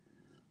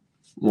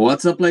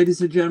What's up, ladies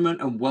and gentlemen,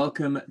 and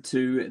welcome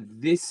to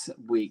this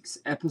week's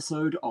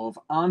episode of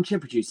Armchair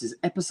Producers,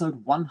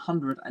 episode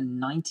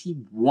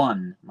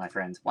 191, my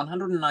friends.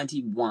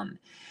 191.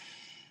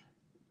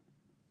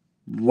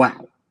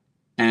 Wow.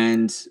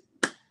 And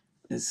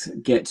let's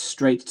get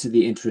straight to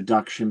the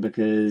introduction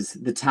because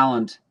the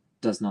talent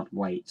does not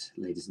wait,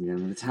 ladies and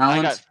gentlemen. The I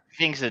got talent,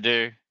 things to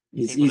do,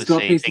 people he's to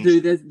got see, things to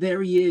things. do.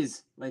 There he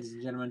is, ladies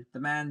and gentlemen. The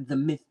man, the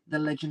myth, the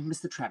legend,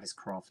 Mr. Travis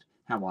Croft.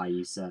 How are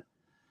you, sir?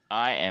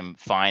 I am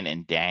fine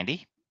and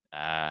dandy.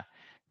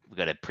 We've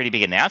got a pretty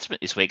big announcement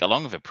this week,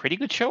 along with a pretty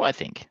good show, I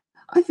think.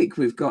 I think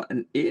we've got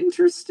an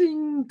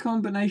interesting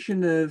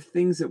combination of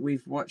things that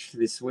we've watched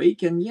this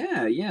week, and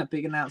yeah,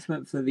 big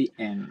announcement for the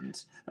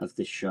end of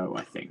the show.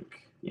 I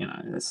think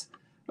that's.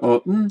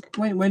 Oh,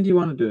 when do you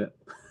want to do it?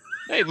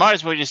 We might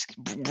as well just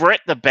rip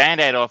the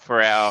band-aid off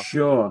for our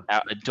Sure.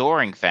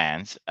 adoring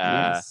fans.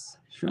 Yes.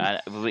 Sure.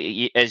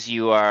 As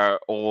you are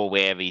all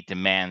aware, the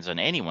demands on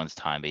anyone's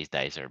time these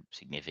days are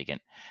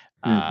significant.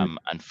 Mm-hmm.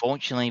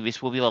 Unfortunately,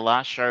 this will be the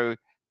last show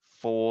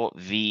for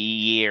the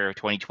year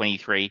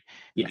 2023.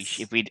 Yes.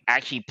 If we'd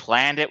actually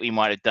planned it, we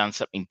might have done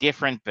something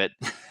different, but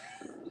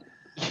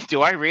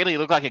do I really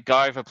look like a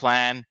guy with a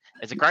plan?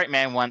 As a great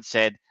man once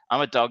said,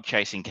 I'm a dog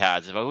chasing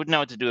cards. If I wouldn't know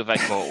what to do if I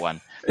caught one.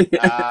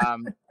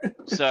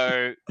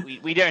 So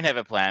we don't have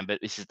a plan, but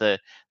this is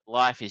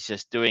life is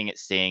just doing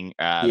its thing.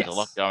 There's a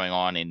lot Yes. going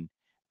on in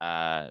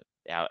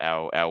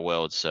our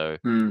world, so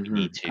we Mm-hmm.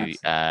 need to Take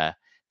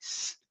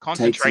some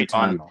concentrate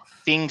on time off.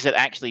 things that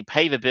actually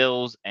pay the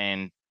bills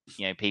and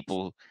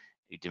people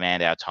who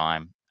demand our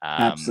time. So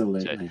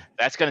Absolutely.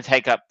 that's going to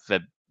take up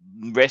the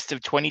rest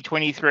of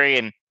 2023,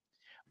 and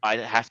I'd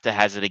have to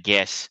hazard a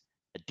guess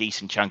a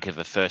decent chunk of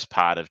the first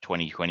part of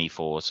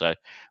 2024. So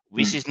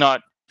this is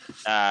not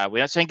we're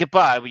not saying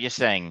goodbye, we're just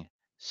saying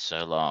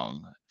so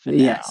long for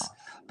Yes,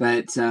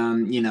 now. but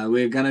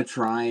we're gonna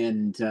try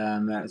and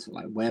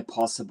like where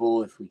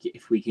possible,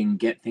 if we can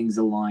get things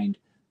aligned,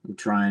 we'll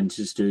try and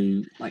just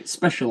do like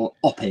special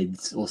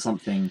op-eds or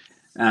something.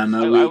 I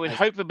would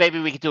hope that maybe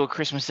we could do a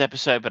Christmas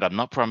episode, but I'm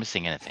not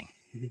promising anything.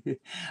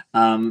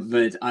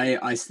 But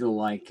I still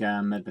like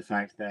the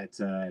fact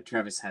that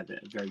Travis had a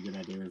very good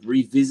idea of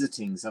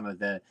revisiting some of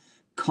the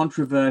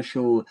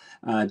controversial,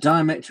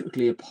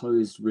 diametrically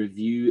opposed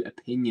review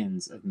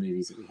opinions of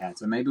movies that we had.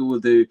 So maybe we'll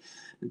do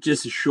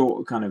just a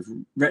short kind of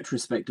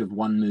retrospective of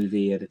one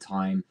movie at a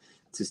time,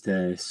 just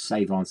to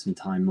save on some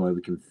time where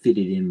we can fit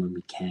it in when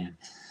we can.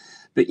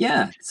 But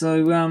yeah,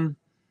 so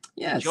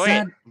yeah,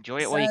 Enjoy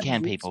it while you sad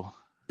can, news. people.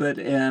 But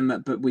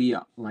we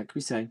are, like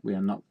we say, we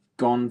are not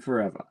gone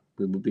forever.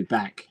 We will be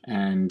back,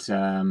 and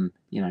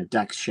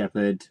Dax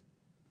Shepard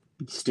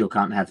still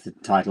can't have the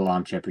title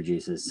Armchair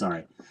Producers.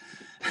 Sorry.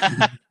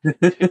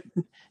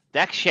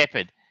 Dax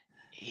Shepard,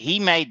 he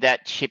made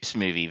that Chips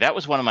movie. That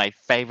was one of my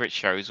favorite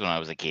shows when I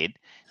was a kid.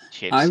 I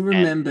Chips, and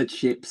remember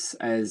Chips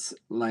as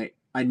like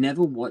I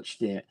never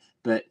watched it,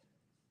 but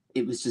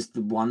it was just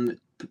the one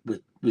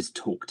that was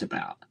talked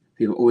about.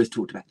 People always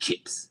talked about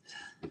Chips.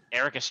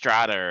 Eric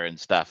Estrada and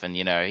stuff, and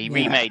he Yeah.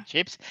 remade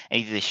Chips,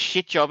 and he did a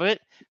shit job of it.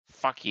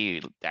 Fuck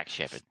you, Dax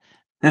Shepard.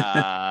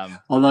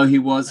 Although he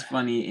was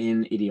funny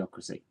in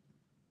Idiocracy.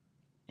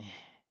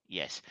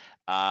 Yes.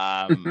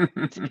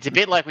 It's a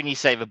bit like when you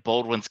say the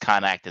Baldwins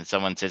can't act and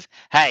someone says,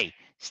 "Hey,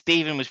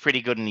 Steven was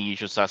pretty good in The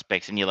Usual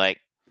Suspects," and you're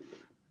like,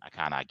 "I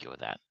can't argue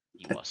with that.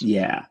 He was."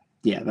 Yeah,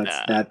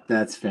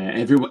 that's fair.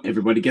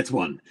 Everybody gets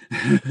one.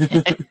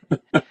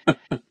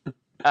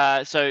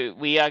 So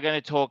we are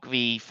going to talk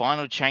the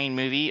final Chain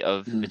movie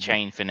of the Mhm.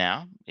 Chain for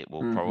now. It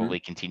will probably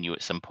continue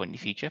at some point in the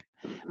future.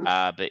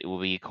 But it will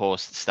be, of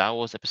course, Star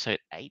Wars Episode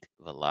 8,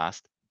 The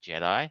Last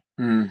Jedi.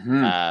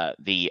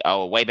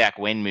 The way back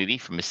when movie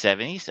from the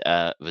 70s,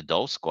 The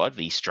Doll Squad,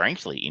 the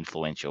strangely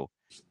influential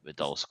The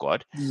Doll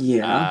Squad.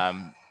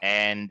 Yeah.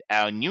 And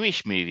our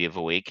newish movie of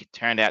the week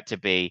turned out to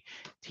be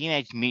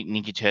Teenage Mutant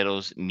Ninja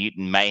Turtles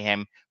Mutant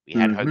Mayhem. We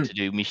had hoped to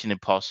do Mission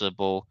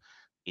Impossible.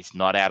 It's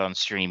not out on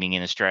streaming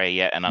in Australia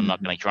yet, and I'm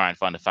not going to try and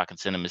find a fucking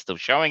cinema still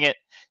showing it.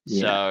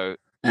 Yeah. So,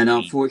 And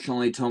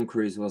unfortunately, Tom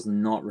Cruise was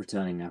not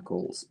returning our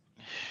calls.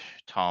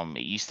 Tom,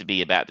 it used to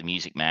be about the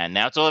music, man.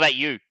 Now it's all about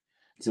you.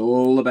 It's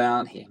all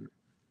about him.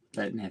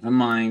 But never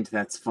mind.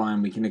 That's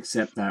fine. We can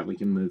accept that. We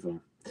can move on.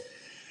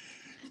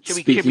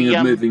 Speaking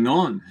of moving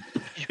on,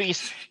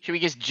 should we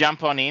just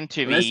jump on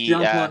into let's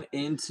jump on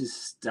into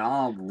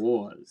Star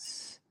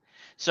Wars.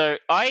 So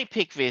I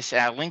picked this.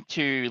 Our link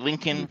to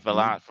Lincoln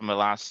from the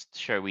last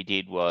show we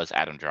did was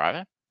Adam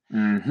Driver.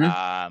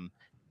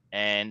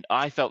 And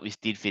I felt this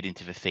did fit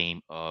into the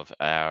theme of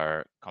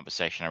our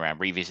conversation around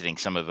revisiting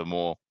some of the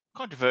more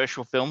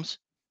controversial films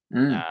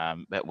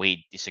that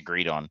we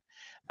disagreed on.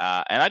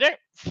 And I don't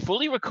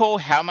fully recall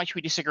how much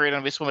we disagreed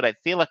on this one, but I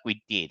feel like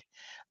we did.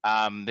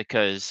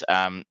 Because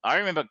I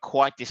remember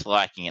quite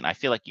disliking it. And I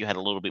feel like you had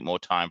a little bit more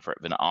time for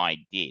it than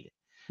I did.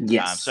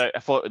 Yes. So I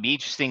thought it'd be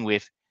interesting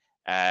with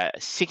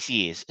 6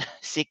 years,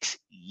 6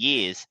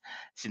 years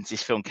since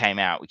this film came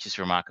out, which is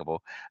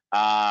remarkable.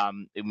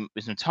 It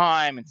was some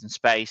time and some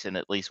space, and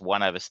at least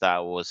one other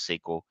Star Wars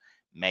sequel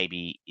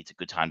maybe it's a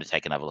good time to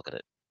take another look at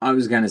it. I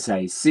was going to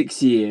say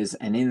 6 years,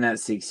 and in that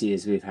 6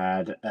 years, we've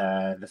had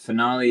the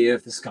finale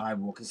of the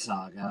Skywalker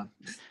saga,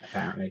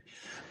 apparently.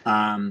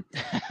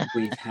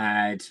 We've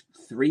had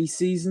 3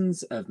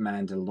 seasons of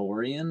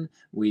Mandalorian.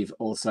 We've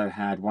also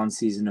had 1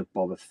 season of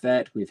Boba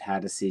Fett. We've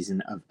had a season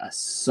of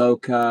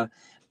Ahsoka.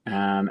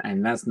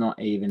 And that's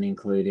not even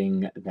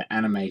including the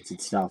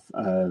animated stuff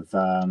of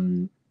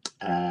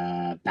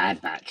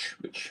Bad Batch,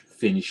 which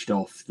finished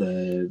off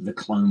the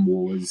Clone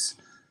Wars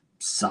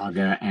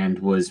saga and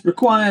was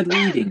required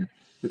reading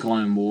the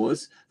Clone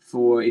Wars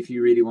for if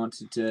you really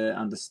wanted to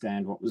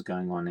understand what was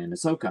going on in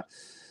Ahsoka.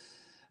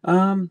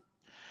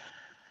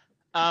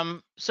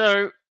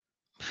 So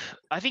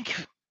I think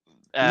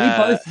we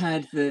both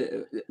had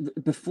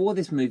before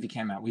this movie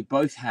came out. We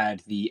both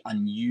had the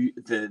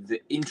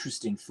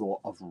interesting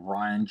thought of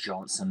Rian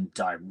Johnson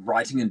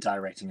writing and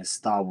directing a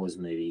Star Wars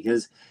movie,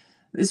 because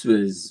this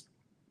was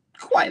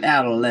quite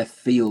out of left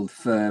field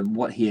for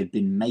what he had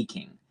been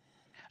making.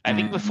 I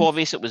think before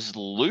this, it was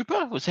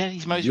Looper. Was that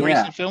his most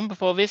recent film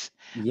before this?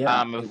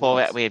 Yeah. Before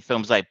that, we had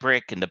films like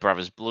Brick and The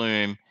Brothers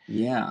Bloom.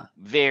 Yeah.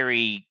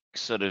 Very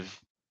sort of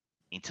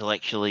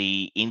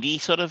intellectually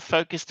indie sort of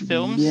focused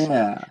films.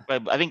 Yeah.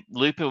 But I think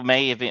Looper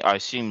may have been, I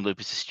assume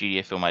Looper's a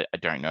studio film. I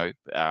don't know.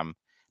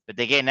 But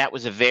again, that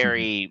was a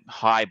very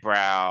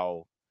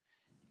highbrow,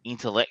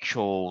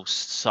 intellectual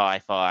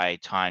sci-fi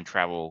time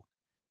travel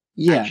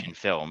action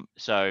film.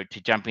 So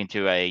to jump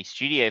into a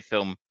studio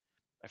film,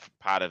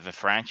 part of a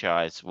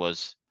franchise,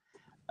 was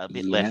a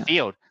bit left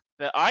field.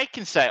 But I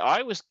can say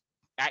I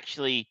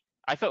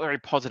felt very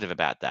positive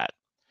about that.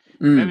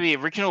 Remember, the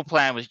original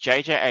plan was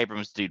J.J.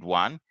 Abrams did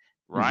one,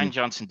 Rian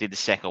Johnson did the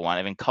second one,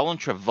 and then Colin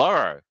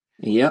Trevorrow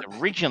was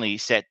originally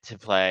set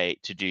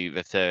to do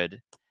the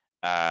third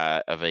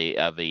of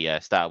the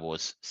Star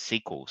Wars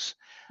sequels.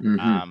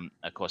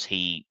 Of course,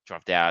 he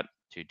dropped out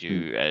to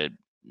do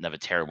another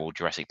terrible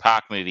Jurassic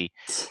Park movie,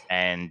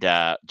 and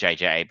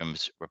J.J.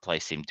 Abrams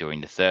replaced him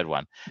doing the third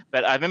one.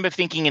 But I remember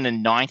thinking in the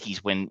 90s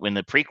when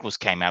the prequels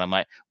came out, I'm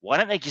like, why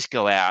don't they just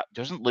go out?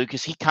 Doesn't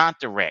Lucas, he can't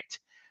direct.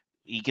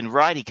 He can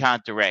write, he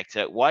can't direct.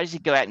 So why does he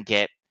go out and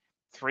get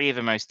 3 of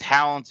the most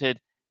talented,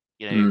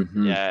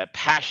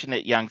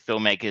 passionate young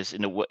filmmakers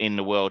in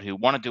the world who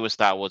want to do a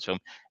Star Wars film?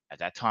 At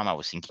that time, I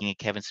was thinking of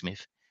Kevin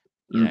Smith.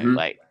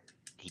 Like,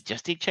 he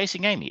just did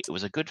Chasing Amy. It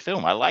was a good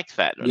film. I liked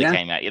that when it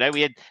came out.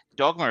 We had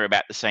Dogma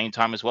about the same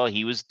time as well.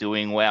 He was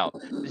doing well.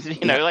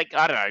 Like,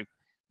 I don't know.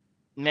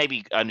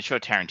 Maybe, I'm sure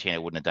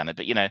Tarantino wouldn't have done it,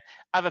 but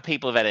other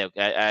people that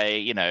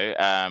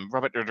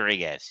Robert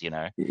Rodriguez,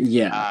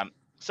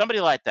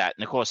 somebody like that.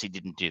 And of course, he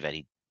didn't do that.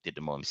 He did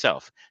them all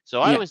himself.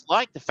 So I always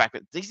liked the fact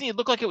that Disney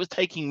looked like it was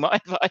taking my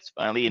advice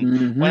finally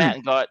and went out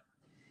and got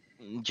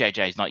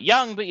JJ's not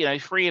young, but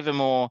 3 of the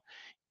more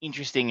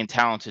interesting and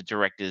talented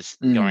directors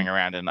going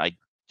around. And I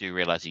do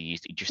realize he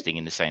used interesting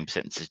in the same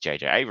sentence as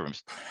J.J.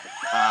 Abrams.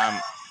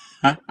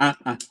 But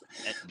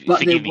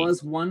there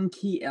was one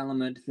key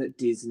element that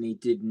Disney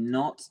did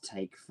not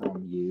take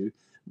from you,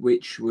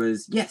 which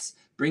was, yes,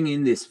 bring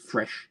in this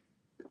fresh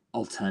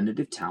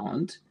alternative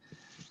talent,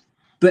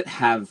 but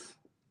have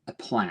a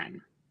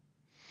plan.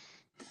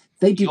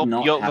 They did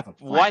not have a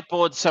plan.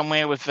 Whiteboard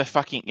somewhere with the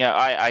fucking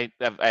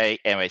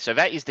anyway. So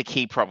that is the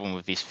key problem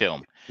with this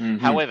film.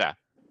 However,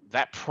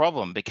 that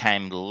problem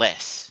became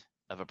less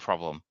of a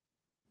problem,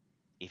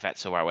 if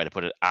that's the right way to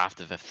put it,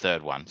 after the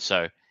third one.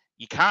 So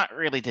you can't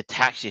really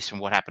detach this from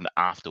what happened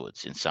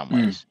afterwards in some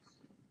ways.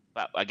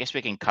 But I guess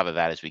we can cover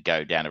that as we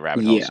go down the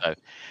rabbit hole. So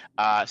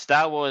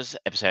Star Wars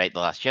Episode 8, The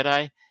Last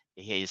Jedi.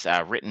 It is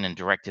written and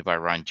directed by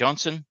Rian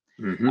Johnson.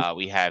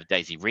 We have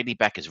Daisy Ridley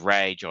back as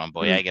Rey, John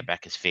Boyega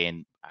back as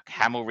Finn, Mark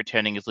Hamill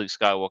returning as Luke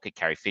Skywalker,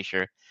 Carrie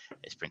Fisher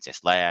as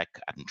Princess Leia,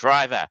 Adam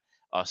Driver,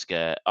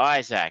 Oscar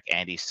Isaac,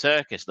 Andy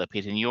Serkis,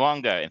 Lupita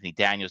Nyong'o, Anthony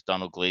Daniels,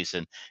 Donald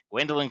Gleason,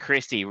 Gwendolyn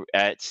Christie,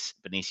 it's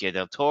Benicio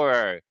del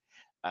Toro,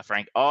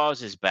 Frank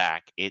Oz is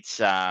back. It's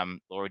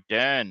Laura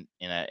Dern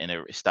in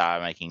a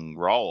star-making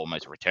role,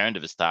 almost a return to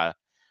the star.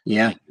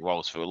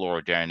 Roles for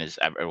Laura Dern as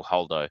Admiral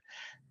Holdo.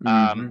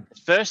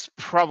 First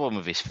problem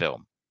with this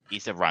film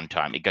is the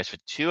runtime. It goes for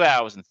 2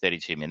 hours and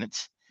 32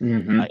 minutes.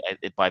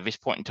 By this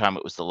point in time,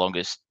 it was the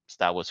longest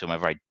Star Wars film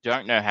ever. I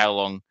don't know how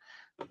long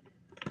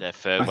the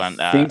third one.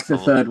 I think the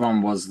third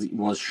one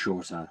was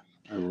shorter.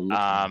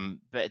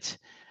 But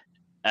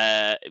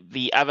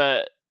the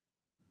other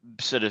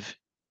sort of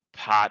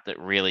part that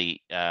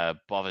really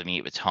bothered me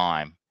at the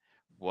time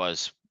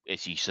was,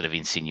 as you sort of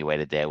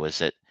insinuated there, was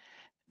that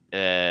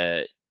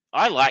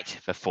I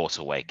liked The Force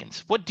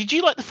Awakens. What did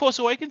you like The Force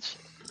Awakens?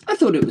 I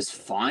thought it was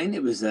fine.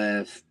 It was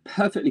a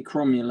perfectly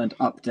cromulent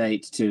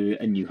update to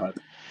A New Hope.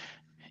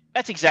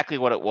 That's exactly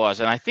what it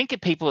was. And I think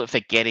that people are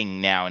forgetting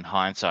now in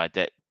hindsight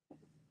that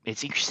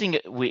it's interesting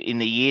in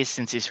the years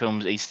since these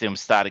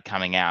films started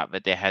coming out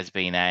that there has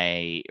been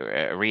a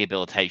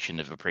rehabilitation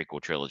of a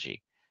prequel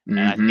trilogy. And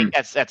I think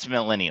that's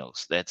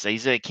millennials.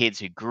 These are kids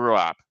who grew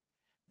up.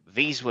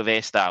 These were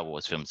their Star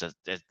Wars films,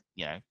 the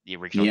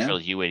original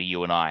trilogy,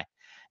 you and I.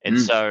 And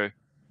so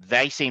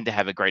they seem to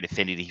have a great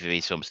affinity for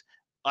these films.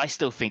 I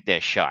still think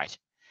they're shite.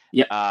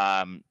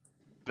 Yeah.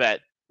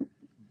 But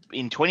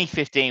in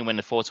 2015, when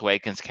The Force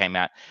Awakens came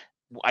out,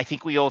 I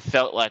think we all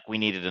felt like we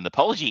needed an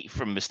apology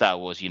from the Star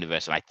Wars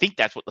universe, and I think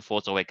that's what The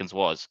Force Awakens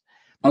was.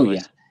 Oh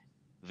yeah.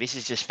 This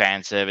is just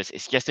fan service.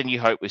 It's just A New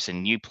Hope with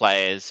some new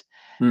players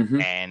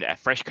and a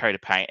fresh coat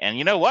of paint. And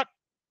you know what?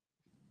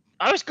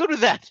 I was good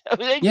with that.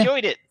 I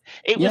enjoyed it.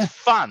 It was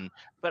fun,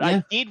 but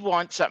I did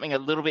want something a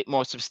little bit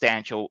more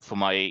substantial for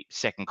my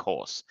second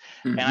course.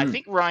 And I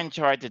think Ryan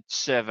tried to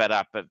serve that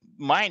up. But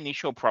my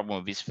initial problem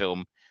with this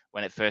film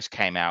when it first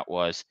came out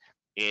was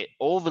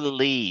all the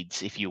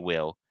leads, if you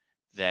will,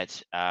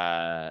 that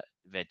that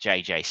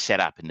JJ set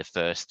up in the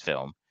first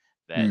film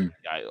that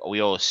we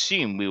all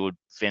assumed we would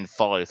then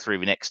follow through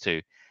the next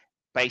two.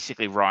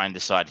 Basically, Ryan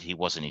decided he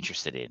wasn't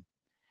interested in.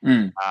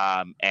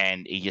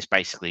 And he just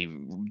basically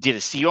did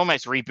it. He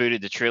almost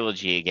rebooted the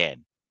trilogy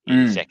again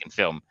in the second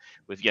film.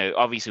 With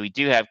obviously we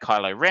do have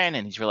Kylo Ren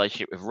and his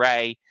relationship with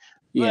Rey,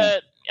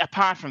 but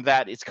apart from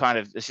that, it's kind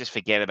of let's just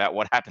forget about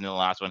what happened in the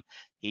last one.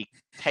 He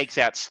takes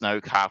out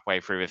Snoke halfway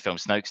through the film.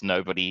 Snoke's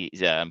nobody.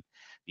 The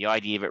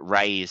idea that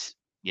Rey is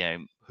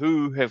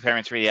who her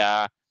parents really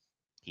are.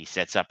 He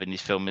sets up in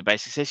this film and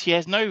basically says she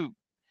has no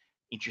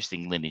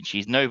interesting lineage.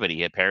 She's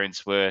nobody. Her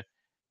parents were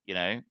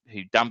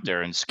who dumped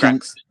her and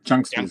scrapped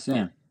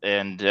Junksters,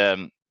 and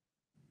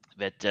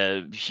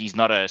that she's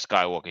not a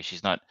Skywalker.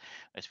 She's not,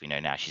 as we know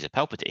now, she's a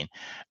Palpatine.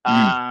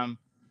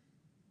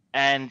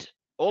 And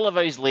all of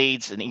those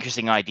leads and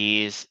interesting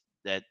ideas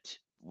that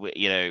we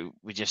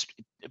just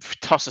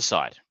toss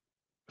aside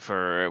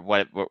for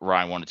what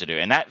Ryan wanted to do,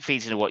 and that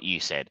feeds into what you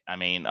said. I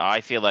mean,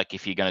 I feel like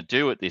if you're going to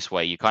do it this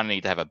way, you kind of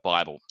need to have a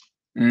Bible.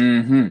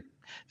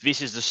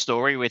 This is the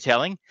story we're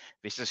telling.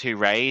 This is who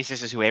Rey is.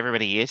 This is who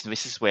everybody is. And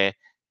this is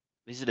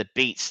the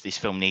beats this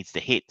film needs to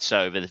hit.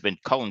 So there's been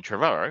Colin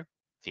Trevorrow,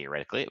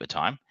 theoretically at the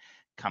time,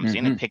 comes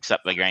in and picks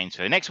up the reins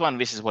for the next one.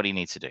 This is what he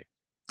needs to do.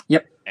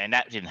 Yep. And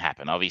that didn't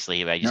happen.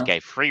 Obviously, they just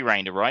gave free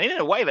rein to Ryan. In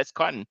a way, that's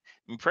quite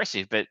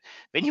impressive. But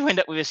then you end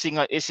up with a thing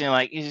like this,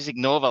 and you just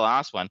ignore the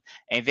last one.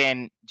 And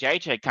then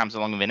JJ comes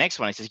along with the next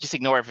one and says, just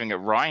ignore everything that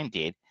Ryan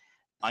did.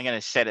 I'm going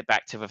to set it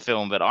back to the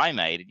film that I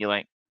made. And you're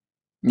like,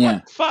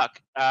 what the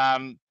fuck?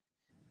 And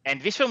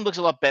this film looks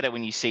a lot better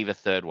when you see the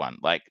third one.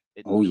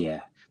 The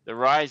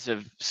Rise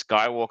of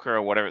Skywalker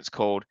or whatever it's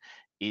called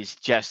is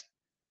just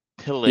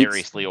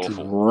hilariously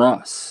awful.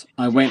 Dross.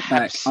 I went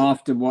back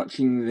after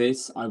watching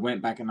this. I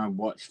went back and I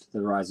watched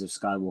The Rise of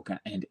Skywalker,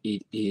 and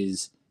it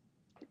is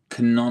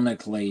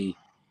canonically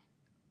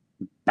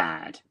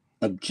bad,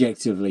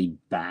 objectively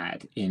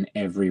bad in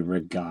every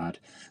regard.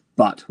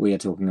 But we are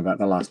talking about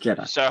The Last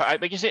Jedi. So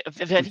because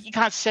you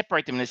can't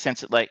separate them in the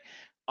sense that,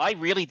 I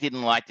really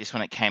didn't like this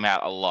when it came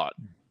out a lot.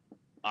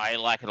 I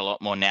like it a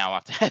lot more now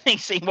after having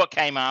seen what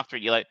came after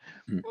it. You're like,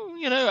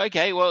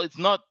 okay, well, it's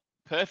not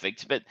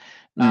perfect, but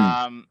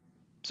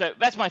so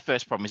that's my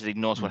first problem is it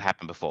ignores what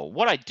happened before.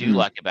 What I do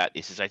like about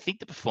this is I think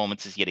the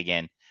performances yet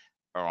again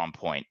are on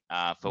point.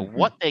 For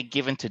what they're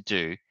given to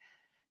do,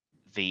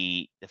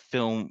 the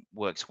film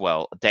works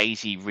well.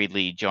 Daisy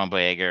Ridley, John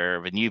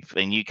Boyega,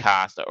 the new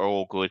cast are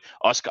all good.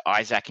 Oscar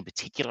Isaac in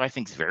particular, I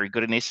think, is very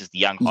good in this as the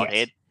young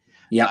hothead.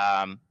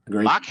 Yeah.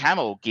 Mark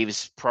Hamill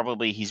gives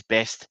probably his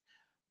best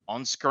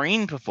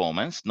on-screen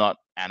performance, not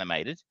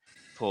animated,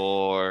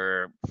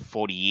 for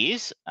 40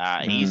 years.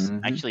 He's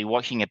actually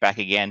watching it back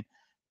again.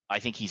 I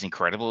think he's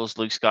incredible as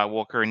Luke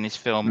Skywalker in this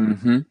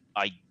film.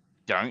 I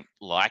don't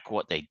like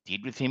what they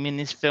did with him in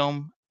this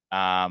film,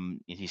 in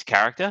his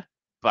character,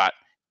 but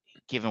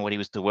given what he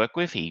was to work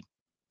with, he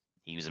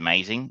was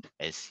amazing,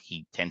 as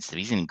he tends to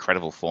be. He's in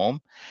incredible form.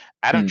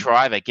 Adam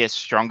Driver gets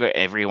stronger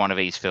every one of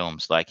these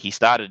films. He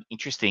started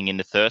interesting in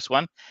the first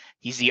one.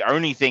 He's the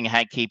only thing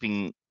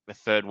keeping the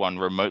third one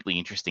remotely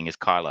interesting as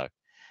Kylo.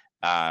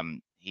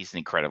 He's an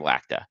incredible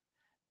actor.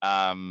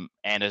 And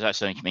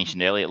as I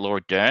mentioned earlier,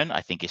 Laura Dern,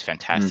 I think, is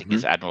fantastic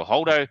as Admiral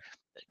Holdo.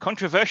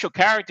 Controversial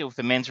character with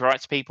the men's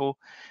rights people.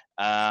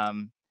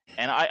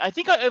 And I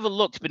think I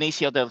overlooked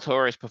Benicio del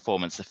Toro's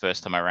performance the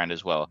first time around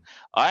as well.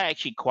 I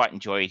actually quite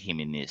enjoyed him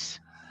in this.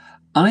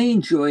 I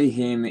enjoy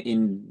him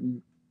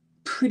in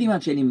pretty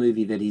much any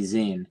movie that he's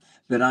in,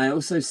 but I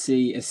also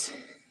see there's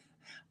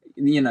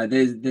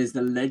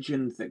the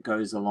legend that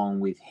goes along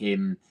with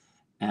him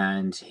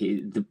and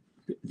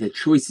the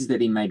choices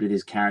that he made with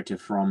his character,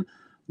 from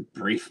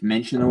brief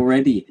mention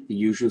already, The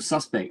Usual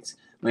Suspects,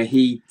 where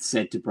he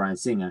said to Bryan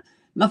Singer,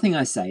 "Nothing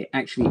I say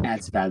actually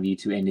adds value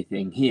to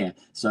anything here,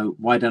 so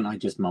why don't I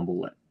just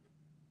mumble it?"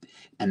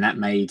 And that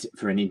made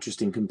for an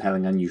interesting,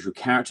 compelling, unusual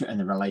character, and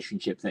the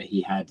relationship that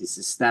he had, this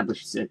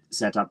established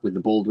set up with the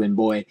Baldwin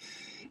boy,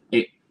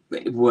 it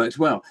worked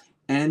well.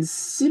 And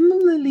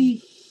similarly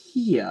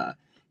here,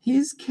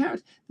 his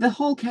character, the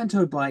whole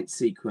Canto Bight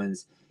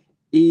sequence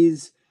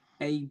is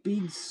a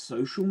big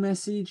social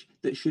message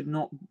that should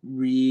not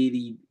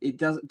really, it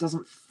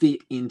doesn't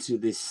fit into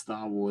this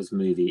Star Wars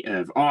movie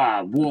of,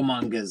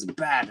 warmongers are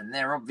bad and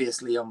they're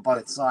obviously on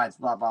both sides,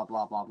 blah, blah,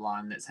 blah, blah, blah,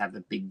 and let's have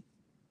the big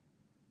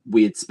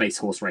weird space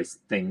horse race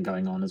thing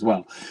going on as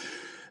well.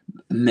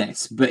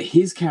 mess. But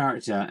his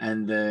character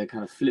and the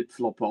kind of flip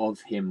flop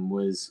of him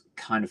was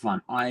kind of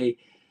fun. I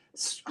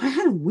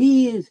had a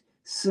weird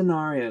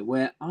scenario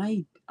where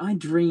I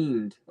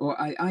dreamed, or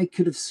I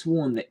could have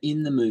sworn that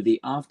in the movie,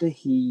 after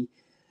he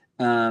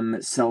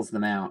sells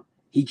them out,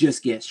 he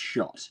just gets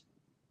shot.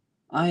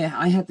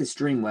 I had this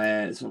dream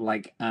where sort of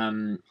like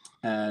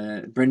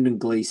Brendan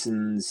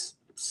Gleeson's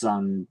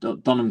son,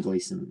 Donham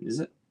Gleeson, is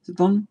it? Is it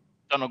Don?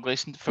 Donald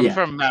Gleeson from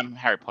Yeah.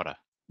 Harry Potter.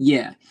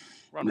 Yeah.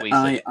 Ron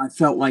Weasley. I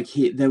felt like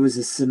there was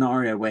a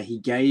scenario where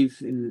he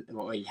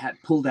he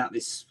had pulled out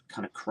this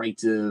kind of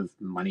crate of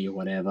money or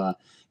whatever,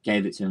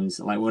 gave it to him. It's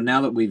like, well,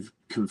 now that we've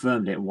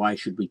confirmed it, why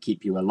should we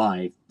keep you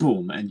alive?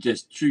 Boom, and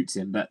just shoots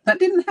him. But that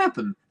didn't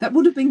happen. That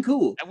would have been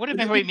cool. That would have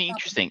been really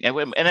interesting, and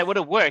it would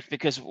have worked,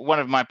 because one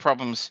of my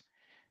problems,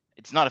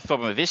 it's not a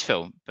problem with this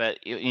film, but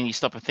when you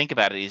stop and think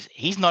about it, is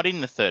he's not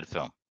in the third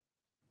film.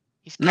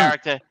 His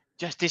character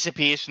just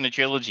disappears from the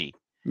trilogy.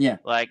 Yeah.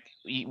 Like,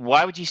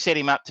 why would you set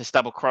him up to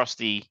double cross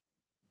the,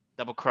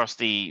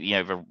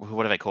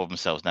 what do they call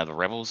themselves now? The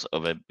Rebels or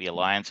the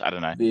Alliance? I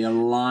don't know. The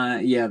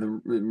Alliance, yeah, the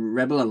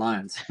Rebel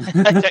Alliance.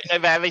 I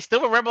don't know. Are they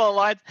still a Rebel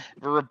Alliance?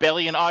 The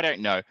Rebellion? I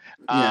don't know.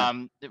 Yeah.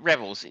 The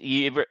Rebels.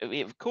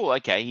 Cool.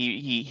 Okay.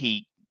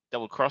 He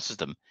double crosses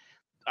them.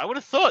 I would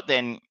have thought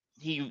then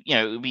he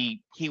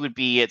would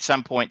be at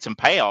some point, some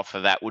payoff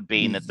for that would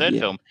be in the third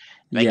film.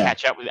 They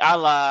catch up with a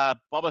la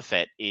Boba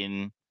Fett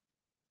in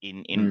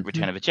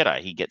Return of the Jedi.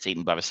 He gets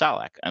eaten by the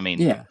Sarlacc. I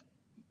mean,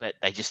 but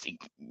they just,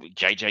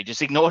 JJ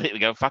just ignored it. We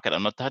go, fuck it,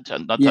 I'm not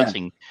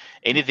touching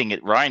anything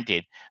that Ryan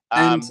did.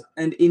 And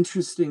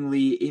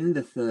interestingly, in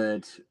the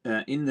third,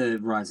 in the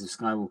Rise of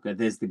Skywalker,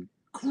 there's the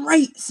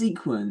great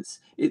sequence.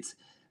 It's,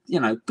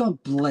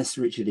 God bless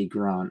Richard E.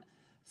 Grant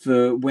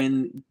for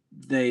when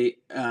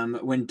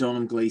when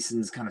Donham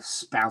Gleeson's kind of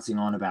spouting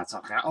on about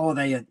something. Oh,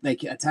 they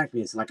attacked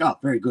me. It's like, oh,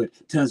 very good.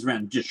 Turns around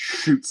and just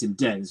shoots him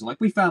dead. It's like,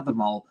 we found the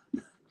mole.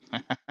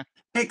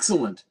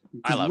 Excellent.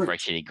 I love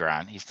Richard E.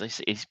 Grant. He's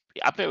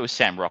up there with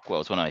Sam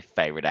Rockwell. Is one of my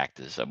favorite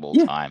actors of all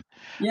time.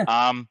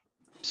 Yeah.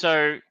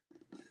 So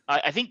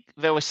I think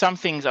there were some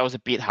things I was a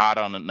bit hard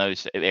on in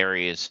those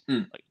areas,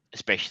 like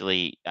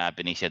especially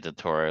Benicio del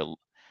Toro,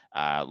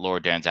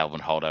 Laura Dern's Alvin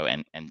Holdo,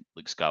 and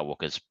Luke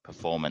Skywalker's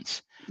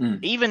performance.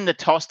 Even the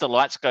toss the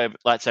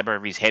lightsaber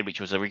over his head,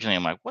 which was originally,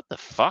 I'm like, what the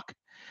fuck?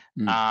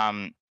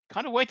 Kind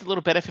of worked a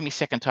little better for me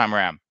second time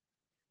around.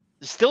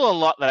 There's still a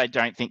lot that I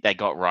don't think they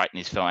got right in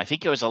this film. I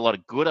think there was a lot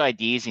of good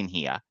ideas in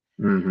here,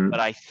 but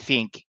I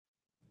think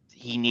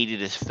he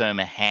needed a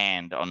firmer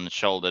hand on the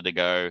shoulder to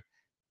go,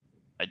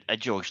 a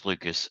George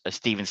Lucas, a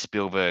Steven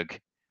Spielberg,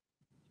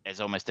 as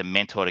almost a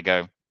mentor to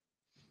go,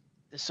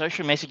 the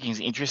social messaging is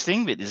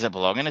interesting, but does it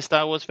belong in a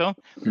Star Wars film?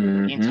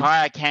 The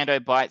entire Canto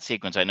Bite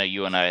sequence, I know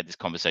you and I had this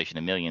conversation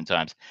a million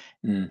times,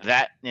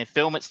 that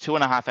film, it's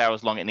 2.5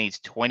 hours long. It needs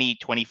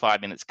 25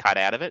 minutes cut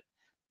out of it.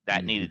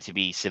 That needed to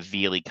be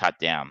severely cut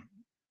down.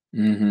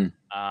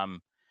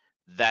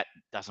 That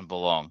doesn't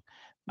belong.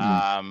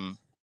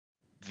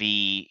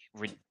 The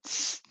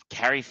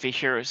Carrie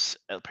Fisher's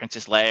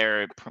Princess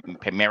Leia,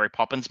 Mary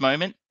Poppins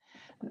moment.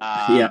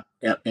 I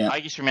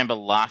just remember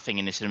laughing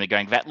in the cinema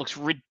going, that looks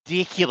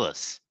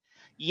ridiculous.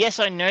 Yes,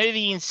 I know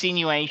the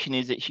insinuation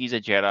is that she's a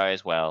Jedi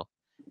as well,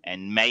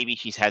 and maybe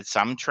she's had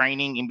some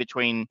training in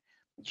between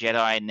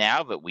Jedi and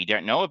now that we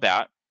don't know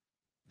about.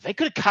 They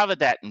could have covered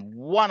that in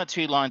 1 or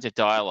 2 lines of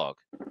dialogue.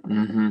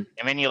 And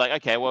then you're like,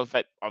 okay, well,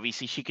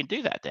 obviously she can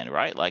do that then,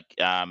 right? Like,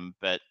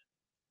 but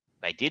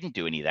they didn't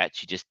do any of that.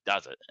 She just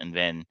does it, and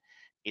then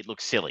it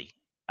looks silly.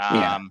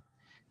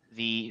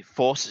 The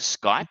Force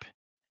Skype,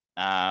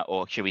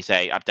 or should we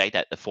say, update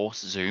that, the Force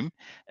Zoom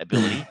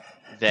ability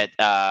that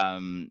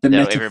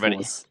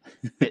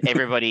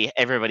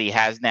everybody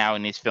has now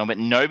in this film, but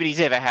nobody's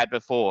ever had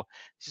before.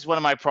 This is one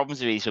of my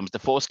problems with these films. The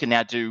Force can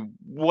now do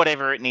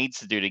whatever it needs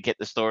to do to get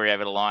the story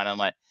over the line. I'm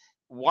like,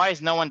 why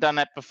has no one done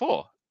that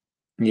before?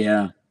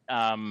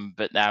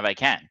 But now they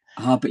can.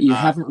 But you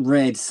haven't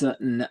read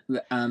certain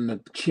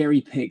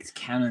cherry-picked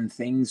canon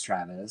things,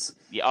 Travis.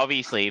 Yeah,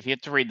 obviously, if you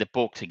have to read the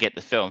book to get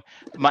the film.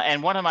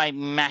 And one of my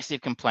massive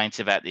complaints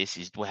about this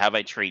is how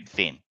they treat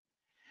Finn.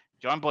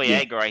 John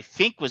Boyega, I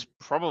think, was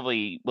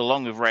probably,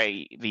 along with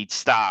Ray, the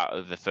star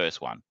of the first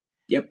one.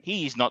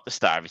 He is not the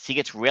star. He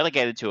gets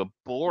relegated to a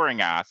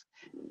boring-ass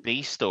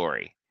B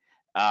story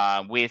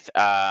with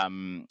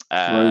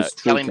Rose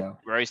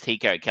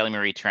Tico, Kelly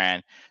Marie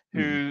Tran,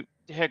 who,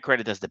 her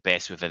credit, does the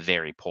best with a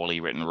very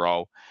poorly written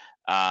role.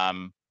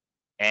 And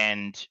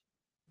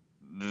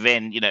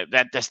then,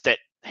 that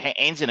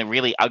ends in a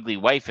really ugly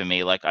way for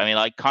me. Like, I mean,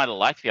 I kind of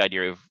like the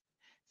idea of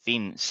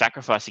Finn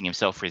sacrificing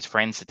himself for his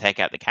friends to take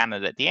out the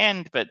cannon at the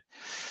end, but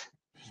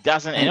he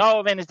doesn't. And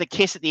then there's the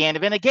kiss at the end.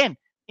 And again,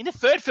 in the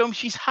third film,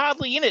 she's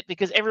hardly in it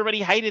because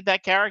everybody hated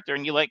that character.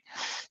 And you're like,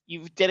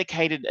 you've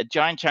dedicated a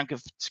giant chunk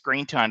of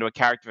screen time to a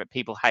character that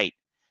people hate.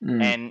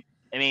 And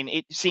I mean,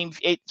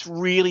 it's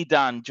really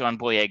done John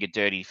Boyega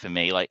dirty for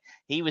me. Like,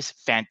 he was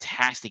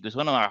fantastic. It was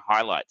one of my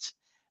highlights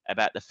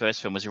about the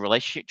first film was a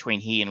relationship between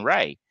he and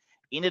Ray.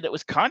 In it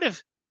was kind of,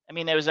 I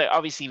mean, there was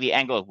obviously the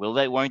angle of will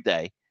they, won't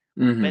they?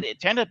 but Mhm. it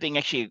turned out being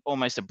actually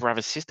almost a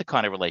brother-sister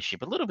kind of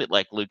relationship, a little bit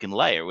like Luke and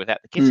Leia without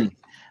the Mm. kissing.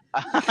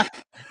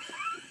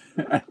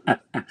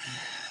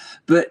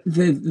 But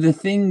the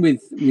thing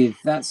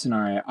with that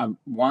scenario,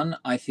 one,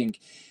 I think,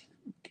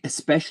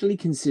 especially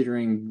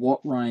considering what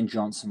Ryan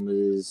Johnson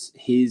was,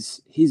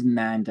 his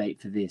mandate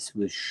for this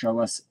was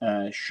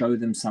show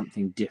them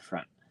something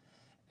different,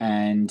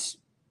 and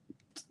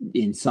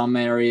in some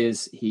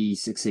areas he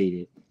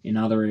succeeded. In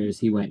other areas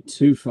he went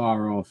too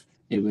far off.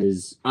 It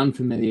was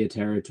unfamiliar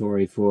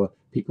territory for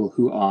people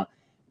who are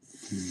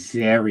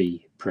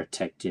very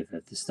protective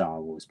of the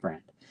Star Wars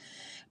brand.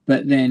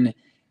 But then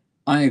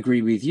I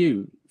agree with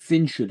you.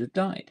 Finn should have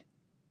died.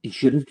 He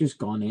should have just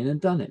gone in and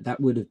done it. That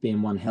would have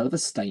been one hell of a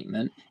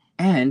statement,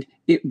 and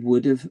it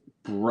would have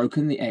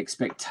broken the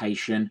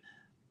expectation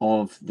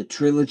of the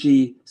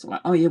trilogy. So,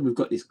 like, oh yeah, we've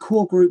got this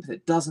core group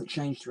that doesn't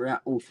change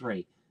throughout all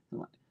three.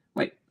 Like,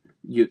 wait,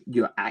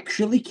 you're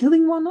actually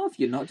killing one off?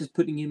 You're not just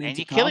putting him And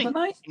into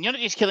carbonite? you're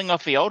not just killing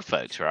off the old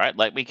folks, right?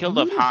 Like we killed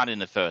off Yeah. Han in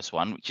the first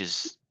one, which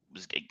was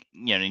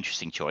an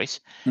interesting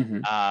choice.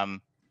 Mm-hmm.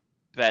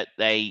 But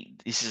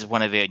this is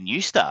one of their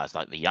new stars,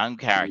 like the young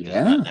characters,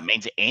 and Yeah. that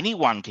means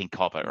anyone can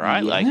cop it,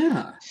 right? Like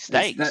Yeah,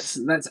 stakes.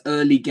 that's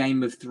early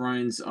Game of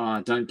Thrones.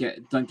 Don't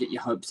get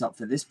your hopes up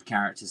for this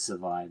character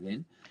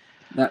surviving.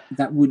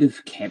 That would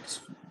have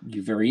kept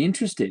you very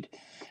interested.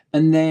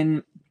 And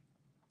then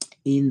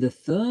in the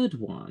third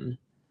one,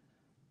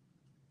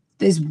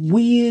 there's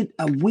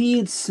a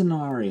weird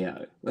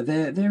scenario where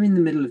they're in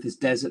the middle of this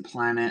desert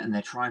planet and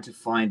they're trying to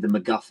find the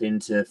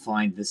MacGuffin to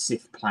find the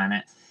Sith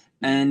planet.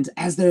 And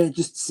as they're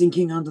just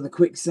sinking under the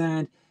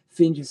quicksand,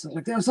 Finn just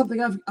like, there was something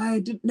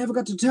never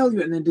got to tell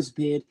you, and then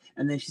disappeared.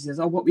 And then she says,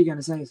 "Oh, what were you going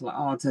to say?" It's like,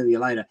 "Oh, I'll tell you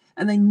later."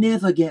 And they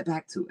never get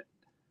back to it.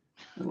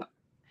 I'm like,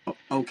 oh,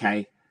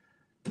 okay.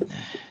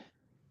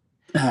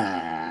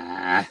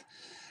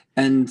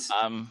 And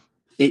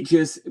it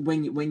just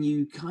when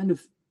you kind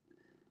of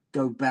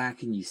go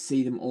back and you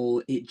see them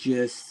all, it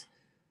just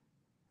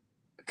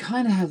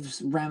kind of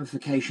has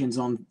ramifications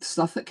on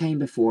stuff that came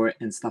before it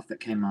and stuff that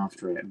came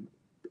after it.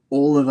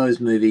 All of those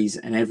movies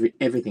and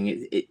everything,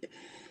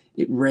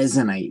 it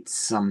resonates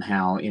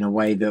somehow in a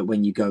way that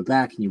when you go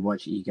back and you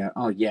watch it, you go,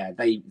 "Oh yeah,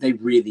 they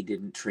really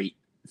didn't treat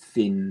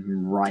Finn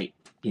right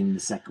in the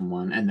second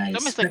one, and they It's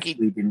almost like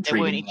especially didn't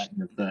treat him right in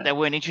the third." they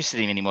weren't interested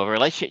in him anymore. The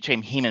relationship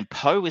between him and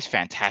Poe was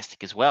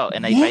fantastic as well,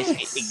 and they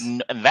basically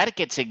Yes. and that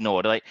gets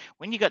ignored. Like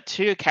when you got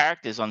two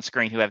characters on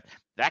screen who have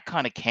that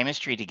kind of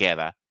chemistry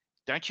together,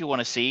 don't you want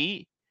to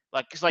see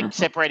like it's like Uh-huh.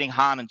 separating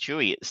Han and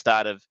Chewie at the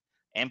start of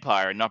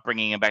Empire and not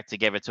bringing them back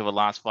together till the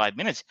last 5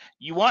 minutes.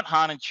 You want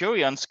Han and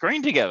Chewie on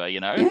screen together,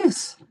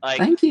 Yes. like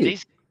Thank you.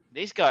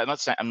 these guys. I'm not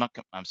saying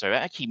I'm sorry.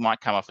 That actually might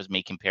come off as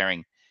me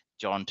comparing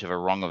John to the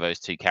wrong of those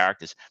two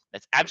characters.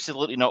 That's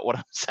absolutely not what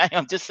I'm saying.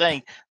 I'm just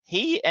saying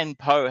he and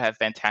Poe have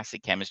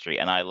fantastic chemistry,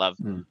 and I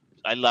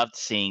loved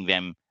seeing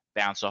them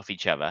bounce off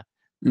each other.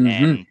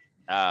 Mm-hmm.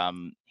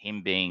 And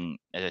him being,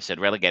 as I said,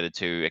 relegated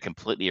to a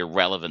completely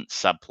irrelevant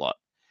subplot,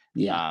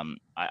 Yeah.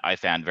 I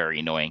found very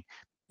annoying.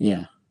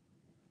 Yeah.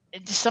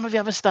 And just some of the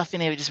other stuff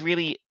in there was just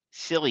really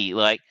silly.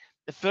 Like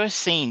the first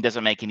scene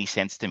doesn't make any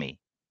sense to me.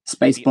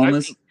 Space The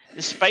bombers. opening,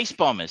 the space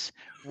bombers.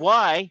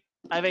 Why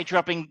are they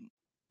dropping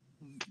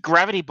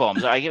gravity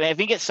bombs? I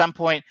think at some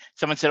point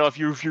someone said, "Oh, if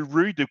you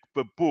read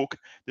the book,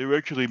 they're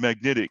actually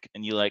magnetic,"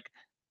 and you're like,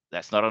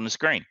 "That's not on the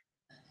screen."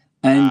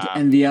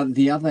 And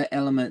the other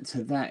element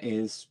to that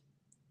is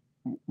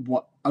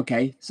what?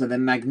 Okay, so they're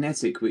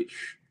magnetic,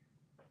 which,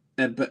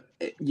 but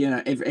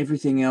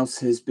everything else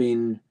has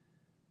been.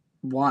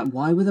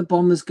 Why were the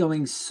bombers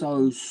going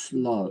so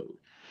slow?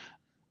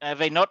 Are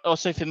they not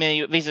also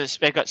familiar?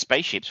 They've got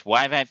spaceships.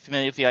 Why are they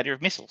familiar with the idea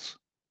of missiles?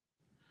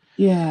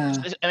 Yeah.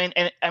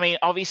 I mean,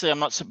 obviously, I'm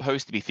not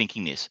supposed to be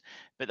thinking this,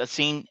 but the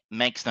scene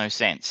makes no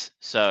sense.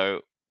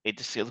 So it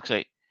looks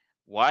like,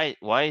 why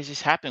is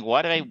this happening?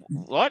 Why do they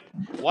what?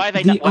 Why are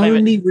they not? The What are they,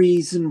 only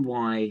reason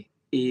why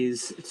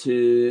is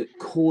to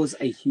cause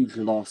a huge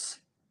loss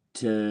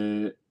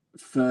to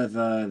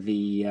further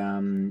the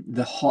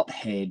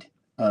hothead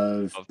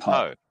of of Poe.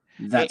 Poe?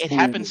 That's It all it is.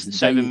 happens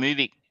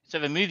so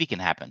the movie can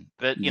happen.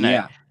 But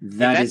Yeah, if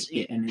that that's is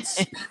it, and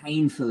it's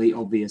painfully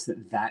obvious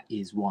that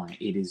is why.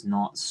 It is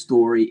not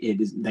story.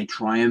 It is they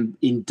try and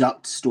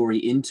induct story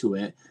into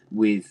it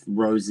with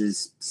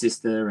Rose's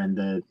sister and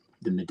the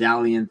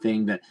medallion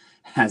thing that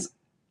has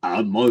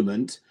a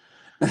moment.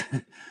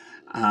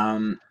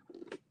 um,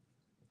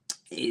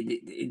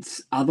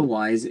 it's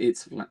otherwise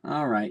it's like,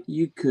 all right,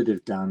 you could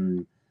have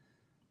done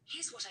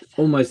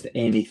almost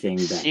anything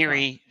better.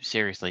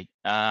 Seriously.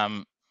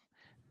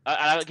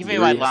 I'll give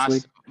you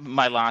Seriously.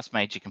 my last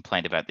major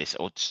complaint about this,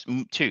 or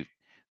two,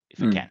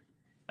 if I Mm, can.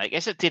 I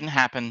guess it didn't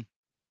happen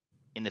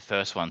in the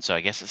first one, so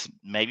I guess it's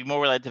maybe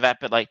more related to that.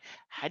 But like,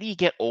 how do you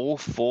get all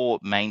four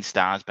main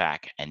stars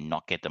back and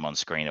not get them on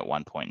screen at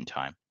one point in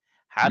time?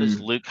 How does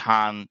mm, Luke,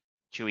 Han,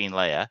 Chewie, and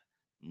Leia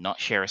not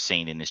share a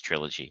scene in this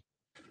trilogy?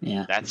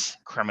 yeah, That's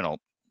criminal.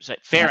 So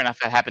fair yeah, enough,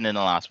 that happened in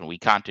the last one. We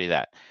can't do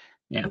that.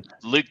 yeah.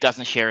 Luke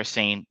doesn't share a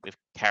scene with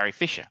Carrie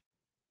Fisher.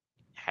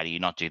 How do you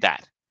not do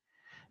that?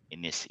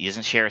 in this. He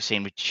doesn't share a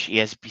scene with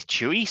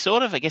Chewie,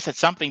 sort of. I guess that's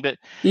something, but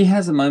he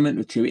has a moment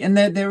with Chewie, and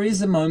there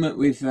is a moment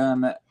with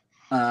Luke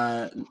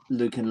and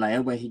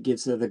Leia where he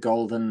gives her the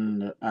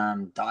golden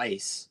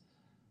dice.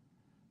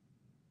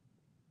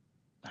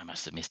 I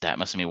must have missed that. I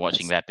must have been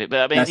watching that bit. But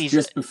I mean, that's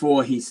just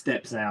before he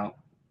steps out.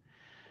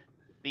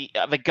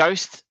 The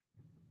ghost.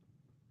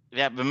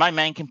 Yeah, but my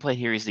main complaint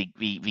here is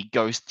the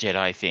ghost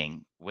Jedi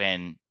thing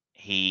when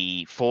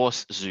he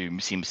force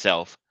zooms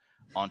himself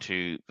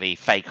onto the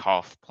fake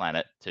Hoth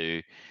planet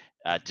to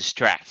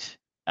distract,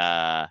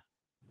 Adam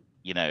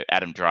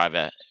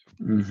Driver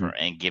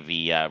and give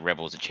the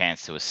rebels a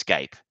chance to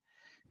escape.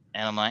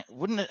 And I'm like,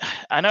 wouldn't it?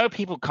 I know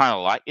people kind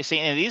of like this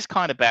scene, and it is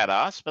kind of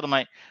badass, but I'm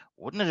like,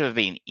 wouldn't it have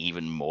been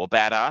even more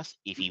badass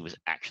if he was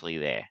actually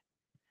there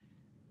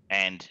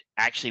and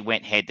actually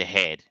went head to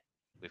head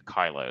with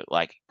Kylo?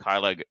 Like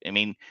Kylo, I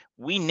mean,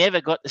 we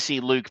never got to see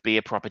Luke be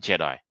a proper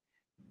Jedi.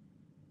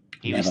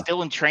 He was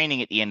still in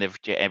training at the end of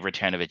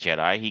Return of a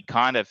Jedi. He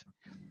kind of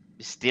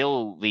is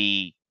still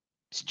the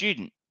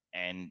student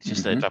and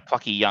just a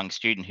plucky young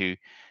student who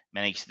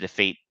managed to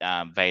defeat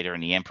Vader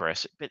and the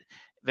Empress. But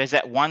there's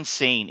that one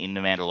scene in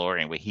The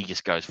Mandalorian where he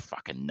just goes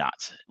fucking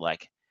nuts,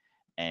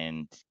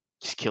 and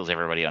just kills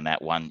everybody on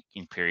that one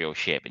Imperial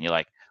ship. And you're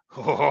like,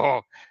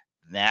 oh,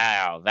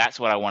 now that's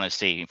what I want to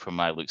see from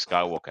my Luke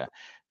Skywalker.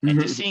 And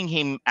just seeing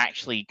him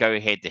actually go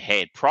head to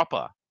head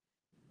proper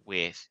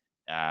with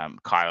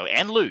Kylo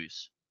and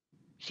lose,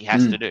 she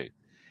has to do,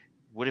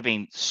 would have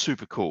been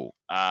super cool.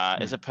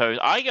 As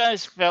opposed, I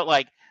guys felt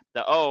like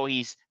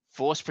he's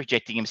force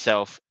projecting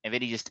himself and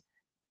then he just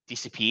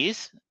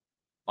disappears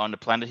on the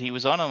planet he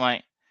was on. I'm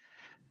like,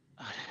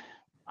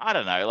 I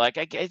don't know. Like,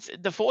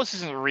 the force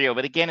isn't real,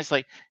 but again, it's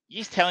like you're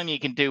just telling me you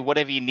can do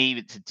whatever you need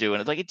it to do,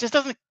 and it's like it just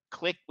doesn't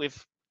click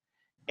with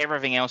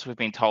everything else we've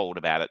been told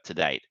about it to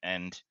date.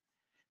 And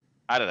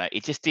I don't know.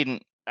 It just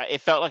didn't.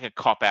 It felt like a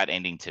cop-out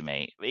ending to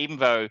me, even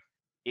though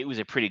it was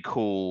a pretty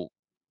cool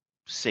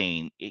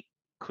scene. It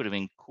could have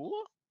been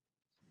cooler.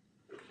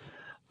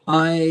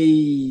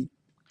 I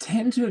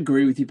tend to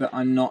agree with you, but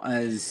I'm not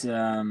as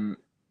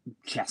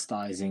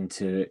chastising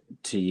to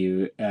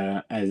you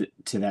as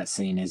to that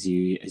scene as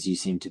you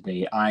seem to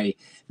be.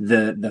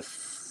 The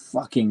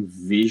fucking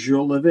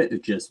visual of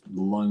it, just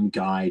lone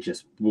guy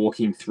just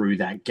walking through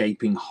that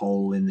gaping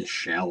hole in the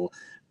shell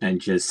and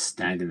just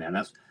standing there.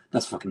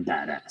 That's fucking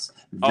badass.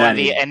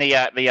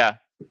 The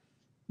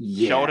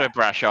shoulder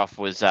brush off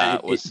was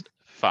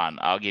fun.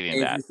 I'll give him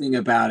that. Everything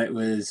about it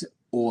was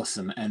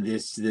awesome, and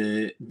this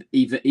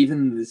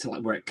even this,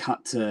 like where it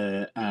cut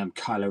to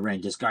Kylo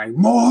Ren just going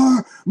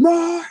more,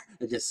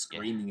 and just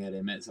screaming at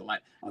him. It's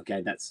like,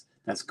 okay, that's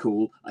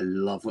cool. I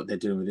love what they're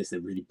doing with this. They're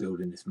really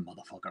building this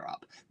motherfucker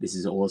up. This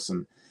is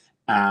awesome,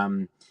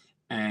 and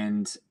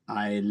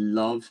I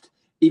loved,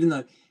 even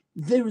though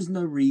there was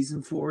no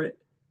reason for it,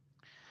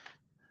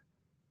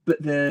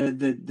 but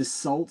the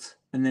salt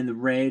and then the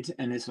red,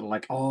 and it's sort of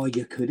like, oh,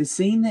 you could have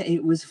seen that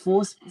it was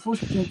force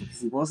projected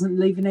because he wasn't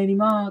leaving any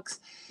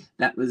marks.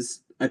 That was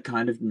a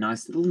kind of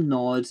nice little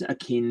nod,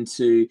 akin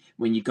to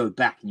when you go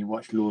back and you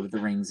watch Lord of the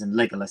Rings and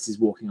Legolas is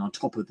walking on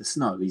top of the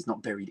snow. He's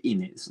not buried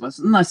in it. So that's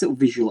a nice little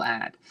visual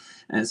add.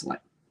 And it's like,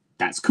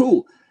 that's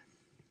cool.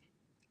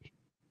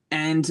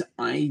 And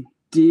I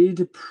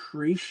did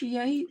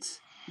appreciate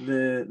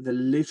the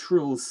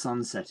literal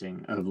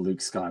sunsetting of Luke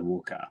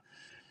Skywalker.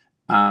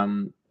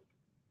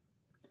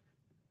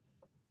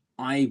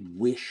 I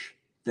wish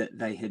that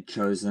they had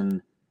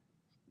chosen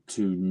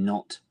to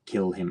not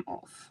kill him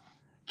off.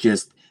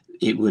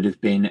 It would have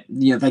been,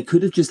 they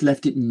could have just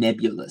left it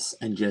nebulous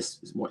and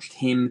just watched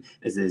him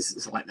as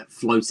there's like that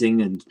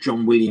floating, and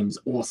John Williams'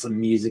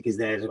 awesome music is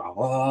there,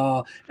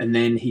 and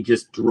then he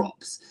just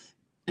drops.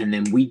 And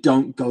then we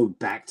don't go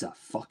back to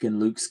fucking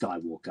Luke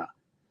Skywalker.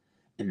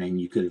 And then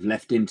you could have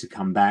left him to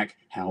come back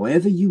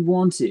however you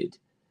wanted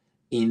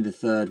in the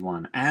third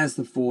one as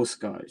the Force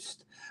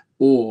Ghost,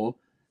 or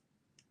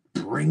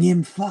bring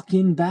him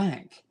fucking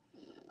back.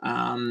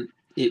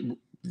 You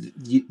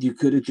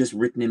could have just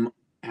written him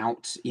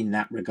out in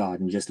that regard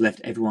and just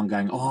left everyone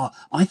going, oh,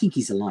 I think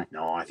he's alive.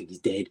 No, I think he's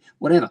dead.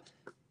 Whatever.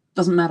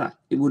 Doesn't matter.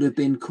 It would have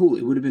been cool.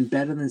 It would have been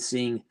better than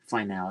seeing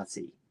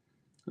finality.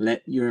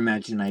 Let your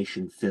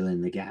imagination fill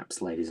in the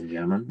gaps, ladies and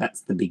gentlemen.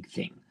 That's the big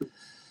thing.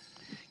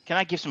 Can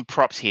I give some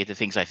props here to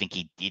things I think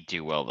he did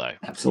do well, though?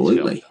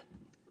 Absolutely.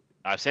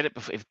 I've said it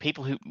before. If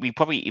people who've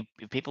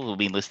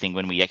been listening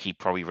when we actually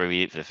probably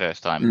reviewed it for the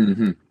first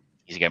time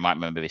years ago might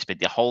remember this, but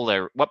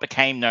what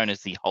became known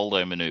as the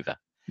Holdo maneuver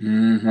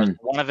was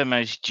one of the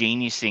most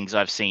genius things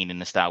I've seen in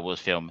the Star Wars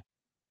film.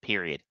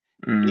 Period.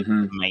 It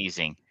was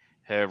amazing.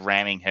 Her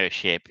ramming her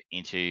ship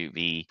into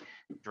the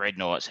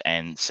dreadnoughts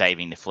and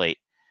saving the fleet.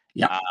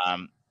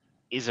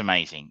 Is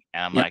amazing.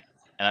 And I'm like,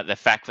 and the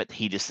fact that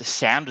the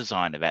sound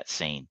design of that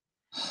scene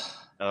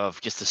of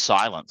just the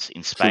silence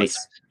in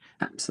space.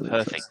 Absolutely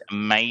perfect,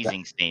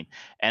 amazing scene.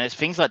 And it's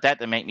things like that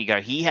that make me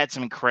go, he had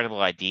some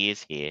incredible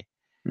ideas here.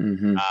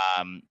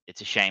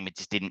 It's a shame it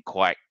just didn't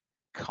quite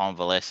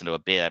convalesce into a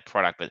better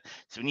product. But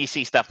so when you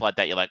see stuff like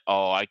that, you're like,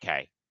 oh,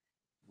 okay,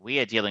 we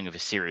are dealing with a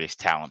serious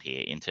talent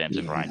here in terms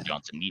of Rian Yeah.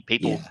 Johnson. You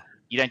Yeah.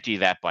 don't do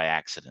that by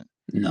accident.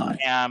 No.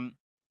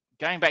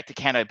 Going back to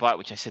Canto Bite,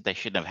 which I said they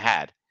shouldn't have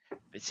had,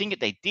 but seeing that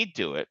they did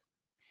do it,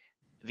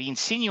 the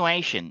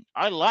insinuation,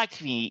 I liked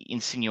the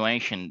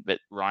insinuation that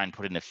Ryan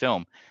put in the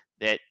film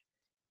that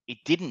it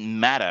didn't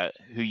matter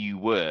who you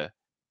were.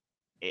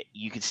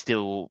 You could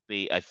still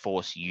be a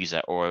Force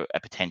user or a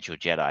potential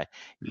Jedi.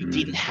 You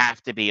didn't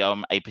have to be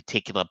on a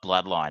particular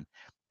bloodline.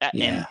 And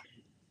Yeah.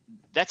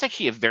 that's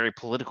actually a very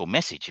political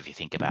message if you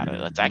think about it.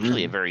 That's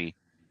actually a very,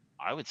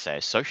 I would say,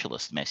 a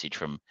socialist message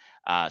from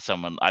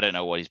someone. I don't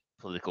know what his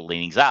political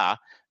leanings are,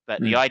 but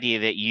the idea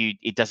that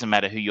it doesn't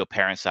matter who your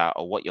parents are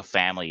or what your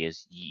family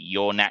is,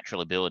 your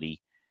natural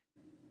ability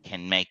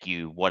can make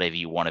you whatever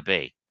you want to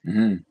be.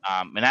 And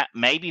that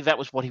maybe that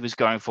was what he was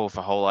going for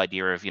the whole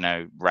idea of,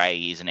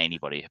 Rey isn't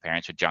anybody. Her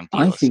parents were junk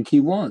I dealers. think he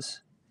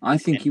was. I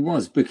think And he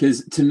was,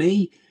 because to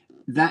me,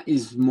 that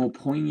is more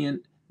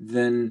poignant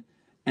than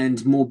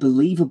and more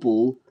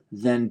believable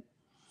than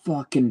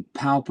fucking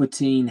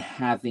Palpatine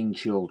having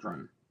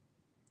children.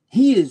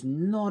 He is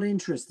not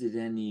interested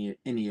in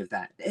any of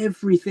that.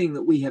 Everything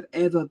that we have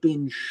ever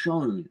been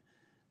shown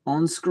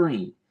on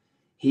screen,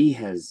 he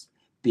has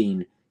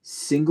been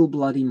single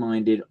bloody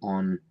minded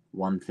on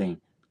one thing.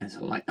 And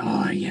so like,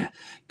 oh yeah,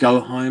 go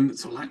home.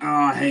 It's all like,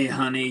 oh hey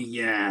honey,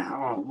 yeah,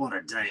 oh what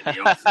a day in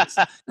the office.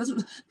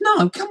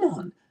 No, come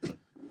on.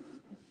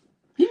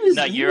 He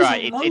no, he you're was a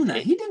right. loner.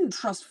 He didn't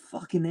trust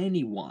fucking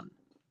anyone.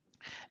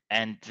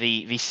 And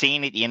the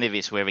scene at the end of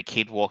this where the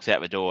kid walks out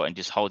the door and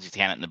just holds his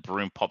hand and the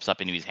broom pops up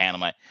into his hand,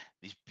 I'm like,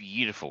 it's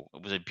beautiful.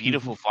 It was a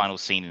beautiful final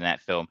scene in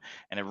that film,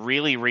 and it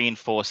really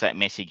reinforced that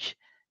message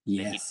that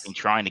he's been Yes.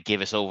 trying to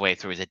give us all the way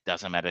through. Is it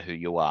doesn't matter who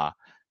you are,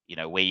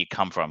 where you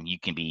come from, you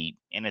can be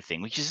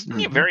anything, which is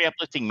a very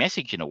uplifting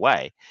message in a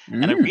way,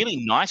 and a really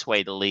nice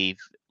way to leave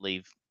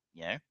leave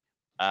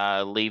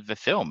the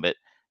film. But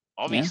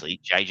obviously,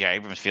 J.J.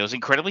 Abrams feels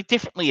incredibly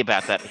differently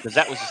about that because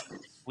that was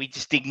we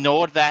just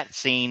ignored that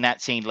scene.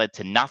 That scene led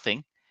to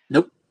nothing.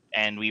 Nope.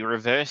 And we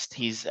reversed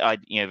his, that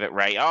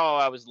Ray, oh,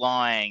 I was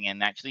lying,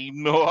 and actually,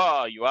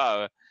 oh, you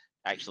are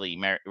actually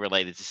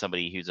related to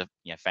somebody who's a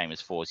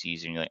famous Force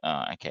user. And you're like,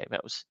 oh, okay,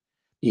 that was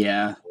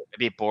Yeah. a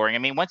bit boring. I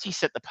mean, once you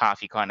set the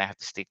path, you kind of have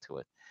to stick to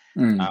it.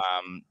 Mm.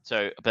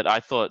 But I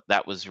thought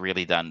that was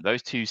really done.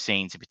 Those two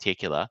scenes in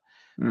particular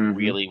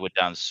really were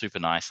done super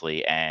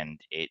nicely,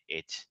 and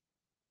it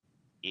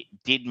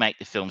did make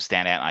the film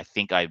stand out. I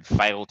think I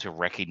failed to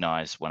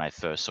recognize when I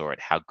first saw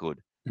it how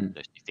good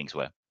those two things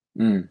were.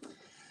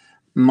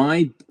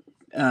 My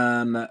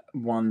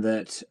one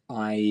that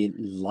I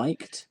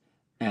liked,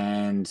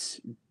 and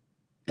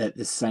at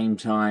the same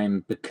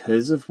time,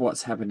 because of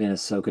what's happened in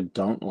Ahsoka,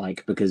 don't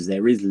like, because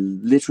there is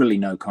literally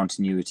no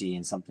continuity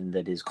in something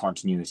that is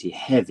continuity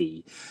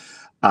heavy,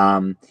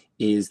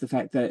 is the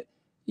fact that,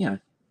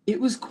 it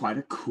was quite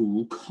a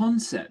cool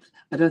concept.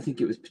 I don't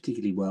think it was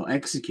particularly well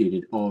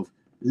executed, of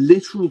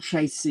literal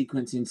chase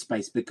sequence in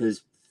space,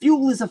 because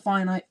fuel is a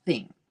finite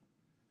thing.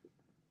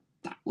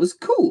 That was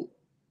cool.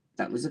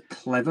 That was a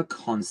clever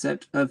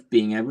concept of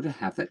being able to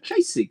have that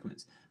chase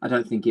sequence. I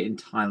don't think it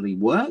entirely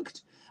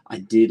worked. I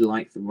did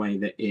like the way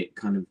that it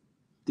kind of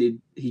did.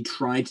 He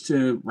tried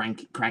to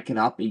crack it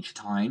up each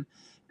time,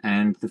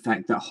 and the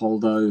fact that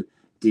Holdo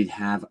did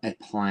have a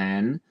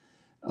plan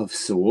of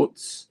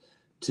sorts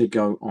to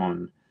go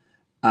on.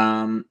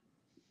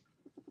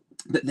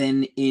 But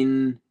then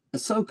in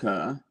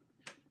Ahsoka,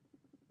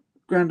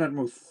 Grand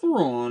Admiral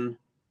Thrawn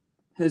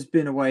has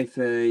been away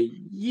for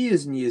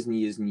years and years and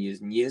years and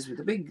years and years with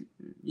a big,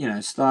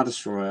 Star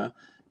Destroyer,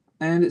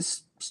 and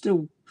it's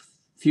still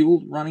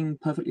fuel running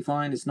perfectly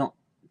fine. It's not,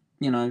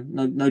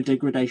 no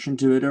degradation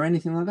to it or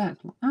anything like that.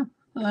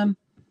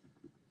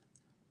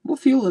 What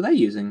fuel are they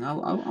using? I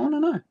want to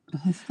know.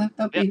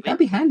 That'd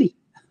be handy.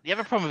 The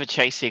other problem with the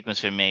chase sequence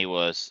for me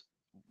was,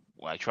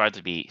 I tried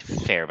to be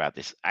fair about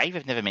this.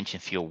 I've never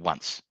mentioned fuel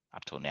once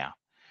up till now.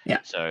 Yeah.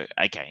 So,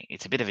 okay,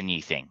 it's a bit of a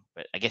new thing,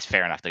 but I guess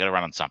fair enough. They got to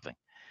run on something.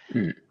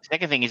 Mm.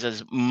 Second thing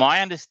is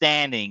my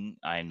understanding,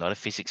 I'm not a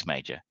physics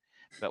major,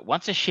 but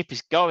once a ship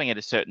is going at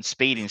a certain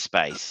speed in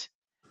space,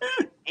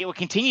 it will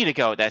continue to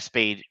go at that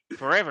speed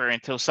forever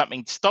until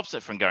something stops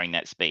it from going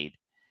that speed.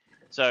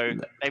 So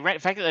the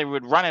fact that they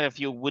would run out of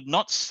fuel would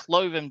not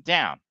slow them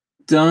down.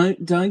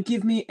 Don't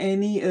give me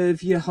any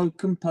of your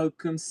hokum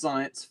pokum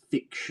science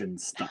fiction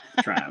stuff,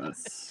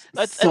 Travis.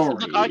 Sorry.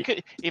 Look,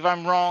 if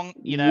I'm wrong,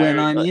 When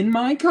I'm in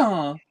my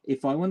car,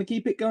 if I want to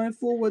keep it going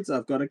forwards,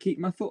 I've got to keep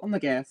my foot on the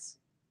gas.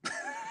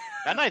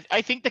 And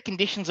I think the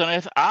conditions on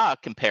Earth are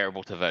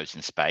comparable to those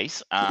in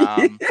space.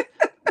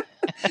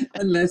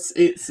 Unless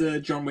it's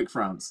John Wick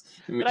France.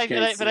 But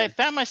I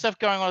found myself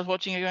going, I was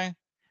watching it going,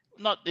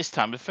 not this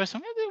time, the first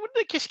time, wouldn't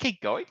they just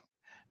keep going?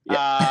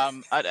 Yeah.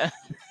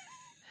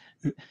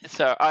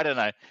 So I don't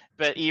know.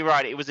 But you're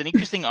right. It was an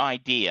interesting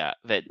idea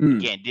that,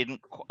 again,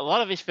 a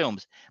lot of his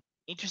films,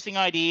 interesting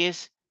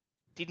ideas,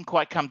 didn't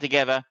quite come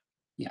together.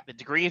 Yeah. The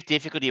degree of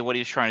difficulty of what he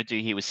was trying to do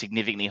here was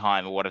significantly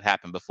higher than what had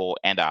happened before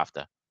and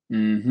after.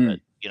 Mm-hmm.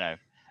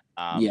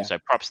 But, so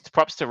props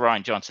to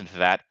Rian Johnson for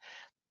that.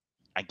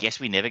 I guess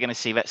we're never going to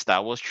see that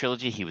Star Wars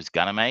trilogy he was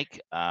going to make.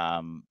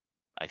 I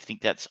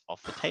think that's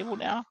off the table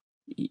now.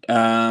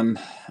 Um,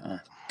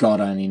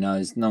 God only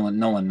knows. No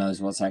one knows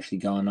what's actually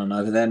going on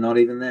over there. Not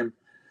even them.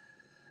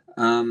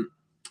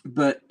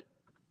 But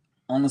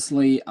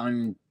honestly,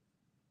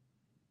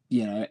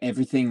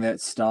 everything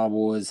that Star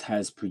Wars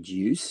has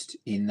produced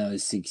in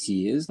those 6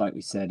 years, like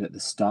we said at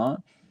the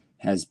start,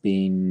 has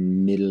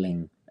been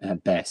middling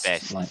at best. Yeah.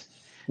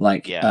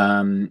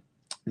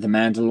 The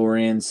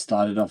Mandalorian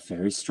started off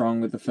very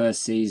strong with the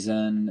first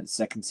season.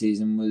 Second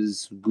season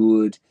was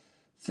good.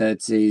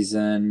 Third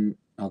season,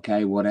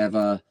 okay,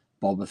 whatever.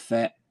 Boba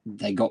Fett,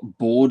 they got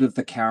bored of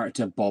the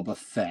character Boba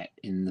Fett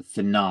in the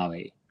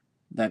finale.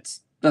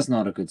 That's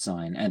not a good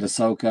sign. And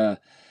Ahsoka,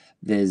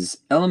 there's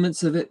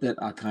elements of it that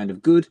are kind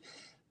of good,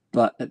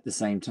 but at the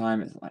same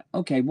time, it's like,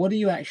 okay, what are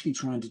you actually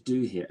trying to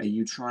do here? Are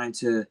you trying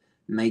to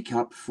make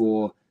up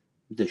for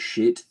the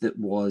shit that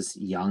was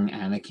young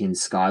Anakin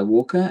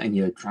Skywalker, and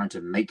you're trying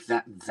to make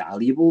that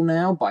valuable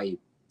now by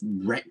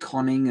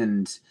retconning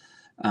and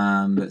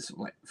sort of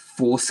like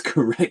force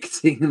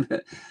correcting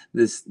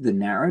the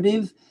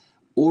narrative?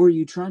 Or are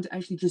you trying to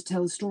actually just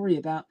tell a story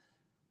about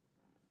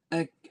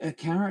a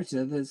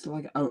character that's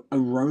like a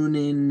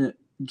Ronin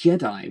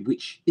Jedi,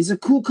 which is a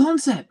cool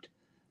concept?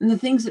 And the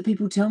things that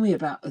people tell me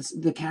about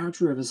the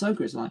character of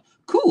Ahsoka is like,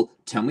 cool,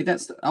 tell me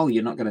that. Oh,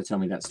 you're not going to tell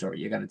me that story.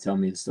 You're going to tell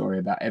me the story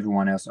about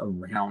everyone else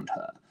around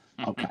her.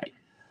 Okay.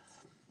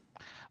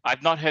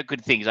 I've not heard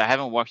good things. I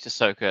haven't watched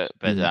Ahsoka,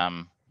 but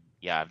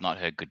yeah, I've not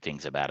heard good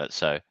things about it.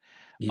 So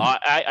Yeah.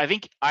 I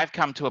think I've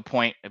come to a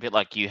point, a bit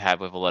like you have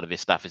with a lot of this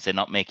stuff, is they're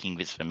not making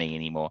this for me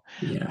anymore.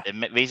 Yeah.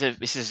 These are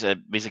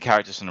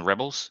characters from the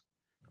Rebels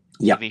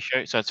Yeah. TV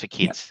show, so it's for Yeah.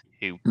 kids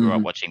who grew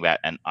up watching that,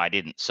 and I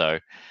didn't. So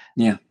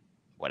Yeah.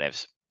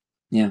 whatevs.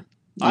 Yeah.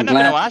 I'm not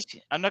going to ask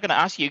you. I'm not going to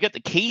ask you. You got the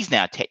keys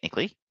now,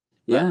 technically.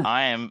 But Yeah.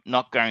 I am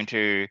not going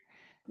to.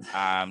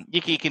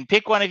 You can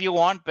pick one if you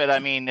want, but I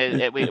mean,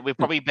 we're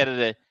probably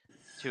better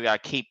to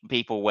keep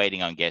people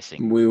waiting. I'm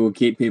guessing We will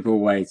keep people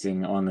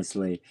waiting,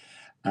 honestly.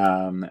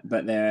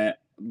 But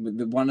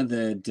one of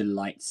the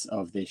delights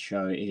of this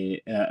show,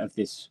 of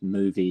this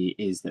movie,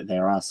 is that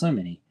there are so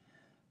many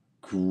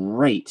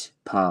great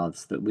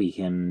paths that we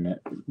can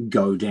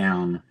go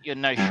down. You're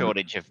no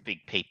shortage of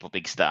big people,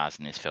 big stars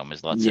in this film.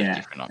 There's lots of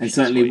different options.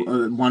 And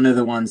certainly one of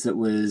the ones that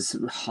was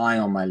high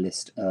on my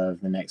list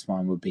of the next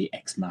one would be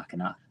Ex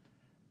Machina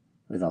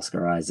with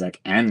Oscar Isaac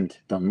and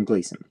Don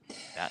Gleason.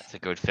 That's a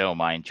good film.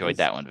 I enjoyed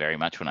that one very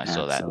much when I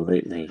saw that.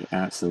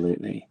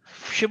 Absolutely.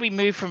 Should we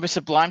move from the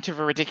sublime to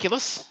the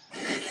ridiculous?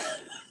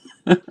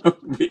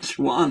 Which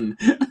one?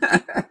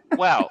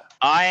 Well,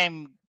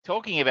 I'm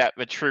talking about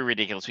the true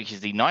ridiculous, which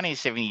is the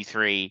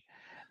 1973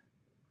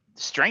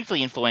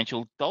 strangely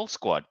influential Doll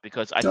Squad,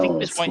 because I think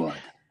this one,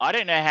 I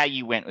don't know how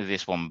you went with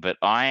this one, but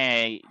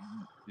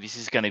this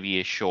is going to be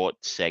a short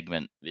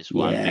segment, this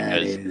one,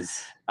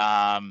 because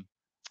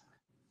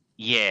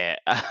yeah.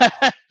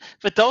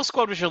 But Doll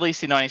Squad was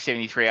released in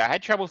 1973. I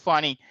had trouble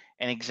finding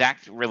an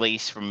exact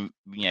release from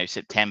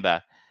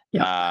September.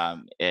 So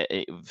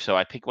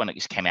I picked one that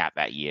just came out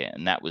that year,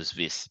 and that was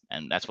this,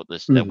 and that's what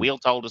the wheel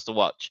told us to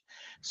watch.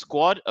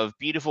 Squad of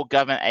beautiful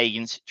government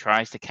agents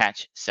tries to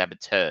catch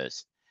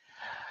saboteurs.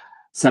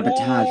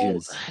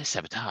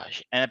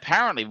 Sabotage. And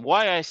apparently,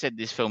 why I said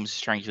this film is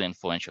strangely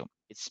influential,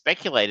 it's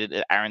speculated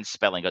that Aaron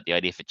Spelling got the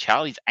idea for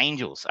Charlie's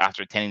Angels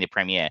after attending the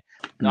premiere.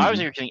 Now, I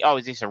was originally,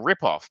 is this a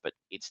ripoff? But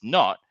it's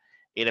not.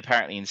 It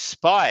apparently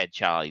inspired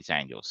Charlie's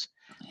Angels.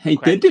 Hey,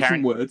 they're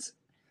different words.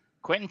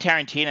 Quentin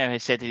Tarantino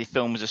has said that the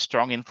film was a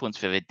strong influence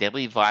for the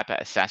Deadly Viper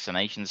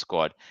Assassination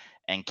Squad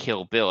and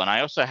Kill Bill. And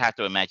I also have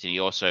to imagine he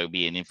also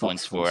be an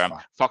influence for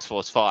Fox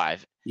Force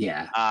 5.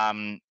 Yeah.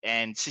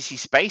 And Sissy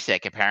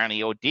Spacek apparently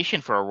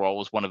auditioned for a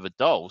role as one of the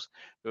dolls,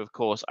 who, of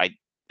course,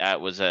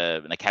 was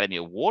an Academy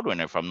Award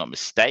winner, if I'm not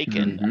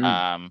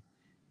mistaken.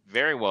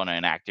 Very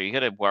well-known actor. You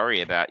got to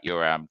worry about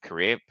your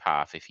career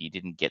path if you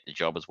didn't get the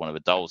job as one of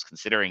the dolls,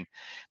 considering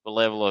the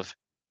level of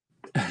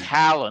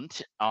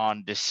talent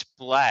on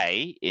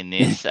display in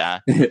this.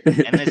 And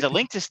there's a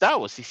link to Star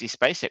Wars. Sissy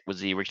Spacek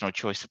was the original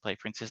choice to play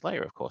Princess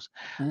Leia, of course.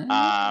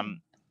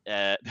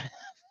 That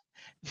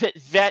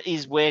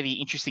is where the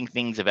interesting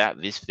things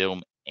about this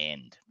film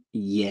end.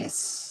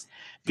 Yes.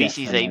 This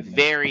is a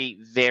very,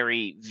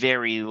 very,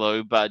 very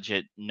low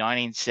budget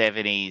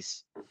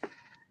 1970s.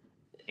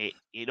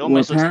 It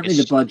almost apparently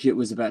the budget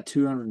was about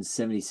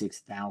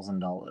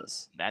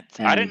 $276,000.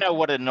 I don't know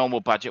what a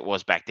normal budget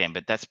was back then,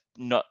 but that's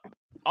not.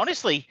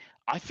 Honestly,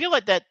 I feel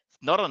like that's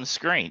not on the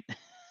screen.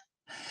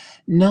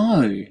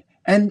 No.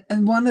 And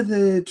one of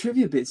the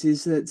trivia bits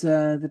is that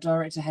the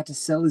director had to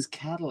sell his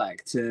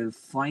Cadillac to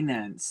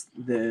finance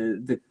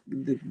the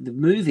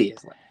movie.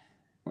 It's like,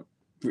 what,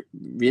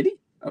 really?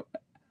 Oh,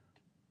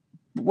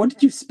 what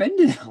did you spend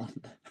it on?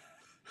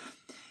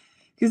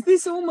 Because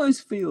this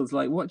almost feels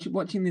like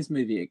watching this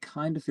movie. It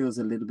kind of feels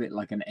a little bit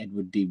like an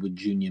Edward D. Wood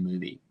Jr.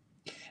 movie,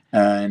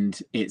 And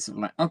it's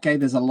like, okay,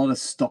 there's a lot of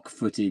stock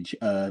footage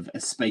of a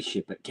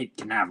spaceship at Cape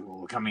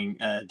Canaveral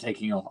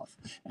taking off,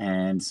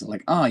 and it's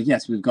like,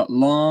 yes, we've got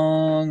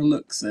long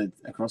looks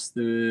across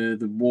the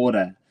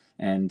water,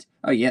 and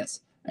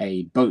yes,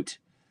 a boat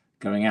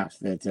going out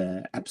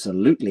that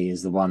absolutely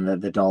is the one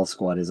that the Doll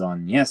Squad is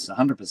on. Yes,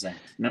 100%.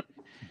 No,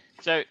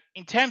 So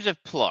in terms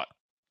of plot,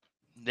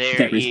 there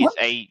there is is one.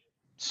 a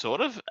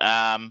sort of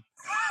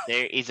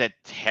there is a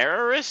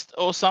terrorist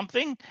or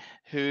something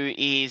who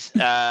is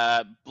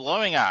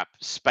blowing up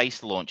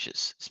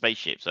spaceships,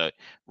 so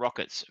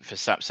rockets for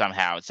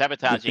somehow, The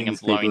sabotaging and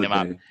things blowing people them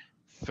up do.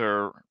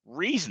 for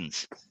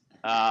reasons.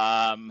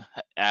 And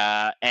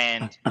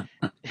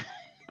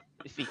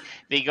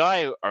the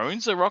guy who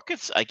owns the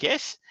rockets, I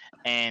guess,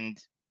 and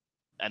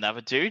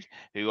another dude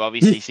who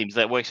obviously seems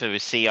that works for the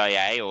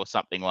CIA or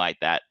something like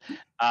that.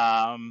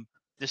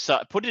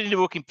 Decide put it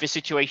into a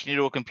situation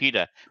into a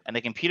computer, and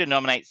the computer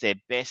nominates their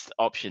best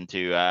option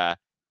to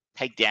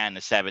take down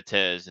the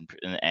saboteurs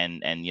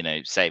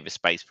and save a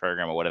space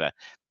program or whatever.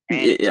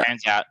 And it Yeah,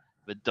 turns out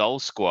the Doll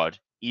Squad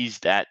is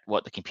that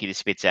what the computer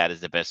spits out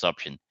as the best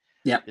option.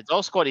 yeah. The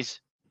Doll Squad is,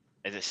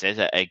 as it says,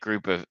 a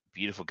group of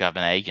beautiful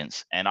government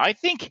agents, and I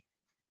think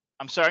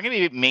I'm sorry, I'm going to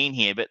be a bit mean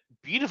here, but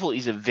beautiful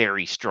is a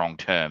very strong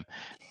term.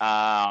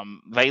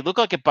 They look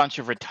like a bunch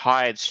of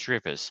retired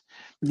strippers.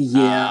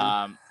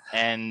 Yeah.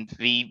 And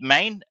the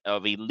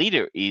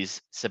leader is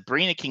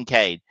Sabrina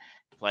Kincaid,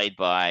 played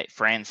by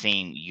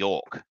Francine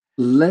York.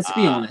 Let's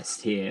be Uh,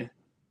 honest here.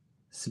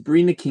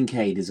 Sabrina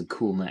Kincaid is a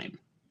cool name.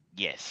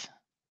 yes.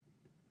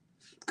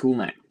 Cool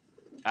name.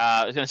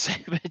 I was going to say,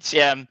 but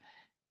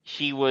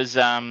she was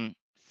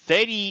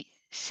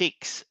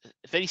 36,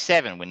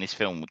 37 when this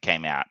film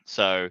came out.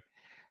 So,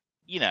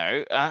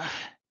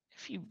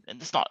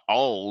 it's not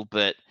old,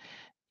 but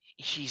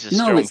she's a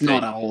No, strong it's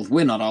not old.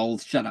 We're not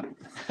old. Shut up.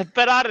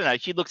 but I don't know.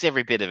 She looks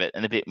every bit of it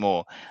and a bit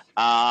more.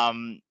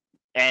 And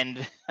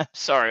I'm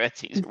sorry,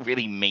 that's a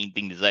really mean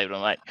thing to say, but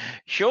I'm like,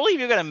 surely if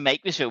you're going to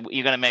make this film,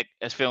 you're going to make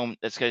a film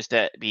that's supposed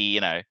to be,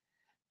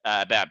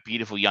 about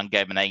beautiful young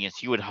government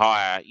agents, you would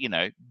hire,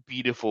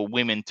 beautiful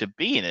women to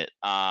be in it.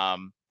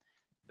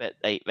 But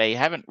they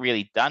haven't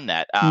really done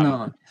that.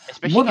 No.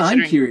 Especially What I'm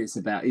considering, curious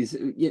about is,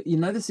 you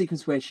know, the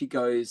sequence where she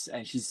goes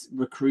and she's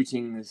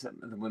recruiting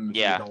the women for the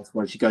yeah, Doll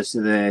Squad. She goes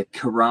to the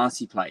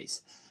karate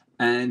place,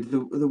 and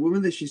the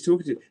woman that she's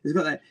talking to has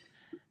got that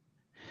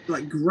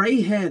like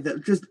grey hair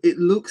that just it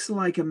looks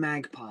like a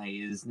magpie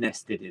is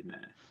nested in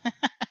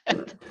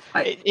there.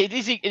 it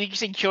is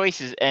interesting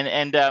choices.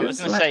 And I was It's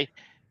going to like, say,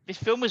 this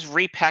film was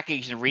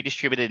repackaged and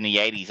redistributed in the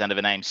 80s under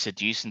the name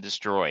Seduce and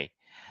Destroy.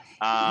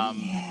 Um,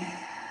 yeah,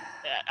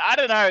 I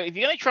don't know. If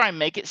you're going to try and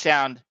make it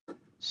sound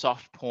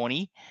soft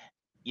porny,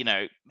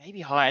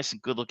 maybe hire some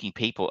good-looking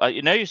people.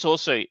 Notice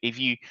also,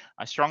 I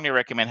strongly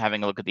recommend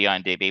having a look at the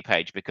IMDb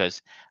page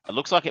because it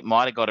looks like it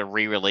might have got a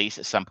re-release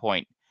at some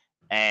point,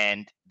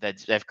 and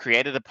they've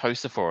created a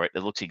poster for it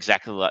that looks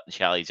exactly like the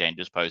Charlie's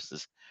Angels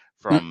posters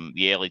from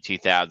the early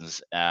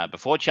 2000s.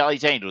 Before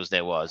Charlie's Angels,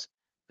 there was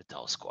the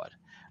Doll Squad.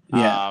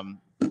 yeah,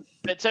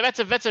 But so that's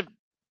a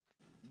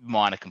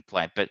minor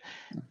complaint, but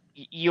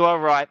you are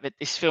right that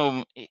this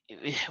film,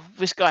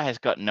 this guy has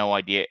got no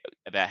idea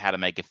about how to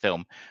make a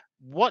film.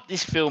 What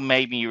this film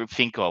made me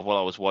think of while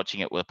I was watching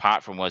it,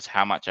 apart from was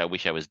how much I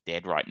wish I was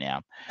dead right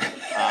now.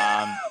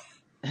 Um,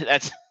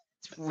 that's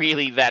it's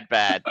really that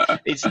bad.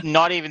 It's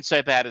not even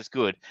so bad as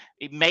good.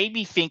 It made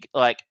me think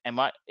like,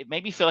 it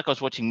made me feel like I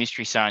was watching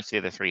Mystery Science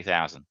Theater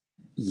 3000.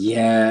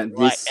 yeah. Right,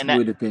 This and that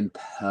would have been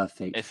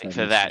perfect for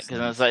for that Mystery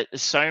because I was Science. like,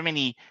 there's so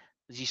many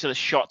these sort of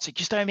shots that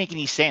just don't make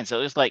any sense. It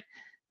was like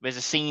there's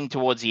a scene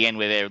towards the end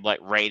where they're like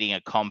raiding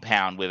a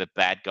compound where the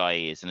bad guy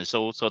is, and there's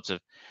all sorts of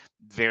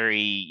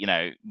very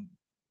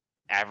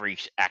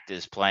average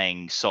actors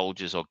playing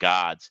soldiers or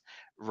guards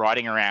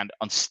riding around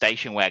on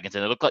station wagons,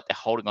 and they look like they're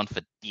holding on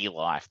for dear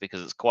life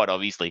because it's quite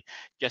obviously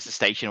just a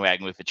station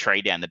wagon with a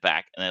tray down the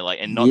back, and they're like,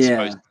 and not Yeah,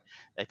 supposed.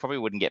 They probably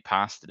wouldn't get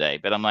past today,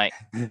 but I'm like,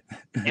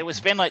 it would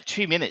spend like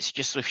 2 minutes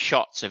just with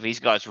shots of these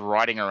guys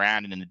riding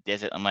around in the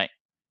desert. I'm like,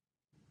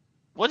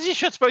 what is this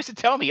shot supposed to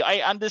tell me?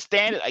 I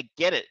understand it. I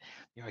get it.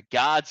 There are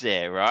guards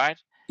there, right?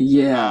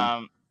 yeah.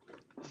 Um,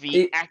 the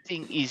It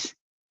acting is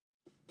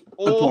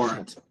awful.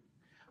 abhorrent.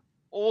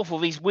 Awful.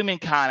 These women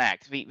can't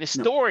act. The No.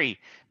 story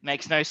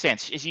makes no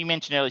sense. As you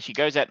mentioned earlier, she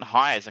goes out and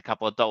hires a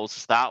couple of dolls to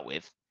start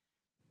with,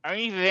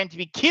 only for them to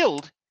be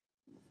killed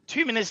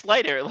 2 minutes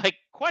later, like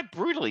quite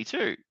brutally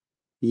too.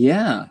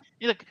 Yeah.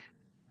 You're like,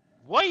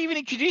 why even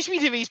introduce me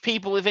to these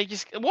people if they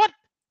just what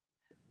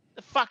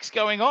the fuck's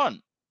going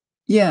on?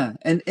 Yeah,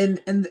 and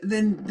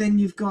then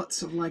you've got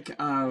sort of like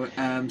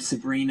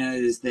Sabrina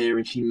is there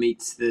and she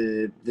meets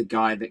the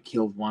guy that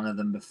killed one of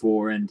them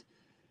before, and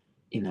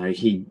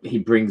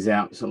he brings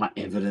out sort of like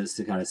evidence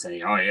to kind of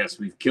say, oh yes,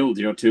 we've killed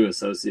your two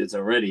associates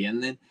already,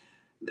 and then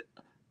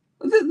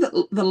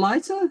the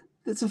lighter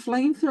that's a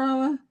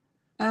flamethrower,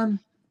 um,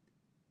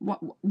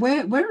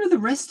 where are the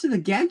rest of the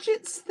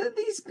gadgets that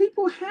these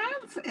people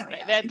have?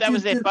 That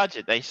was their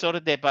budget. They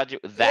sorted their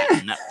budget with that, Yeah,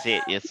 and that's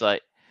it. It's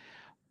like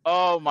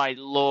Oh my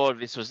lord!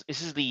 This is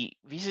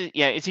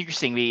yeah. It's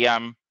interesting.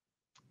 The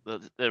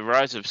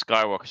Rise of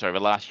Skywalker, sorry, the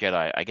Last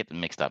Jedi. I get them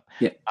mixed up.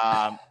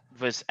 Yeah.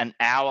 Was an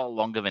hour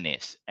longer than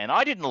this, and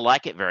I didn't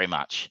like it very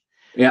much.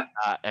 Yeah.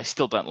 I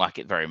still don't like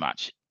it very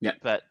much. Yeah.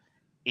 But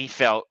it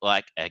felt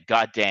like a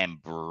goddamn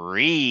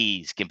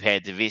breeze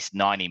compared to this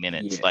 90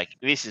 minutes. Yeah. Like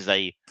this is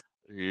a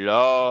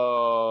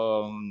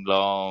long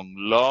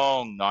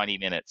 90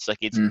 minutes. Like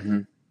it's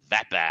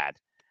that bad.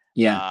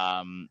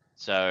 Yeah.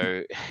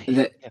 So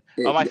The,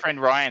 oh, my it,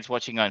 friend Ryan's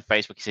watching on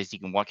Facebook. He says you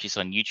can watch this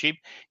on YouTube.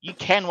 You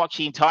can watch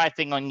the entire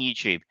thing on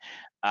YouTube.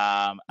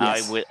 I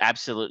yes. would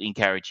absolutely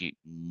encourage you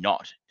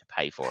not to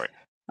pay for it.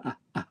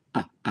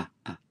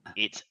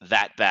 It's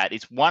that bad.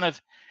 It's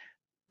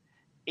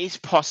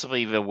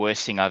possibly the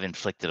worst thing I've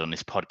inflicted on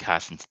this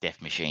podcast since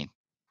Death Machine.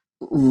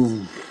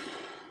 Ooh.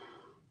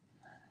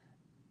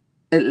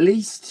 At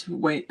least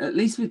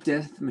with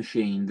Death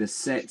Machine, the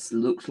sets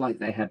looked like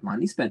they had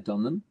money spent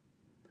on them.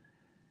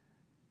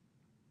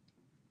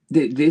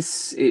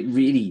 This, it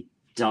really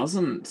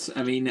doesn't.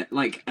 I mean,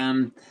 like,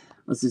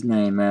 what's his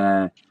name?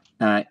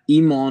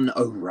 Eamon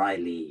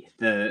O'Reilly,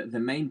 the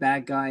main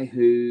bad guy,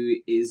 who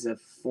is a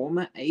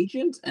former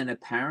agent, and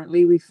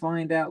apparently we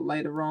find out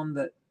later on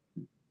that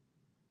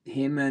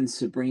him and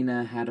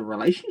Sabrina had a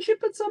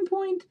relationship at some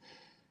point,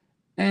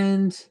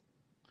 and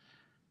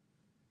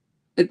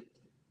it,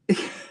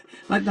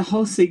 like the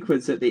whole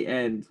sequence at the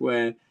end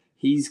where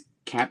he's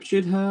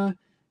captured her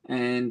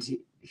and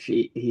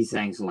he's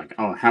saying so like,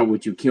 "Oh, how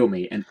would you kill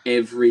me?" And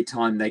every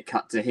time they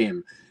cut to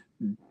him,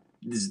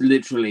 there's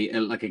literally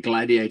like a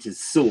gladiator's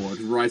sword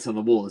right on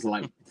the wall. It's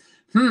like,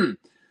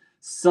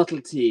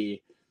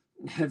 subtlety.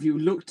 Have you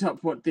looked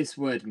up what this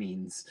word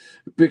means?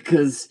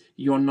 Because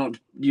you're not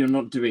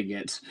doing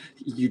it.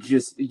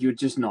 You're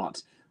just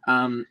not.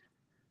 It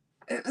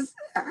was,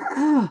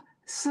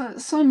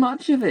 so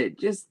much of it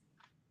just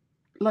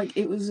like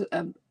it was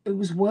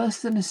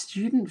worse than a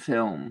student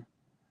film.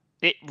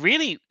 It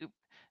really.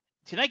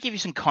 Can I give you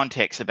some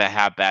context about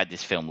how bad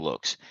this film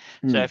looks?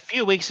 So a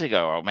few weeks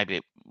ago, or maybe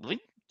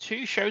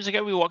 2 shows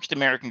ago, we watched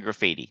American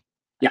Graffiti.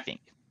 I think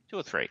 2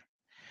 or 3.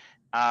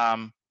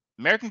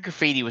 American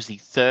Graffiti was the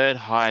 3rd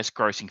highest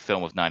grossing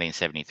film of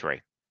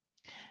 1973.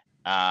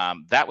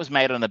 That was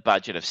made on a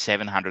budget of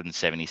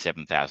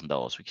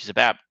 $777,000, which is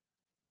about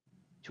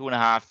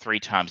 2.5, 3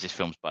 times this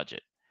film's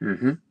budget.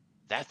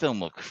 That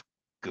film looked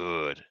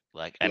good.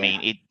 Like, I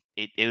mean,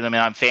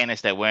 in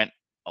fairness, there weren't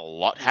a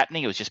lot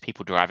happening. It was just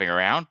people driving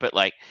around, but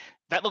like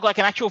that looked like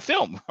an actual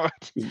film,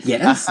 right?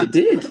 Yes, it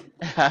did.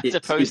 As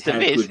opposed to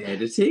this. Good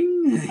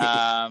editing.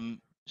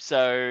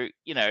 So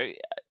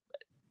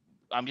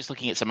I'm just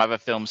looking at some other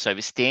films. So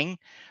The Sting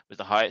was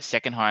the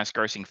second highest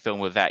grossing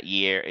film of that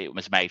year. It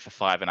was made for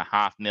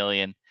 $5.5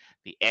 million.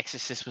 The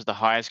Exorcist was the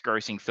highest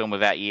grossing film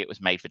of that year. It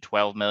was made for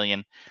 $12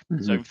 million.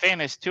 So in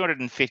fairness,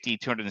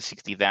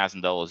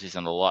 $260,000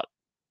 isn't a lot.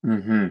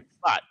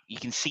 But you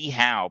can see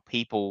how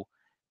people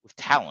with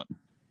talent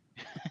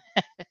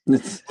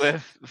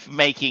were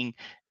making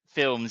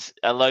films,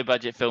 low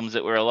budget films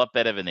that were a lot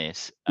better than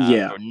this,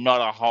 for not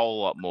a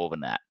whole lot more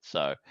than that.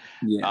 So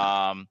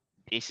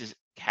this is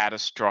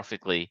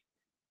catastrophically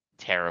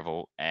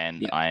terrible,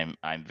 and I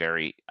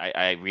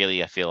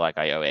feel like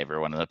I owe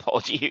everyone an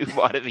apology who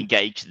might have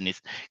engaged in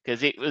this,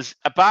 because it was,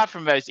 apart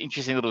from those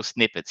interesting little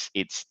snippets,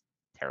 it's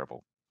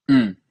terrible.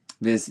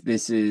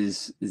 This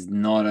is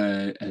not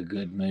a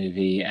good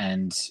movie,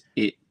 and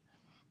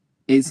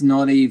it's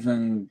not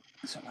even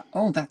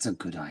oh, that's a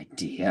good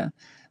idea.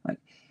 Like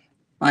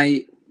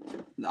I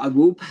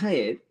will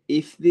pay it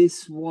if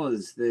this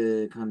was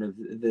the kind of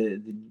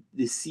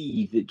the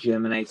seed that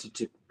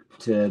germinated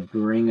to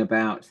bring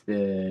about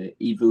the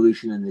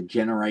evolution and the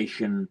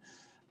generation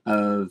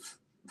of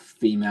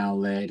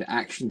female-led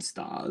action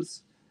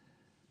stars.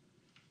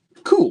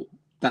 Cool.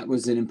 That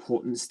was an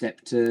important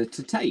step to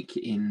take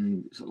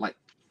in sort of like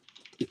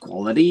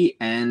equality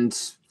and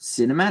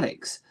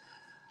cinematics.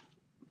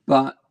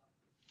 But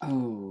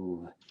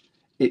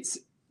it's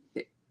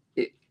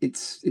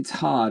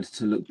hard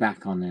to look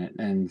back on it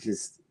and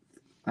just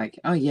like,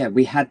 oh yeah,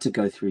 we had to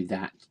go through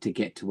that to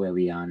get to where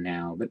we are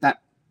now. But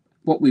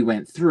what we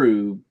went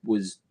through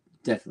was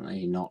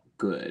definitely not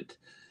good.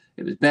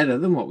 It was better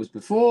than what was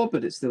before,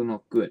 but it's still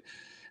not good.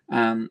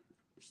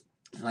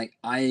 Like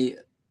I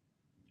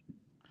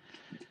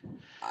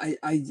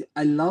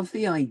love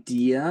the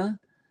idea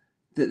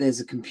that there's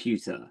a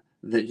computer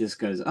that just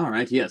goes, all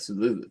right, yes,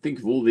 think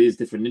of all these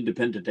different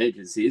independent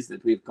agencies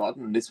that we've got,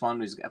 and this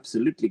one is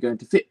absolutely going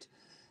to fit.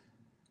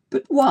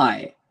 But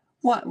why?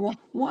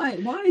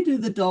 Why do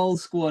the Doll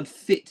Squad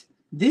fit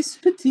this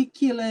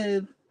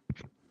particular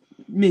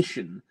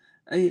mission?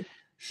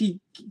 She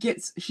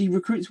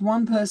recruits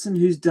one person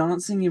who's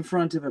dancing in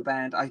front of a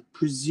band. I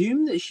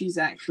presume that she's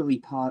actually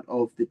part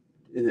of the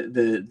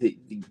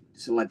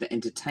sort of like the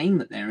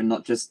entertainment there, and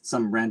not just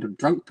some random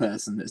drunk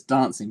person that's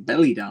dancing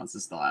belly dancer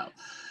style.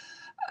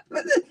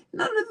 But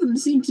none of them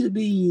seem to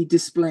be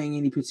displaying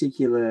any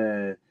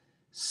particular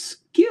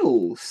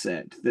skill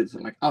set that's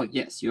like, oh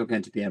yes, you're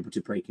going to be able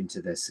to break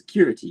into their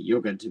security,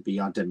 you're going to be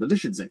our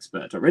demolitions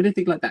expert or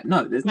anything like that.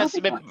 No, there's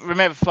nothing like that.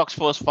 Remember, Fox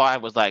Force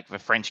 5 was like the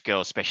French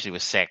girl, especially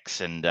with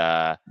sex, and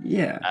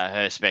Yeah,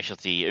 her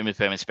specialty, Uma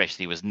Thurman's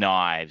specialty was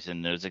knives,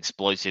 and there was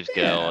explosives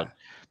girl.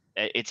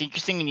 yeah, It's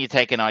interesting when you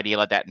take an idea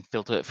like that and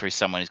filter it through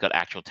someone who's got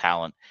actual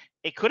talent.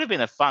 It could have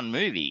been a fun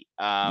movie.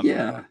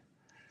 yeah. Like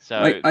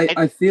So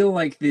I feel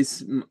like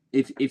this,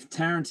 if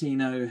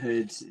Tarantino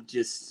had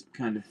just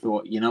kind of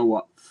thought, you know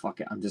what, fuck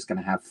it, I'm just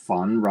gonna have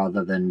fun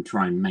rather than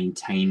try and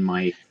maintain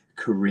my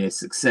career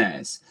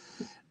success,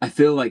 I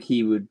feel like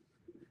he would,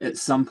 at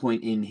some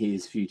point in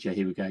his future,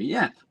 he would go,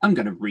 yeah, I'm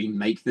gonna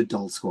remake the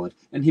Doll Squad,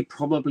 and he'd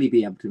probably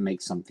be able to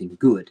make something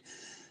good.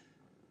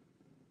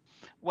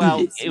 well,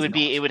 This is it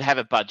not. would have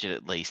a budget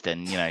at least,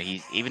 and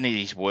he's even at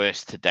his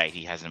worst to date,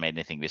 he hasn't made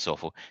anything this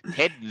awful.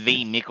 Ted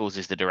V. Nichols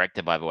is the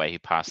director, by the way, who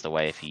passed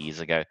away a few years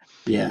ago.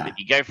 Yeah, If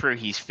you go through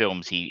his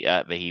films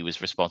that he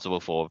was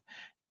responsible for,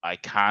 I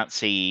can't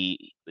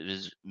see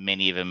there's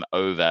many of them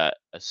over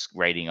a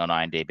rating on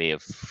IMDb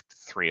of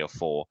 3 or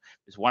 4.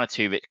 There's 1 or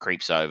 2 that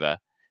creeps over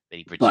that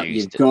he but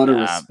you've produced. got to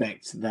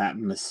respect that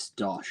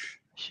moustache.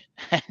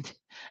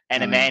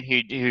 And I a mean, man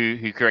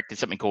who corrected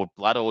something called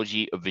Blood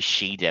Orgy of the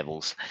She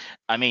Devils.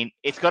 I mean,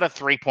 it's got a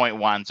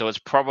 3.1, so it's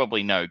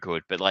probably no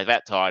good. But like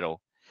that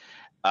title,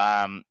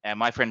 and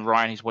my friend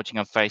Ryan, who's watching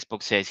on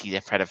Facebook, says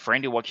he's had a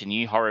friend who watched a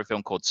new horror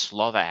film called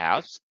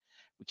Slaughterhouse,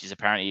 which is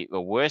apparently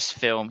the worst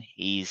film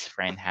his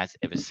friend has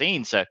ever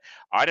seen. So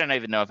I don't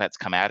even know if that's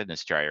come out in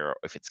Australia or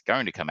if it's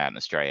going to come out in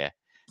Australia.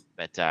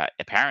 But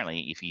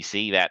apparently, if you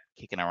see that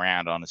kicking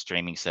around on a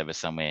streaming service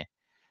somewhere,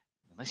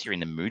 unless you're in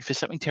the mood for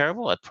something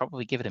terrible, I'd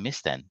probably give it a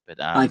miss then.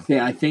 But I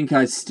think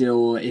I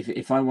still,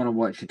 if I want to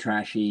watch a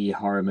trashy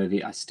horror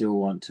movie, I still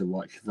want to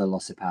watch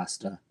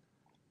Velocipasta.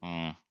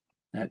 mm,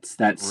 That's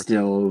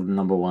still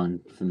number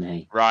one for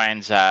me.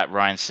 Ryan's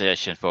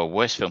searching for a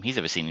worst film he's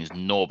ever seen is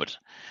Norbit,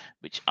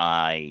 which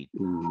I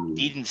Ooh,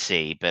 didn't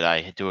see, but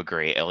I do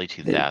agree, early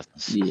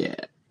 2000s. yeah,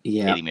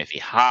 yeah. Eddie Murphy,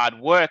 hard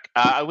work.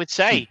 I would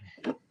say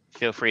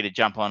feel free to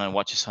jump on and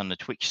watch us on the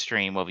Twitch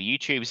stream or the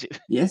YouTubes.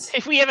 Yes,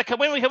 If we ever come,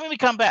 when we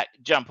come back,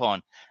 jump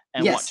on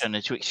and watch yes, on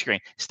the Twitch screen.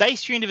 Stay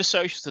tuned to the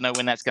socials to know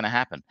when that's going to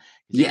happen.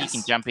 Because then you can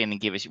yes. jump in and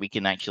give us. We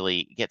can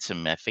actually get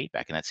some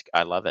feedback, and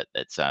I love it.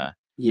 That's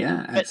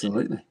Yeah, but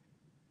absolutely.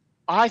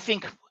 I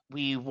think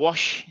we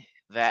wash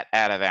that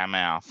out of our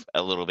mouth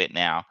a little bit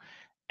now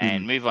Mm.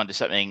 and move on to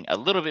something a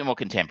little bit more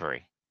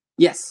contemporary.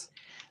 Yes.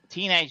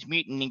 Teenage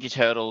Mutant Ninja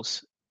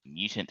Turtles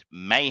Mutant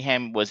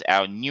Mayhem was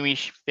our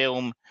newish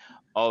film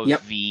of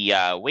Yep.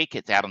 the week.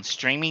 It's out on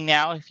streaming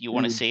now if you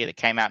want to Mm. see it. It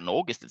came out in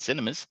August at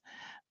cinemas.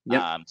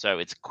 Yep. So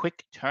it's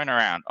quick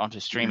turnaround onto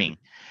streaming.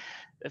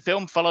 The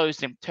film follows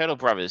the Turtle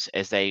Brothers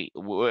as they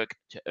work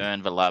to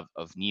earn the love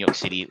of New York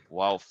City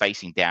while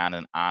facing down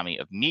an army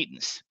of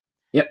mutants.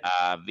 Yep.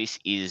 This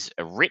is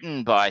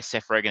written by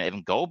Seth Rogen and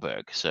Evan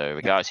Goldberg. So the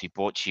Yep. guys who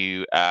brought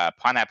you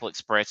Pineapple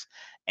Express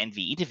and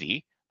The Interview,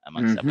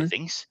 amongst other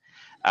things.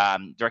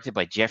 Directed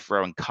by Jeff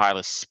Rowe and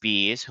Kyla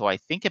Spears, who I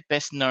think are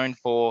best known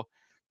for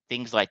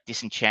things like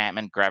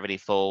Disenchantment, Gravity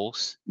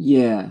Falls.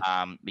 Yeah.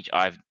 Which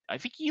I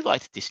think you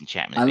liked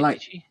Disenchantment a bit,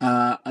 did you?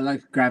 I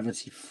like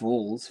Gravity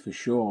Falls for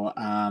sure.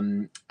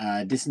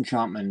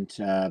 Disenchantment,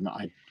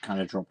 I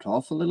kind of dropped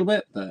off a little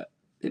bit, but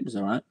it was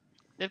all right.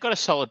 They've got a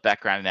solid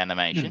background in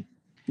animation.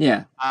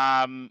 Yeah.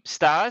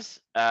 Stars.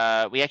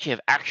 We actually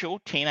have actual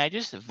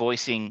teenagers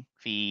voicing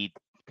the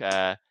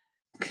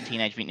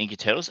Teenage Mutant Ninja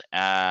Turtles.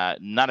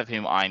 None of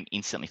whom I'm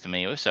instantly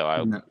familiar with, so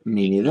I'll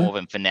Me ignore neither.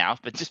 them for now.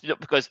 But just not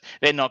because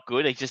they're not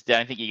good, I just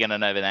don't think you're going to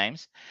know the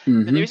names.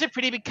 Mm-hmm. But there is a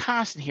pretty big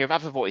cast in here of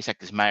other voice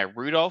actors. Maya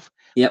Rudolph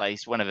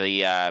plays one of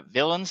the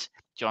villains.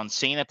 John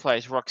Cena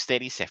plays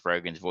Rocksteady. Seth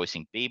Rogen's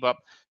voicing Bebop.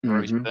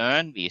 Rose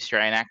Byrne, the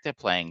Australian actor,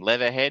 playing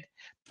Leatherhead.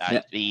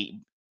 The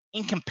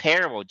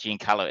incomparable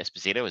Giancarlo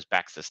Esposito as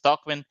Baxter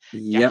Stockman.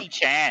 Jackie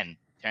Chan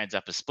turns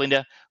up as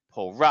Splinter.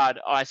 Paul Rudd,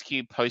 Ice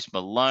Cube, Post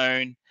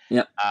Malone.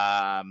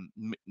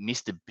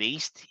 Mr.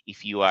 Beast,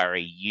 if you are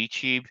a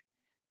YouTube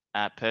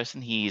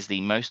person, he is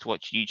the most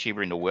watched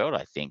YouTuber in the world,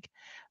 I think.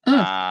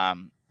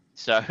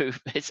 So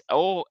it's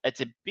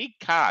a big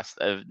cast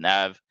of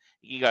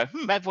you go,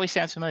 that voice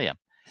sounds familiar.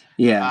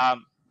 Yeah.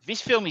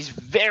 This film is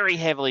very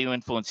heavily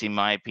influenced, in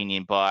my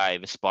opinion, by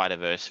the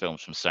Spider-Verse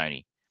films from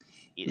Sony.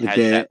 It has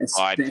that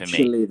vibe for me.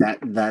 Especially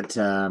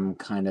that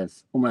kind of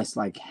almost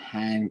like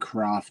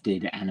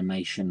handcrafted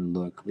animation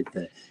look with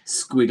the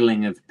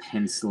squiggling of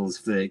pencils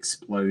for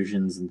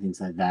explosions and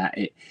things like that.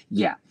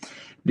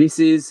 This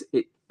is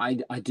it.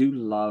 I do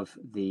love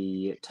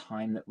the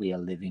time that we are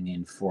living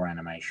in for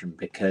animation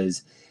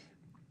because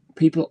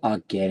people are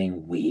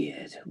getting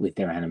weird with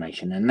their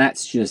animation, and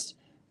that's just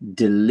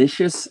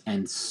delicious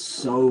and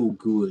so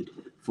good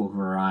for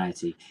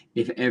variety.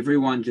 If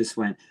everyone just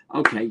went,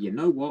 okay, you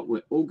know what,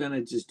 we're all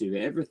gonna just do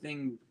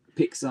everything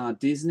Pixar,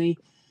 Disney,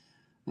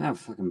 how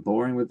fucking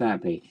boring would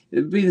that be? It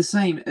would be the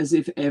same as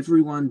if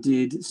everyone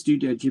did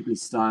Studio Ghibli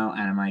style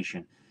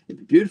animation. It'd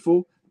be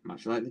beautiful,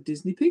 much like the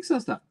Disney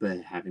Pixar stuff,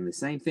 but having the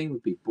same thing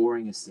would be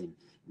boring as sin.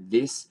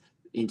 this,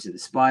 Into the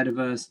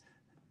Spider-Verse,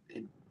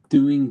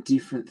 doing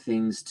different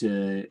things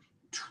to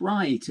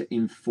try to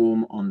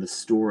inform on the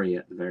story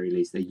at the very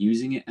least. They're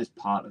using it as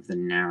part of the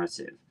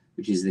narrative,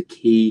 which is the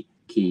key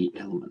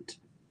element.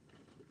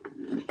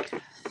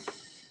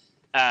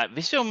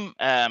 This film,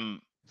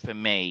 for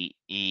me,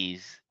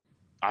 is,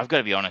 I've got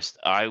to be honest,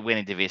 I went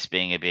into this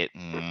being a bit,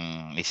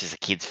 this is a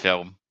kid's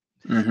film.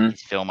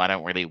 Kids film. I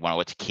don't really want to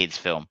watch a kids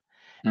film.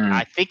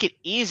 I think it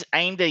is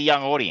aimed at a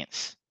young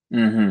audience,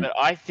 but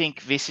I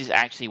think this is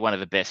actually one of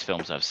the best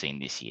films I've seen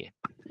this year.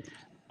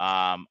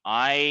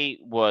 I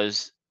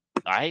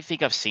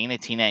think I've seen a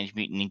Teenage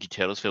Mutant Ninja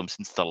Turtles film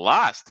since the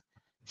last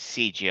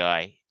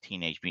CGI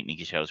Teenage Mutant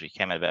Ninja Turtles, which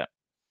came out about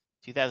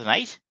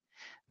 2008.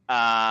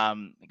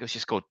 It was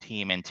just called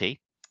TMNT.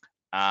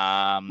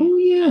 Oh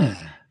yeah.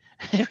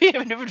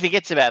 Everyone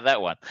forgets about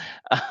that one.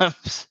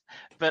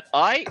 But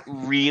I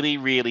really,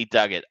 really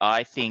dug it.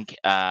 I think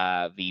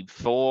the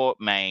four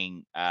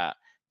main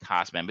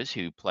cast members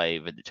who play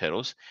the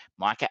Turtles,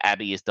 Micah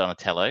Abbey as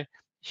Donatello,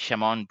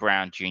 Shamon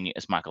Brown Jr.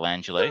 as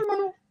Michelangelo,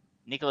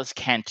 Nicholas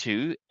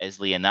Cantu as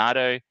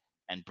Leonardo,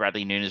 and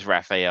Bradley Noon as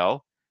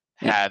Raphael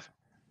have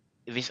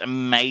this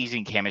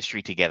amazing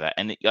chemistry together.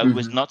 And I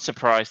was not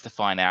surprised to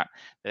find out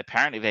that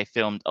apparently they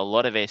filmed a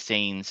lot of their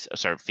scenes,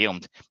 they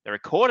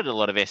recorded a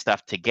lot of their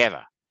stuff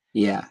together.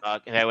 Yeah.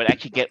 They would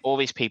actually get all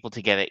these people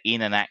together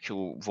in an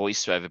actual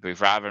voiceover booth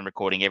rather than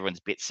recording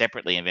everyone's bits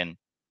separately and then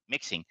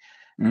mixing.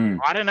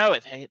 I don't know.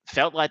 It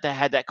felt like they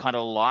had that kind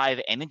of live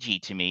energy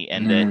to me,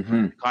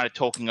 and kind of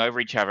talking over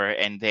each other,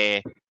 and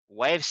their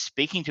way of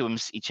speaking to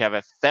each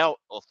other felt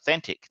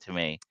authentic to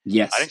me.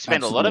 Yes. I don't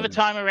spend a lot of the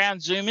time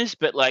around Zoomers,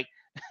 but like,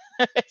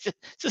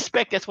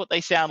 suspect that's what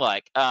they sound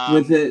like.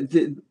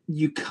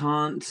 You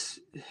can't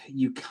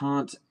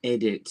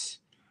edit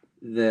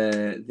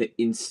the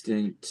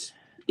instant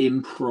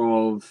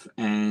improv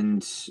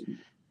and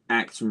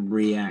act and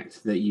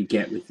react that you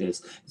get with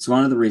this. It's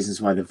one of the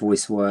reasons why the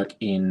voice work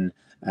in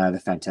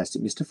the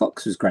Fantastic Mr.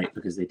 Fox was great,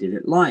 because they did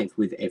it live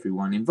with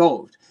everyone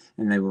involved,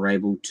 and they were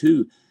able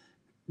to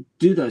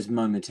do those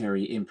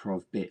momentary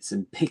improv bits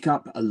and pick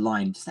up a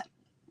line just that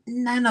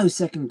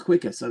nanosecond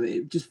quicker, so that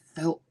it just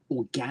felt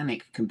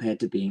organic compared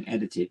to being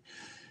edited.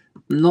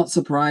 I'm not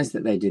surprised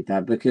that they did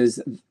that,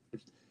 because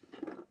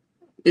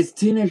it's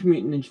Teenage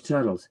Mutant Ninja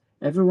Turtles.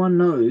 Everyone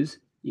knows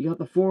you got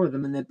the four of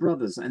them and they're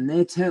brothers, and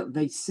they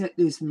set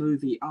this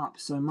movie up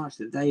so much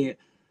that they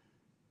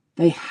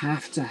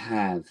have to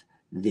have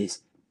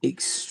this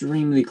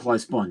extremely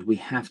close bond. We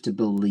have to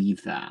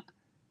believe that.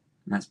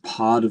 And that's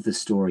part of the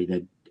story.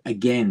 They're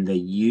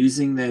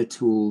using their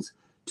tools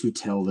to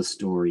tell the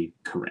story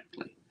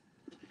correctly.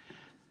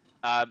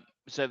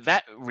 So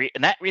that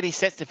really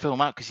sets the film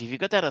up, because if you've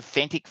got that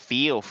authentic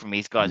feel from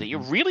these guys, that you're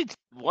really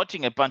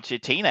watching a bunch of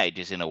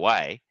teenagers in a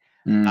way,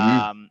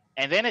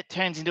 and then it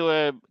turns into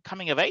a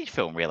coming of age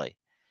film, really.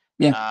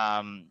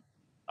 Yeah.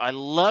 I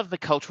love the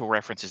cultural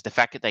references. The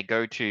fact that they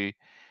go to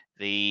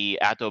the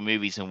outdoor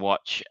movies and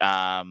watch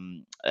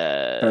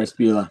Ferris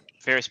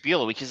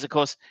Bueller, which is of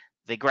course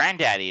the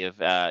granddaddy of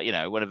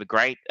one of the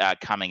great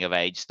coming of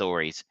age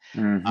stories,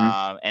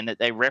 and that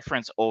they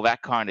reference all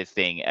that kind of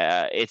thing.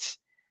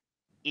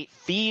 It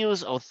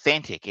feels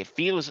authentic. It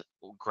feels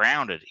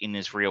grounded in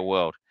this real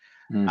world.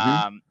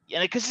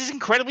 Because it's an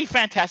incredibly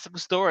fantastical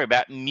story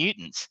about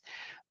mutants.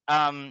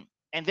 And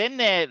then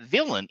their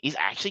villain is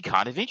actually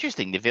kind of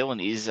interesting. The villain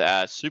is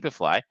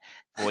Superfly,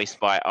 voiced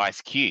by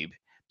Ice Cube,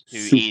 who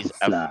is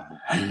a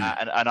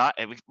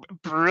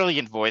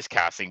brilliant voice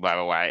casting, by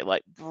the way,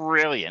 like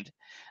brilliant.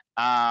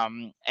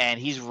 And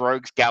his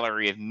rogues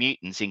gallery of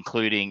mutants,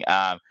 including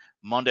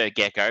Mondo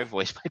Gecko,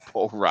 voiced by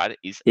Paul Rudd,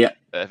 is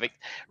perfect.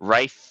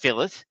 Ray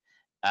Fillet,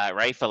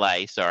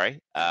 sorry.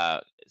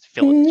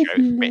 Fillet.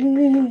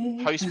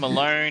 Post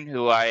Malone,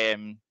 who I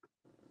am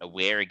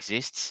aware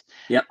exists.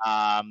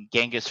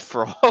 Genghis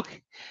Frog,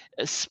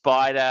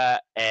 Spider,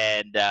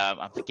 and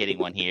I'm forgetting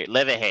one here.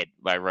 Leatherhead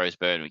by Rose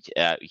Byrne, which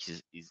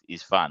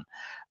is fun.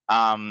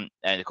 And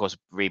of course,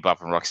 Bebop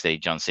and Rocksteady,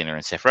 John Cena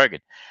and Seth Rogen.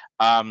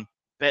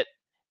 But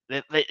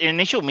the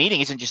initial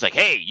meeting isn't just like,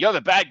 hey, you're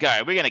the bad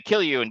guy, we're going to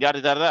kill you, and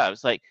da-da-da-da.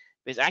 It's like,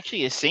 there's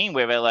actually a scene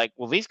where they're like,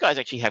 well, these guys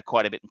actually have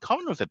quite a bit in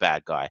common with the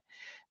bad guy.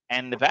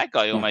 And the bad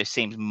guy almost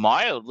seems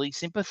mildly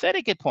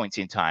sympathetic at points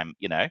in time,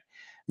 you don't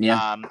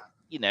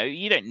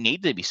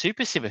need to be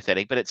super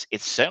sympathetic, but it's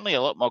certainly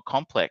a lot more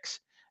complex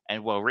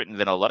and well written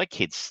than a lot of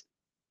kids,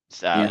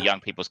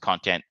 young people's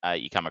content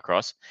you come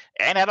across,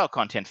 and adult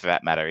content for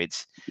that matter.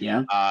 It's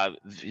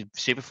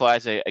Superfly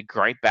is a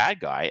great bad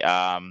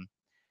guy.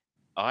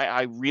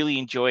 I really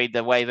enjoyed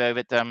the way though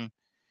that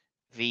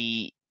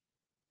the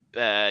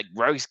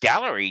Rogues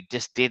Gallery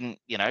just didn't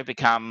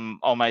become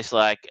almost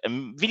like a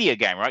video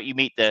game, right? You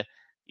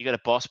got a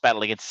boss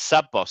battle against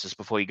sub bosses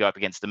before you go up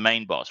against the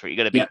main boss, right? You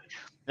got to be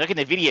like in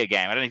the video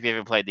game. I don't know if you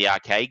ever played the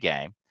arcade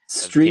game,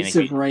 Streets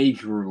of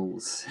Rage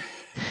rules.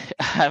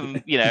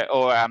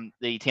 or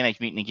the Teenage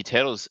Mutant Ninja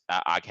Turtles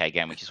arcade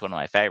game, which is one of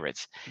my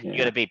favorites. You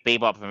got to beat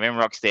Bebop and then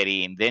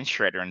Rocksteady and then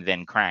Shredder and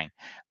then Krang.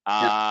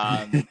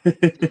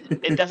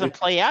 It doesn't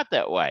play out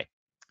that way.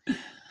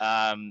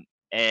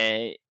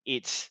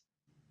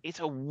 It's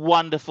a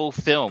wonderful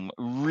film,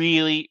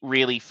 really,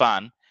 really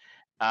fun.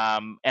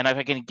 And if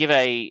I can give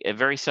a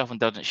very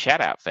self-indulgent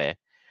shout out there,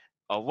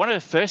 one of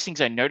the first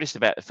things I noticed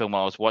about the film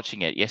while I was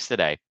watching it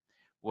yesterday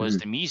was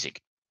the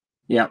music.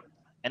 Yep.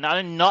 And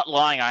I'm not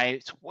lying. I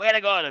swear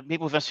to God,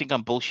 people must think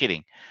I'm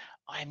bullshitting.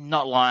 I'm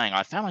not lying.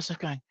 I found myself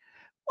going,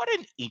 what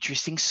an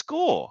interesting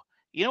score.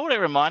 You know what it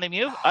reminded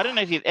me of? I don't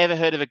know if you've ever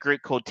heard of a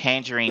group called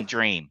Tangerine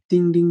Dream.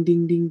 Ding ding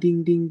ding ding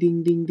ding ding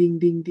ding ding ding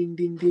ding ding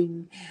ding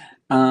ding.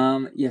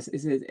 Yes,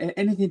 is it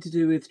anything to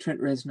do with Trent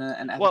Reznor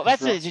and Well, Atticus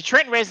that's Ross? it.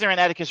 Trent Reznor and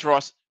Atticus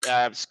Ross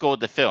scored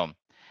the film.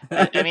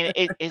 I mean,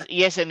 it is,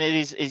 yes, and it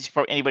is. It's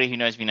probably, anybody who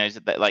knows me knows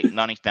that like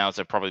Nine Inch Nails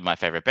are probably my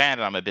favorite band,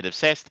 and I'm a bit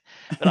obsessed.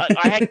 But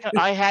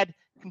I had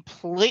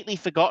completely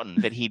forgotten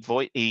that he'd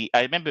voice. I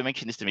remember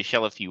mentioning this to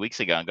Michelle a few weeks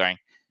ago and going,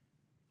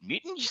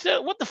 "Mutants?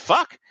 What the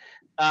fuck?"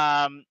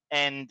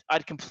 And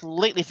I'd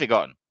completely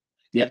forgotten.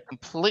 Yep. It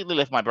completely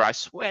left my brain. I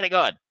swear to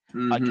God,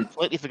 I'd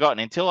completely forgotten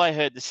until I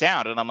heard the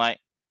sound, and I'm like,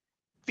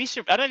 I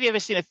don't know if you've ever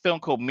seen a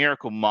film called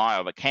Miracle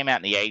Mile that came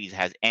out in the 80s. It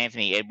has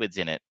Anthony Edwards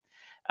in it.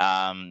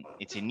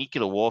 It's a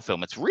nuclear war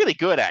film. It's really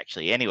good,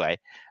 actually. Anyway,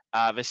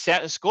 the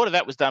score to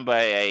that was done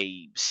by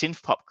a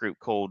synth pop group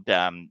called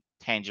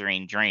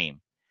Tangerine Dream.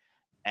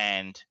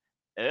 And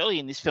early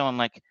in this film, I'm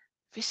like,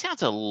 this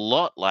sounds a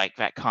lot like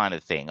that kind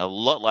of thing. A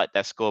lot like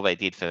that score they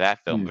did for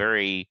that film.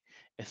 Very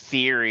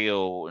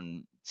ethereal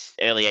and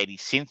early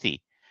 80s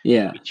synthy.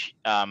 Yeah. Which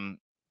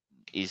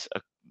is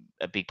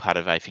a big part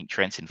of, I think,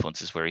 Trent's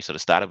influences, where he sort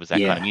of started with that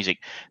kind of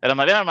music. And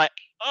I'm like,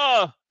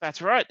 oh,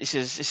 that's right. This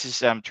is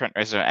Trent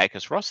Reznor and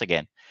Atticus Ross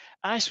again.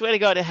 And I swear to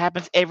God, it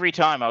happens every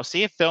time. I'll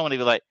see a film and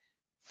he'll be like,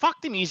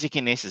 fuck, the music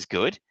in this is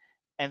good.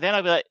 And then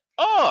I'll be like,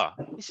 oh,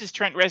 this is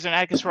Trent Reznor and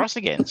Atticus Ross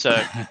again.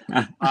 So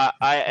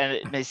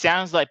and it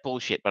sounds like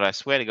bullshit, but I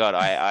swear to God,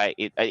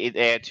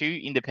 there are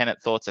two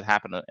independent thoughts that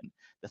happen.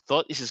 The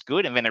thought this is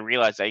good, and then a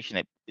realization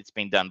that it's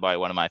been done by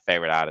one of my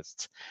favorite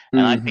artists.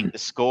 And I think the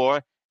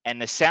score and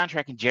the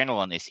soundtrack in general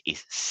on this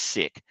is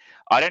sick.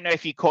 I don't know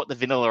if you caught the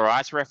Vanilla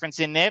Ice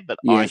reference in there, but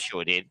I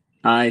sure did.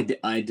 I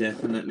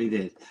definitely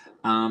did.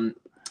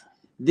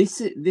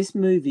 This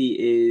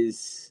movie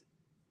is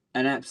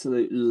an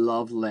absolute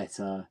love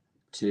letter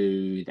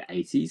to the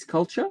 80s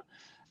culture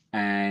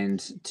and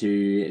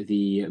to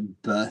the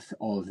birth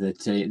of the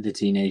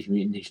Teenage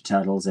Mutant Ninja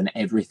Turtles and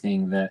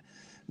everything that.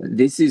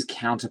 This is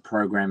counter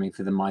programming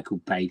for the Michael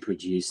Bay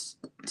produced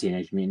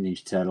Teenage Mutant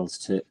Ninja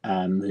Turtles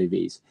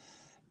movies,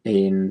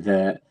 in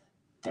that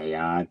they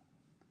are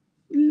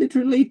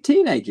literally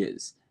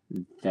teenagers.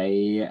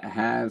 They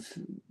have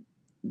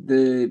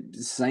the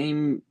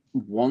same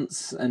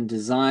wants and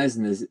desires,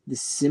 and there's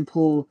this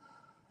simple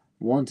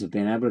want of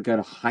being able to go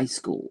to high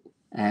school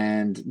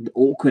and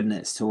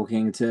awkwardness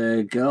talking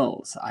to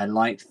girls. I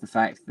liked the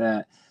fact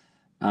that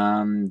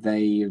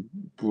they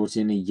brought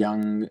in a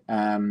young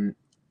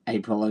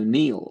April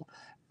O'Neil,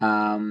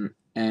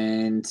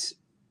 and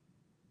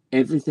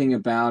everything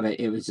about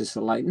it was just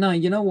like, no,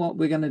 you know what,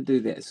 we're going to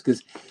do this,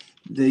 because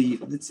the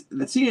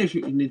Teenage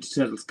Mutant Ninja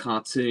Turtles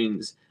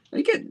cartoons,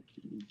 they get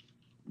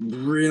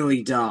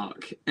really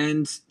dark,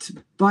 and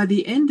by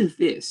the end of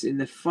this, in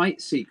the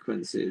fight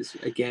sequences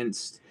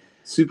against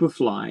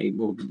Superfly,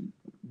 or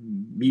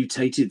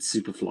mutated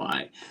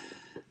Superfly,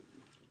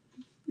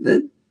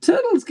 the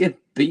turtles get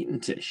beaten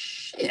to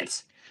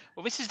shit.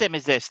 Well, this is them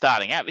as they're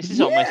starting out. This is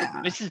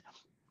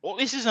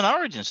this is an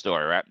origin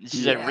story, right? This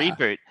is a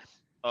reboot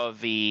of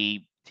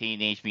the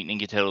Teenage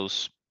Mutant Ninja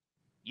Turtles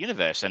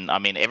universe, and I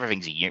mean,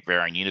 everything's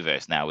their own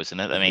universe now, isn't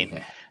it?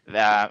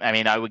 I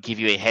mean, I would give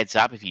you a heads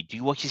up if you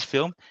do watch this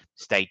film.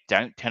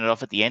 Don't turn it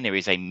off at the end. There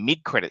is a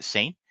mid-credit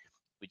scene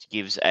which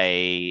gives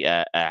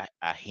a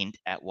hint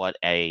at what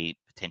a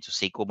potential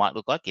sequel might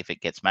look like if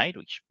it gets made.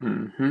 Which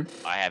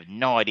I have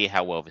no idea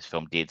how well this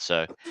film did,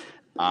 so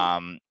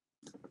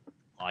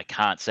I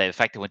can't say. The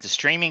fact it went to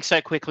streaming so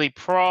quickly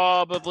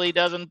probably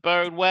doesn't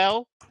bode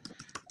well.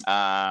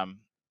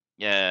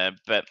 Yeah,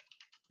 but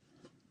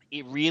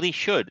it really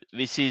should.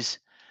 This is,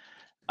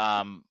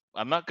 I'm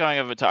not going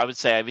over to, I would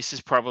say this is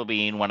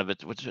probably in one of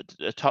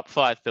the top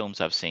 5 films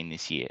I've seen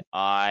this year.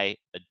 I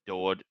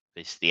adored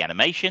this, the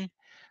animation,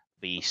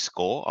 the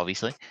score,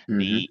 obviously,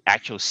 the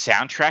actual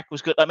soundtrack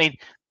was good. I mean,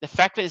 the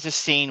fact that there's a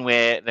scene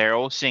where they're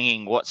all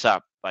singing "What's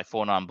Up" by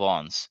 49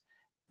 Blondes,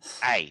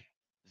 A,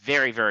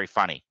 very, very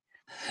funny.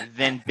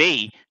 Then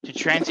B, to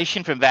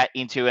transition from that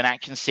into an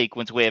action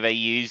sequence where they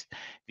used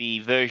the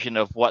version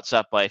of "What's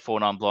Up" by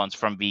 49 Blondes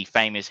from the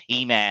famous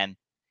He-Man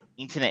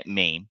internet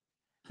meme.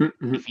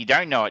 If you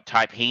don't know it,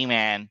 type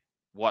He-Man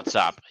 "What's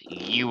Up."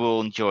 You will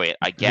enjoy it.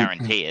 I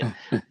guarantee it.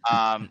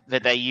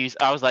 That they use.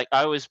 I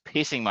was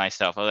pissing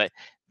myself. I was like,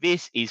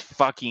 this is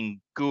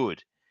fucking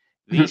good.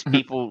 These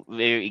people,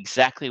 they're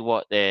exactly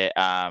what they're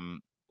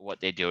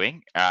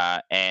doing.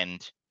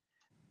 And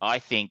I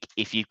think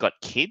if you've got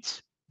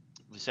kids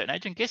of a certain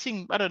age, I'm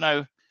guessing, I don't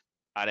know,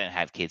 I don't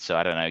have kids, so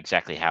I don't know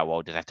exactly how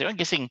old they have to. I'm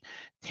guessing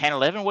 10,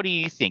 11. What do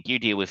you think? You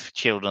deal with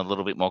children a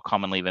little bit more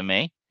commonly than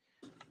me.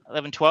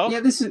 11, 12. Yeah,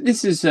 this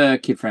is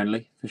kid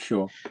friendly for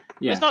sure.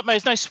 Yeah.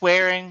 There's no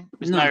swearing.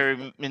 There's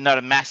No. not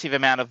a massive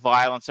amount of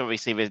violence.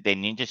 Obviously, they're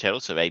Ninja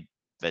Turtles, so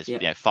there's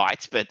Yeah.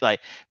 fights, but like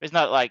there's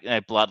not like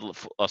blood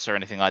loss or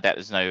anything like that.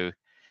 There's no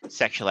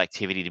sexual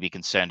activity to be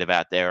concerned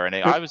about there. And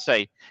I would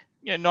say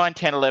 9,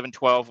 10, 11,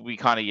 12 will be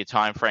kind of your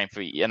time frame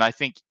for you. And I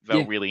think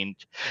they'll really.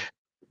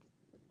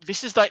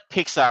 This is like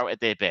Pixar at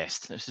their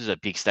best. This is a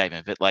big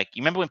statement, but like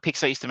you remember when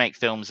Pixar used to make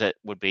films that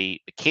would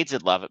be the kids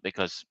would love it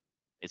because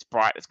it's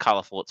bright, it's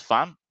colorful, it's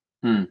fun.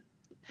 And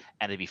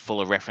it'd be full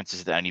of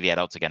references that only the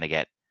adults are going to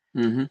get.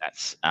 Mm-hmm.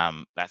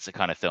 That's the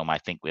kind of film I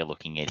think we're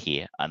looking at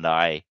here, and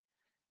I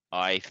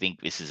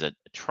think this is a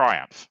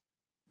triumph.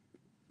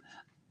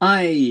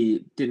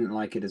 I didn't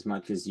like it as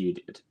much as you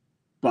did,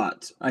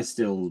 but I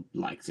still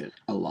liked it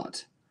a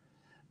lot.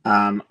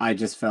 I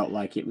just felt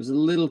like it was a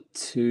little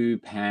too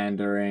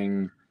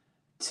pandering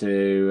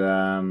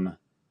to.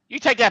 You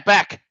take that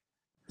back.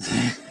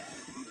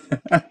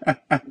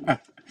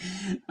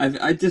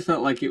 I just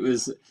felt like it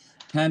was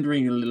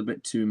pandering a little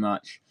bit too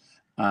much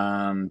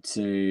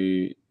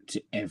to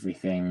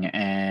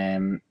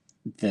everything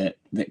that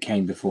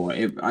came before.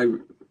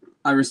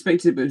 I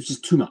respected it, but it was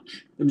just too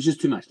much. It was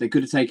just too much. They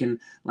could have taken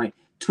like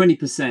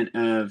 20%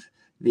 of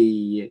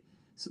the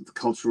sort of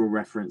cultural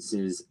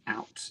references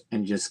out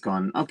and just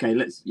gone, okay,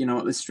 let's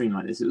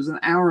streamline this. It was an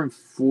hour and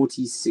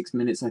 46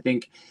 minutes, I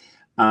think.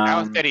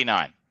 Hour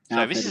 39.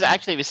 So this is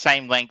actually the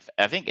same length,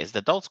 I think, as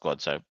the Doll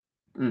Squad. So.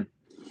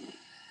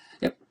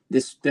 Yep,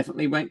 this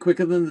definitely went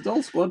quicker than the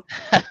Doll Squad.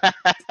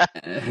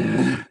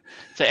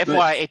 So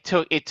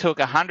FYI, it took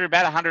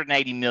about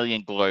 180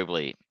 million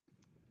globally.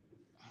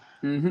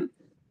 Mm-hmm.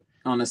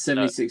 On a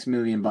 76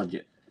 million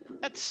budget.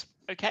 That's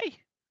okay.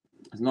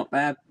 It's not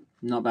bad.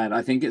 Not bad.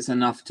 I think it's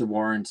enough to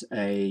warrant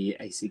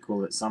a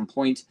sequel at some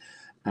point.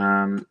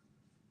 But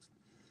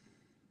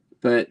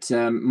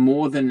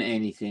more than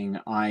anything,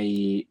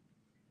 I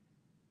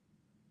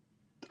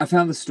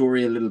found the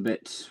story a little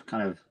bit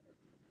kind of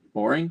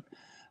boring.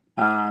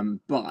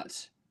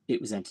 But it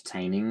was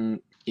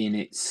entertaining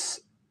in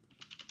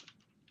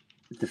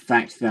the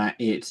fact that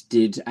it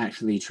did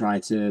actually try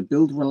to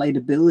build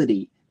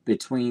relatability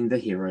between the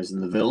heroes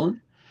and the villain.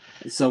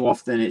 So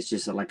often it's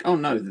just like, oh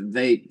no,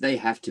 they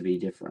have to be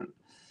different.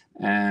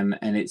 And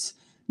it's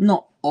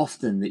not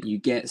often that you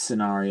get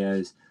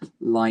scenarios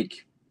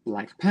like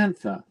Black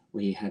Panther,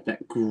 where you had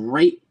that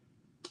great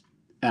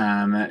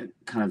kind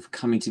of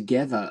coming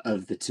together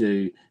of the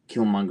two,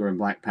 Killmonger and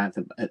Black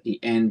Panther, at the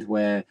end,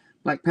 where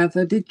Black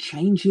Panther did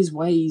change his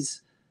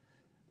ways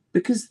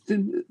because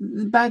the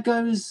bad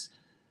guys,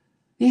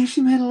 he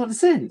actually made a lot of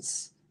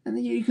sense.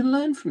 And you can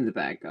learn from the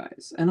bad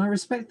guys. And I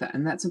respect that.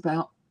 And that's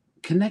about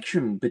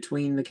connection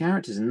between the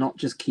characters and not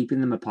just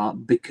keeping them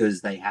apart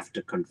because they have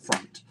to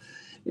confront.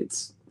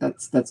 That's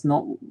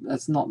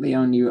not the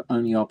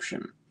only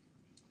option.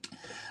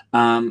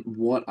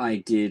 What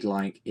I did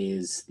like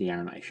is the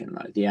animation,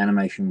 though. The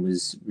animation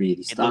was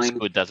really stunning. It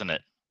looks good, doesn't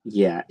it?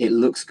 Yeah, it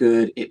looks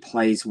good. It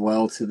plays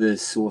well to the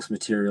source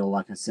material,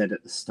 like I said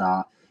at the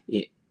start.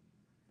 It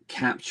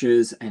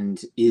captures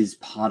and is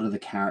part of the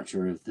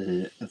character of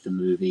the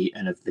movie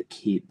and of the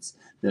kids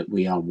that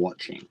we are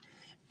watching.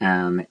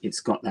 It's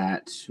got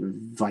that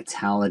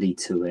vitality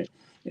to it.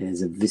 It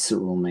has a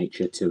visceral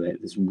nature to it.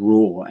 It's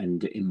raw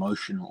and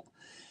emotional.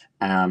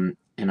 And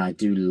I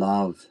do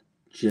love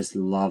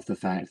the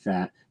fact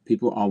that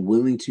people are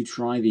willing to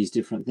try these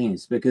different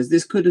things, because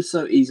this could have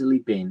so easily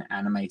been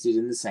animated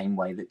in the same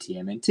way that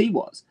TMNT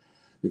was,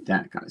 with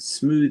that kind of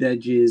smooth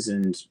edges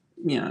and,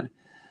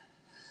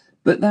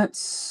 but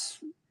that's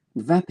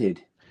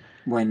vapid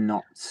when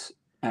not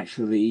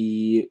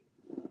actually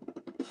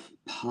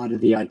part of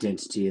the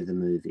identity of the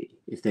movie.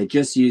 If they're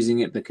just using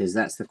it because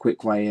that's the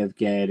quick way of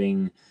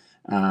getting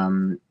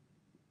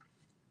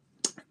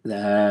the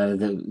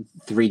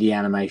 3D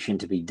animation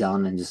to be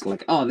done, and just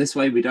like, oh, this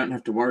way we don't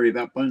have to worry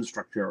about bone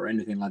structure or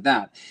anything like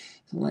that.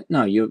 So like,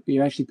 no,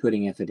 you're actually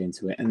putting effort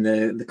into it. And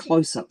the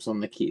close-ups on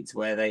the kids,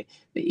 where they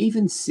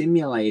even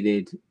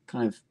simulated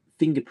kind of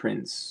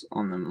fingerprints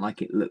on them,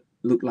 like it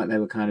looked like they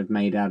were kind of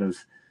made out of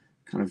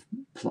kind of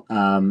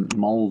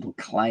mold or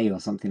clay or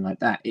something like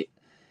that. It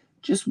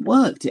just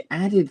worked. It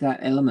added that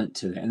element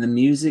to it. And the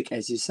music,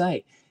 as you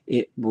say,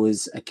 it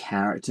was a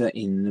character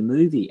in the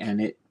movie, and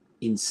it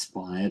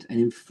inspired and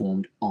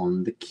informed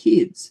on the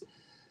kids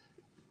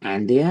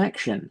and the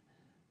action.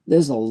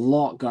 There's a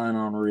lot going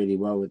on really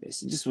well with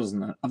this. It just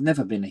wasn't. I've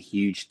never been a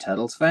huge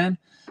Turtles fan,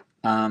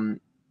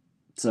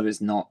 so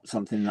it's not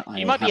something that I.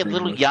 You might be a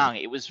little young.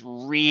 It was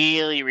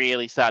really,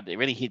 really started. It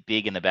really hit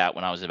big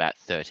when I was about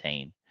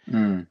 13.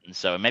 And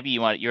so maybe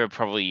you're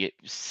probably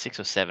 6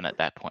 or 7 at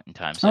that point in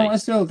time. So I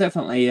still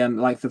definitely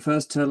like the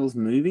first Turtles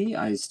movie.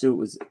 I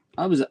was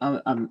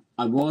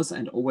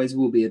and always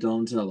will be a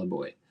Donatello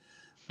boy.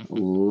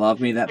 Love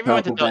me that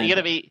purple band.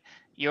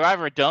 You're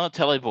either a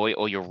Donatello boy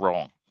or you're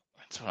wrong.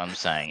 That's what I'm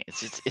saying.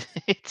 It's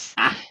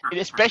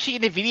especially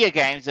in the video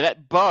games,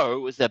 that bow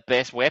was the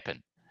best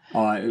weapon.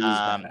 Oh, it was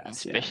badass,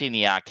 especially in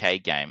the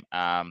arcade game.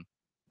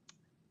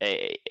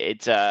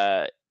 It's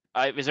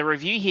there's a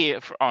review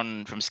here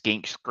from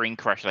Screen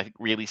Crush that I think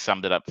really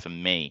summed it up for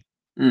me.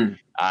 Mm.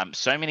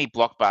 So many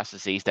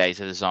blockbusters these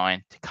days are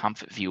designed to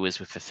comfort viewers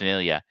with the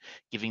familiar,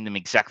 giving them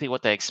exactly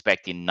what they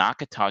expect in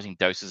narcotizing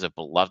doses of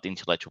beloved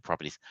intellectual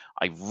properties.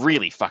 I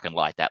really fucking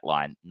like that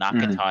line,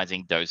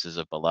 narcotizing doses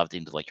of beloved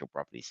intellectual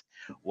properties.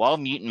 While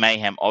Mutant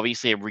Mayhem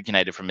obviously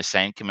originated from the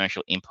same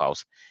commercial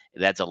impulse,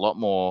 it adds a lot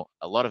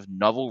of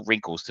novel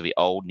wrinkles to the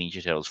old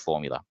Ninja Turtles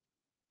formula.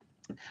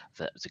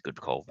 That was a good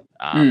call.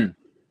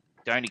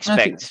 Don't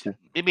expect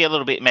maybe a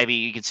little bit. Maybe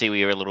you can see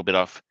we are a little bit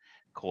off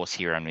course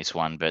here on this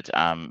one, but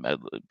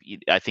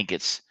I think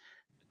it's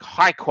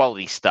high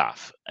quality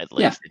stuff. At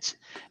least it's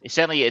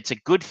certainly it's a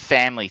good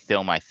family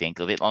film. I think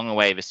a bit along the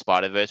way the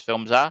Spider-Verse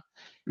films are.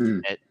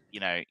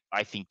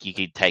 I think you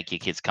could take your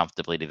kids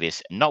comfortably to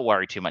this and not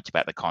worry too much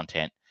about the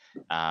content,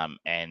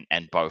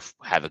 and both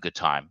have a good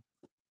time.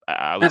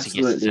 I would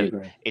suggest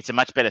it's a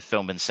much better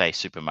film than say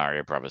Super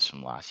Mario Brothers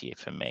from last year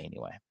for me,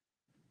 anyway.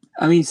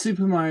 I mean,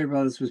 Super Mario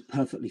Brothers was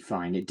perfectly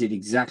fine. It did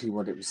exactly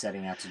what it was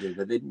setting out to do,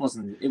 but it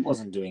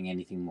wasn't doing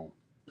anything more.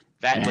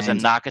 That was a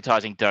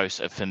narcotizing dose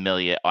of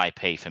familiar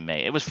IP for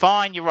me. It was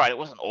fine. You're right. It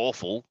wasn't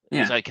awful. It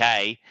was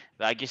okay.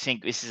 But I just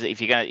think this is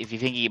if you're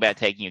thinking about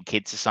taking your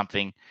kids to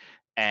something,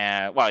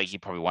 well, you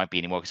probably won't be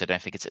anymore because I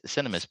don't think it's at the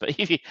cinemas. But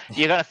if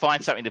you're going to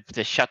find something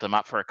to shut them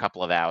up for a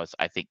couple of hours,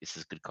 I think this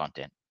is good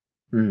content.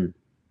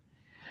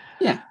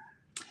 Yeah.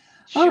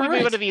 Should we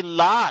move on to the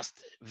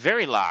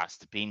very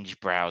last binge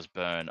browse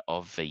burn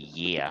of the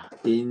year?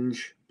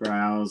 Binge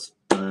browse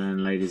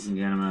burn, ladies and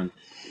gentlemen.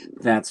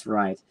 That's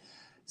right.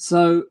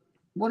 So,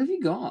 what have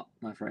you got,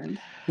 my friend?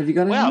 Have you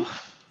got any? Well,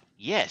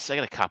 yes, I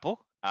got a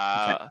couple.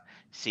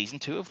 Season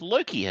 2 of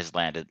Loki has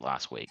landed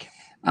last week.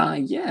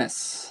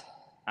 Yes.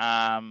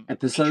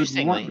 Episode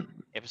 1.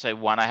 Episode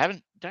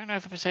 1. Don't know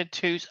if episode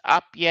 2's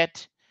up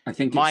yet. I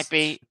think might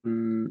be.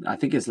 I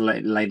think it's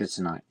later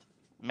tonight.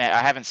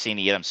 I haven't seen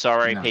it yet. I'm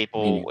sorry,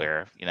 people.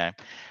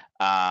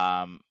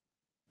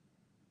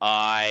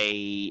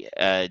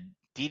 I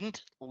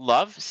didn't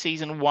love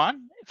season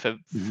 1 for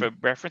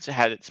reference. It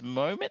had its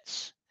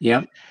moments.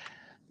 Yep.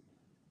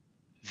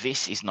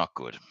 This is not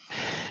good.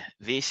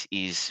 This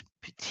is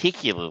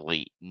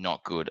particularly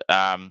not good.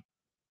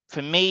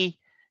 For me,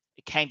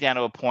 it came down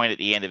to a point at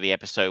the end of the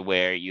episode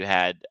where you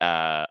had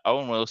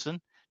Owen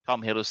Wilson,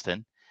 Tom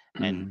Hiddleston,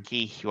 and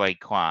Ke Huy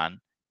Quan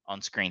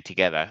on screen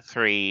together.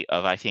 3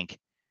 of, I think,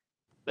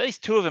 at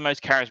least 2 of the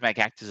most charismatic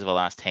actors of the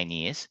last 10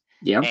 years.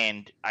 Yeah.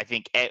 And I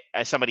think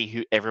as somebody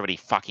who everybody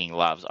fucking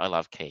loves, I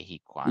love Ke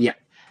Huy Quan. Yeah,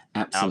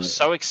 absolutely. And I'm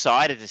so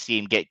excited to see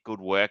him get good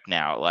work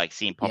now, like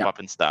see him pop up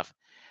and stuff.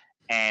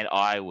 And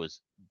I was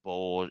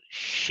bored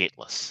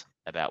shitless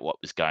about what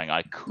was going on.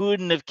 I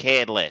couldn't have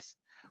cared less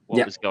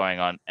what was going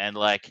on. And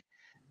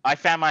I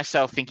found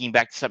myself thinking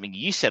back to something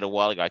you said a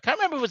while ago. I can't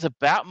remember if it was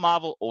about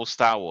Marvel or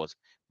Star Wars.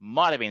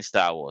 Might have been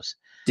Star Wars.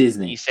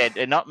 Disney. You said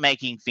they're not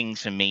making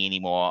things for me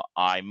anymore.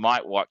 I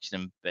might watch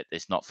them, but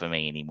it's not for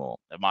me anymore.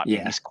 I might be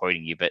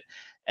misquoting you,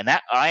 and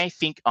that I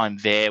think I'm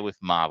there with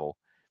Marvel.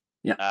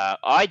 Yeah.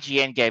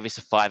 IGN gave us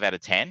a 5 out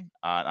of 10, and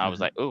I was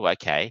like, "Oh,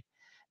 okay."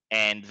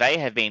 And they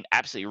have been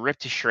absolutely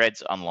ripped to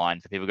shreds online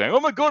for people going, "Oh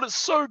my god, it's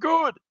so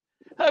good!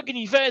 How can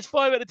you say it's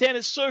 5 out of 10?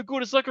 It's so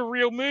good. It's like a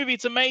real movie.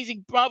 It's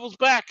amazing. Marvel's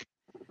back."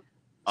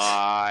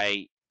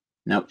 I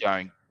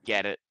don't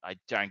get it. I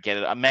don't get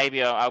it.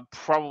 Maybe I'll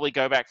probably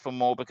go back for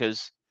more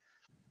because,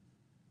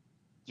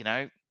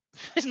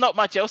 there's not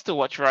much else to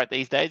watch right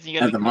these days.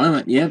 At the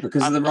moment,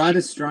 because of the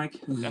writer's strike.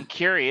 I'm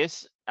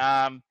curious.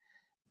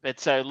 But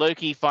so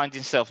Loki finds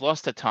himself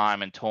lost to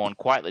time and torn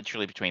quite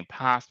literally between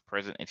past,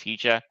 present, and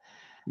future.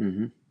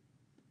 And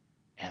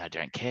I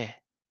don't care.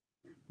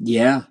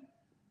 Yeah,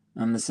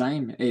 I'm the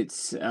same.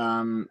 It's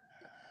and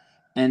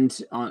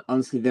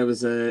honestly, there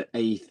was a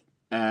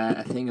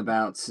thing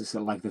about sort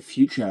of like the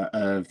future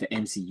of the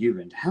MCU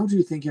and how do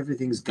you think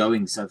everything's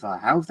going so far?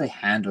 How have they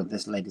handled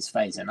this latest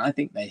phase? And I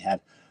think they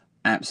have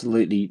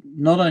absolutely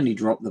not only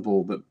dropped the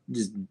ball, but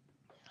just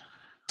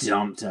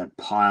dumped a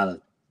pile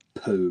of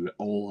poo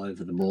all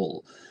over the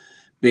mall,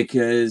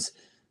 because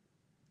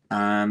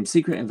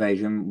Secret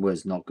Invasion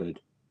was not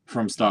good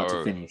from start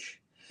to finish.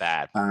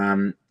 Bad.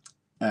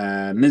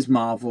 Ms.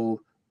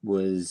 Marvel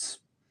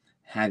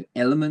had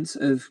elements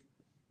of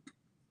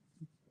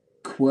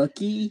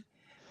quirky.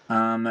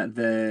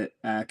 The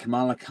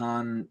Kamala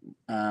Khan,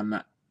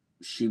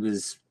 she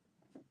was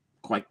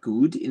quite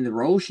good in the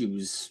role. She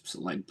was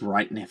sort of like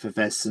bright and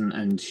effervescent,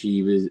 and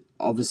she was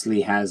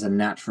obviously has a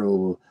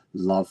natural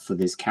love for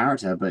this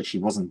character, but she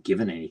wasn't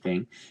given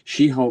anything.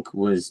 She-Hulk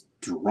was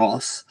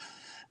dross.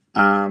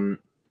 And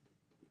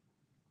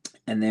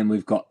then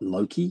we've got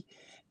Loki,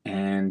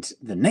 and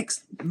the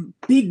next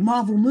big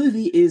Marvel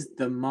movie is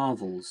The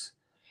Marvels.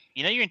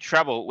 You're in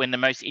trouble when the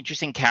most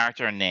interesting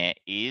character in there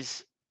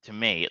is, to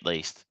me at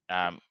least,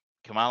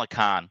 Kamala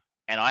Khan,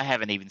 and I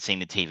haven't even seen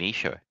the TV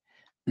show.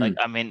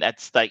 I mean,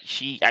 that's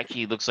she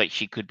actually looks like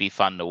she could be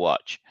fun to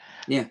watch.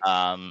 Yeah.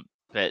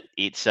 But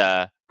it's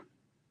Ryan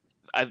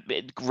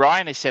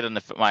has said on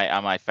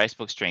my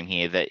Facebook stream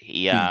here that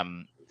he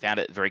found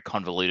it very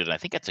convoluted. I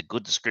think that's a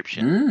good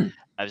description.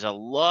 There's a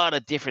lot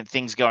of different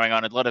things going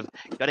on. A lot of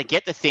got to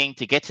get the thing,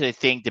 to get to the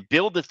thing, to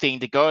build the thing,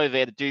 to go over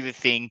there to do the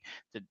thing,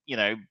 to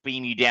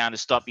beam you down to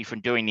stop you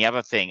from doing the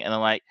other thing. And I'm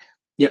like,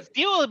 Yep. it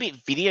feel a bit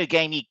video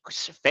gamey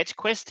fetch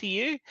quest to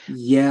you?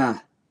 Yeah,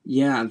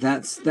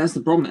 that's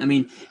the problem. I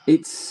mean,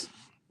 it's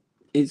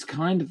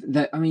kind of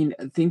that. I mean,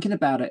 thinking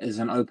about it as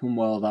an open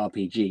world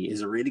RPG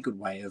is a really good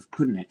way of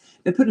putting it.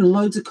 They're putting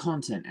loads of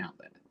content out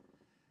there.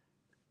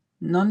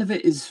 None of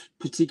it is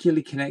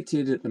particularly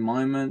connected at the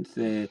moment.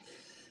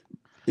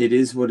 It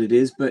is what it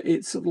is, but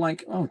it's sort of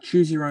like, oh,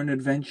 choose your own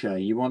adventure.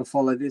 You want to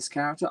follow this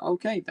character?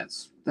 Okay,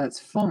 that's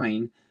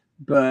fine,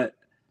 but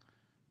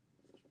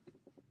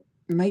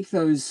make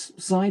those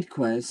side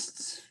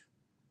quests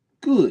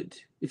good.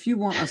 If you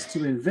want us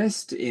to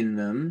invest in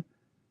them,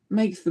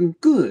 make them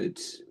good,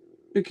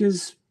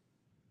 because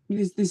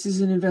this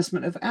is an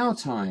investment of our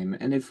time,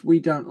 and if we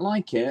don't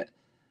like it,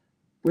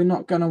 we're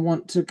not going to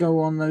want to go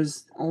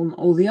on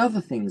all the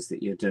other things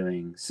that you're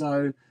doing.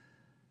 So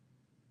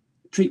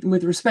treat them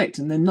with respect,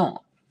 and they're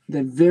not.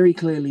 They're very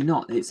clearly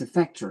not. It's a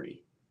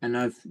factory, and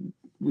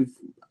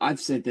I've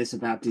said this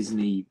about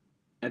Disney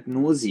ad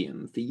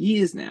nauseum for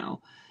years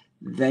now.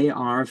 They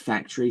are a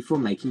factory for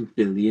making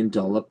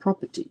billion-dollar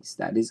properties.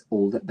 That is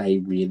all that they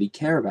really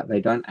care about.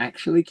 They don't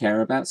actually care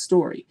about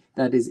story.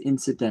 That is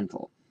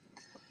incidental,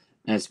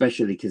 and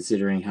especially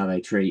considering how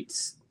they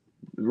treat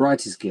the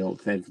Writers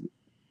Guild. They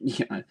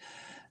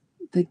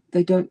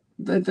don't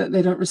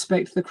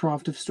respect the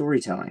craft of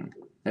storytelling.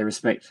 They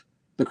respect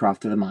the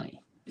craft of the money.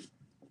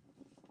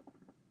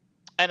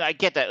 And I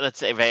get that. Let's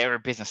say every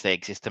business they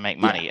exist to make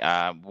money.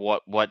 Yeah.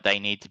 What they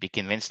need to be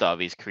convinced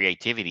of is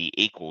creativity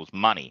equals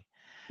money.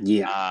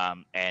 Yeah.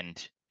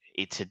 And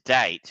to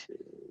date,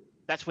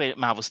 that's where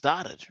Marvel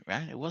started,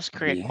 right? It was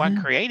quite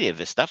creative.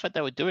 The stuff that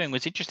they were doing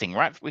was interesting,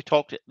 right? We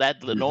talked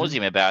ad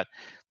nauseum about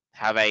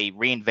how they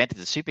reinvented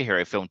the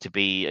superhero film to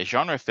be a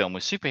genre film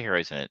with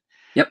superheroes in it.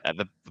 Yep.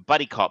 The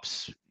buddy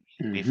cops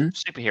with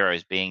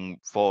superheroes being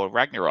for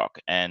Ragnarok,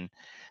 and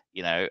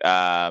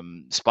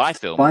spy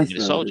film, Winter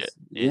Soldier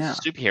is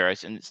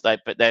superheroes, and it's like,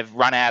 but they've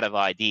run out of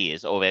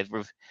ideas, or they've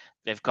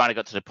kind of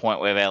got to the point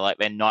where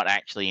they're not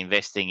actually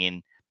investing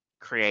in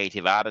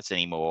creative artists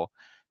anymore.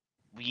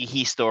 We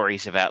hear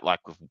stories about,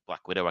 like with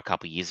Black Widow a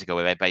couple of years ago,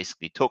 where they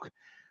basically took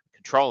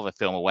control of the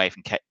film away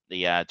from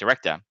the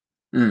director.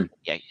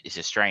 Yeah, it's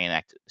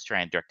Australian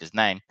director's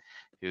name,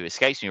 who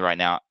escapes me right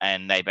now,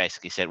 and they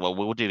basically said, well,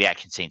 we'll do the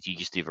action scenes, you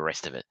just do the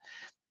rest of it.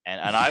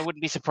 And I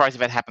wouldn't be surprised if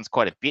that happens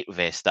quite a bit with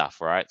their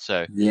stuff, right?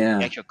 So the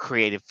actual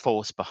creative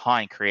force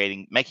behind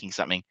making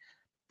something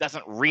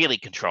doesn't really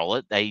control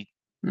it. They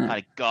kind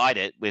of guide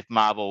it with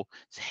Marvel's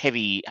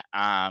heavy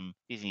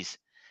Disney's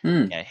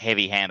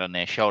heavy hand on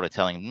their shoulder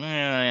telling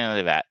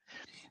them that.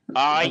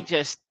 I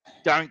just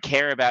don't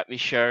care about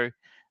this show.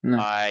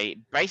 I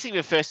basically,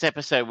 the first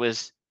episode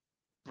was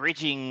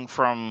bridging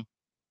from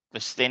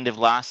the end of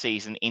last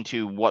season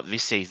into what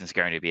this season's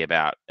going to be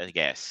about, I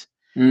guess.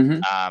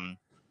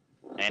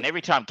 And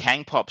every time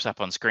Kang pops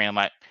up on screen, I'm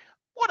like,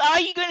 what are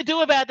you going to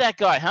do about that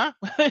guy, huh?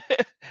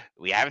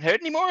 We haven't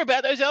heard any more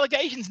about those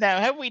allegations now,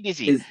 have we,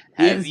 Dizzy?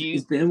 Have you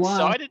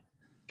decided?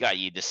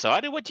 You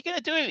decided what you're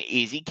going to do?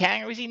 Is he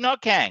Kang or is he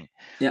not Kang?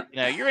 Yeah.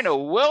 You're in a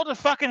world of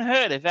fucking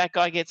hurt if that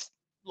guy gets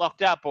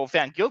locked up or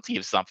found guilty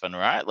of something,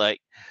 right?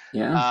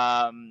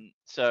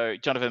 So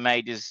Jonathan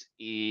Majors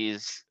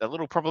is a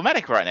little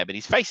problematic right now, but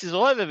his face is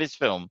all over this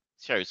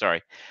show.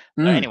 Sorry.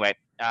 Anyway,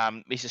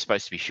 this is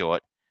supposed to be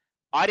short.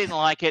 I didn't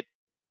like it.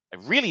 I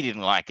really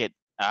didn't like it.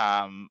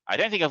 I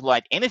don't think I've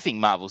liked anything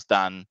Marvel's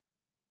done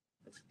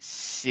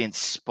since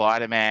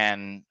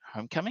Spider-Man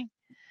Homecoming.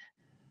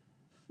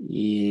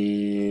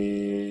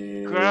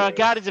 Yeah.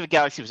 Guardians of the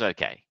Galaxy was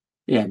okay.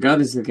 Yeah,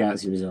 Guardians of the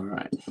Galaxy was all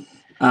right.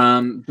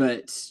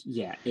 But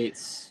yeah,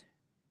 it's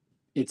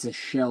a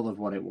shell of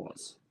what it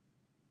was.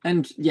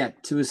 And yeah,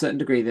 to a certain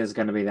degree, there's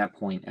going to be that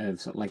point of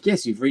sort of like,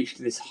 yes, you've reached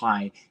this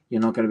high,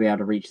 you're not going to be able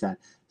to reach that.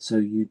 So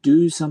you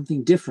do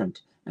something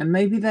different. And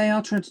maybe they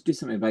are trying to do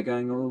something by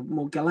going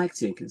more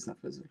galactic and stuff.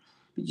 But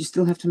you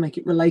still have to make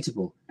it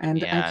relatable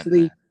and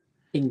actually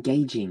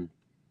engaging.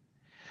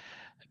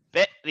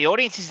 But the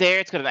audience is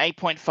there. It's got an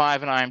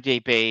 8.5 on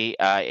IMDb.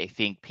 I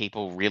think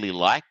people really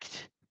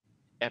liked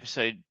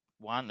episode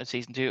 1 of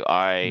season 2.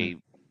 I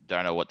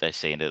don't know what they're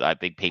seeing. I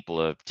think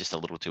people are just a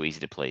little too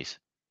easy to please.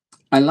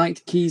 I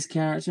liked Key's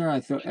character. I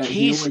thought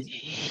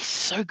he's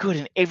so good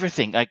in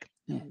everything.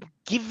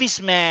 Give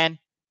this man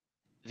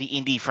the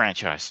indie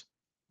franchise.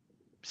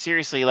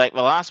 Seriously,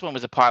 the last one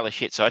was a pile of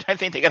shit, so I don't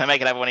think they're going to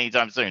make another one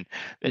anytime soon.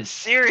 But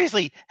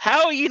seriously,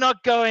 how are you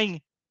not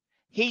going?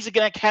 He's an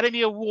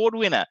Academy Award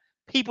winner.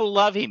 People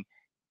love him.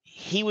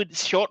 He would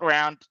short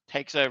round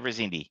takes over as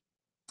indie.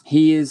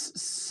 He is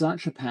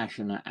such a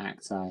passionate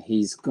actor.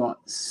 He's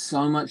got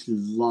so much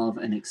love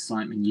and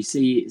excitement. You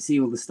see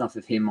all the stuff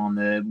of him on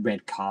the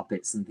red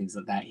carpets and things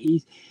like that.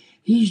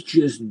 He's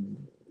just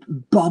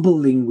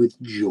bubbling with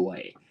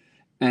joy.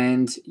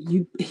 And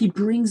he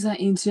brings that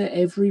into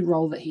every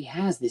role that he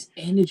has, this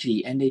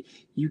energy, and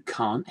you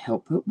can't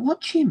help but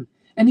watch him.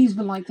 And he's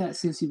been like that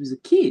since he was a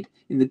kid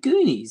in the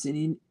Goonies and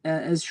in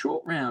as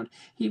Short Round.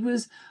 He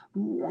was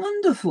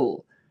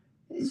wonderful.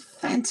 He's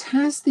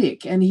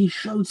fantastic. And he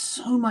showed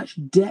so much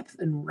depth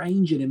and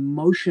range and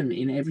emotion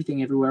in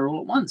Everything Everywhere All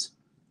at Once.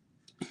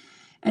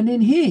 And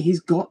in here, he's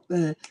got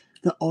the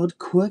odd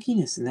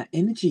quirkiness and that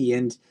energy,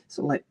 and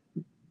sort of like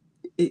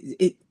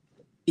it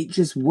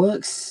just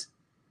works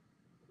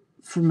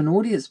from an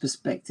audience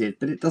perspective,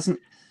 but it doesn't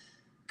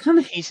kind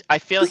of. I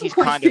feel like he's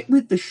quite kind fit of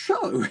with the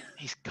show.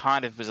 He's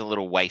kind of was a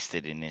little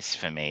wasted in this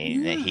for me.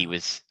 Yeah. He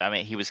was, I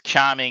mean, he was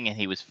charming and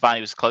he was fun.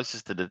 He was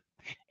closest to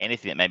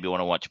anything that made me want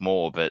to watch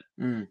more, but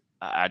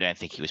I don't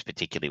think he was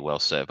particularly well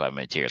served by the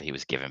material he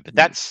was given. But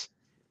that's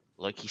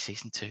Loki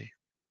season 2.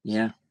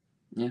 Yeah.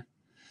 You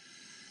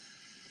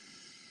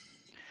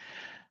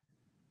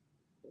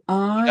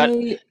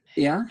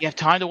have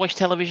time to watch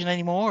television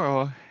anymore,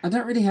 or? I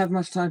don't really have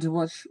much time to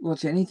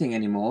watch anything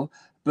anymore,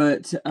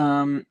 but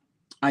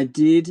I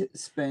did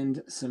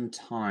spend some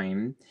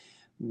time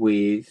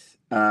with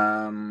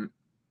some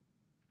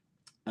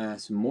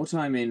more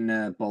time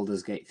in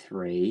Baldur's Gate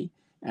 3,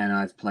 and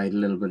I've played a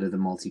little bit of the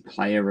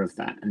multiplayer of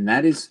that, and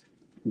that is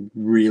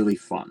really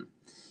fun.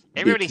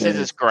 Everybody says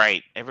it's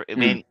great. I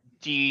mean,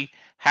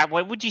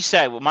 what would you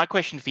say? Well, my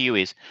question for you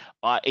is,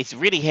 it's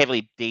really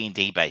heavily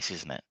D&D based,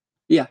 isn't it?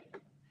 Yeah.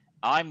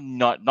 I'm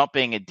not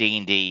being a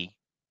D&D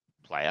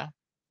player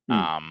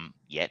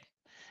yet.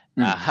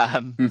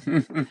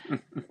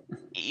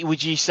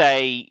 Would you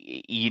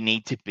say you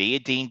need to be a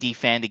D&D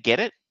fan to get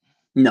it?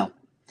 No.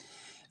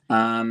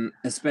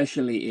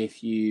 Especially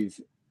if you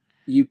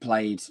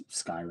played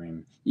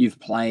Skyrim, you've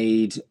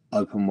played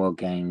open world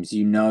games,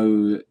 you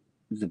know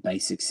the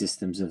basic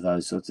systems of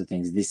those sorts of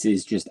things. This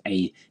is just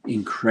a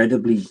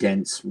incredibly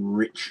dense,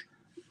 rich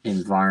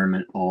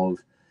environment of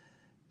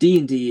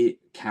D&D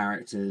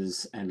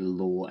characters and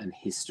lore and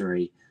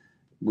history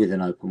with an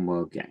open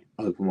world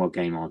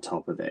game on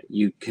top of it.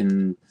 You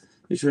can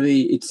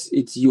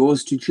it's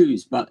yours to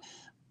choose. But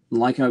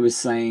like I was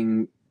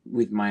saying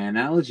with my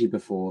analogy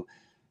before,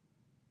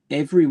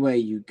 everywhere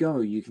you go,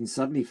 you can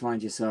suddenly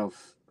find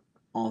yourself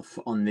off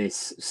on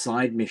this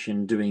side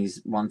mission doing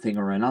one thing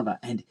or another,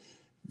 and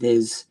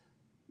there's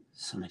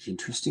so much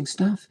interesting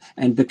stuff.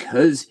 And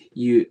because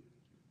it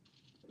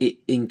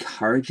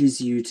encourages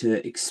you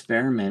to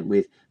experiment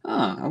with,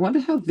 I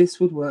wonder how this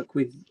would work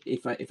with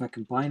if I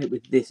combine it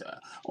with this.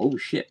 Oh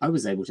shit, I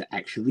was able to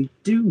actually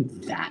do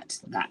that.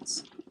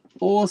 That's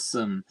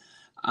awesome.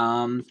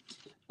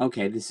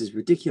 Okay, this is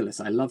ridiculous.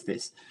 I love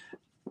this.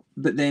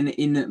 But then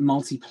in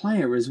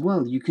multiplayer as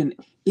well,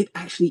 it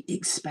actually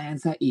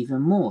expands that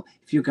even more.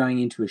 If you're going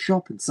into a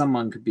shop and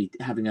someone could be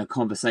having a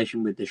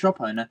conversation with the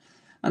shop owner,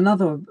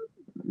 another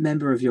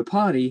member of your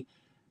party,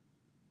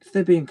 if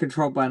they're being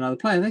controlled by another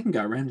player, they can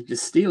go around and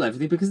just steal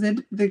everything because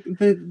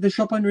the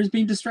shop owner is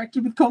being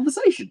distracted with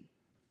conversation.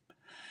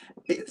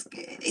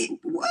 It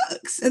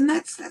works, and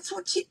that's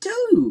what you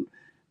do,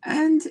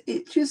 and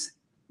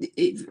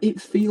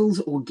it feels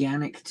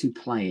organic to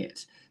play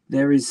it.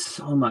 There is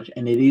so much,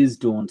 and it is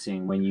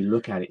daunting when you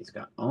look at it. It's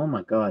go, oh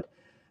my god,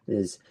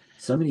 there's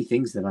so many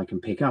things that I can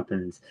pick up,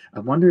 and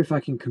I wonder if I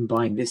can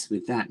combine this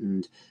with that,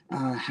 and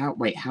how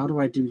do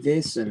I do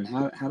this, and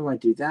how do I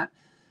do that?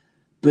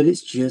 But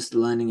it's just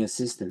learning a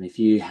system. If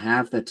you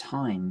have the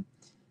time,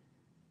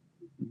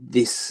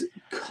 this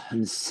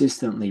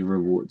consistently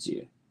rewards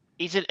you.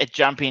 Is it a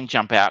jump in,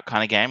 jump out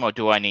kind of game, or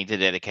do I need to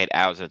dedicate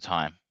hours at a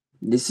time?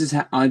 This is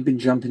how I've been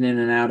jumping in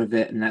and out of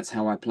it, and that's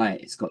how I play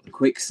it. It's got the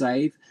quick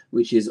save,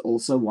 which is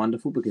also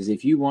wonderful because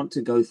if you want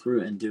to go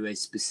through and do a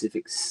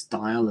specific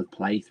style of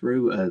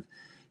playthrough of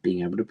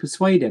being able to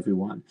persuade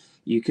everyone,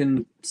 you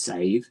can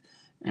save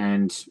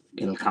and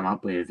it'll come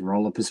up with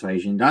roll a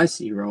persuasion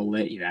dice. You roll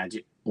it, you add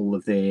all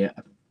of the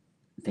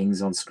things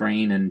on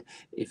screen, and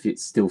if it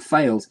still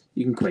fails,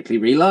 you can quickly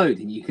reload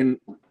and you can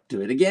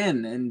do it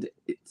again, and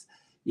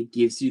it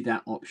gives you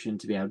that option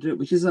to be able to do it,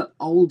 which is an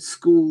old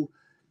school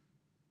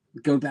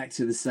go back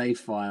to the save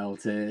file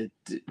to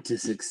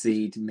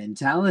succeed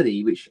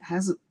mentality, which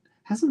hasn't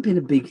been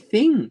a big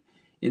thing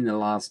in the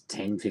last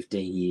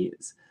 10-15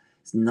 years.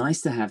 It's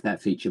nice to have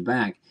that feature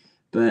back,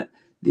 but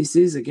this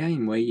is a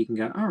game where you can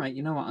go, all right,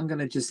 you know what, I'm going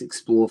to just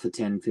explore for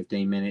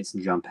 10-15 minutes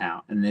and jump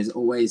out, and there's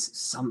always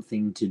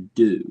something to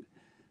do.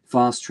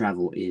 Fast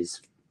travel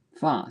is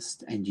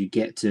fast, and you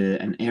get to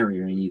an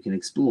area and you can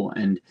explore,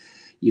 and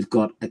you've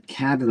got a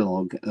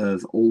catalog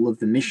of all of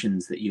the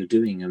missions that you're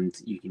doing,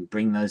 and you can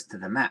bring those to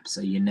the map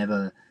so you're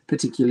never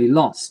particularly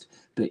lost.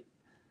 But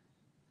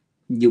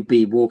you'll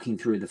be walking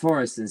through the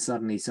forest and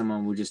suddenly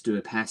someone will just do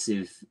a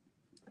passive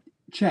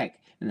check,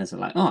 and it's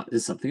like, oh,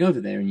 there's something over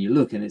there, and you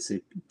look and it's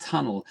a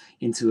tunnel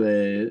into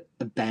a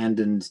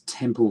abandoned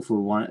temple for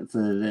one of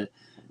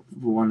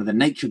the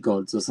nature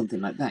gods or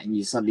something like that, and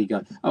you suddenly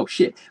go, oh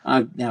shit,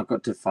 I've now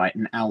got to fight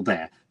an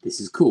owlbear.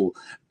 This is cool.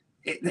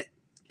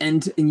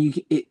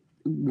 It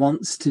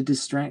wants to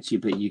distract you,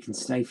 but you can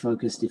stay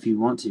focused if you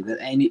want to. But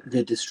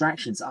the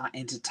distractions are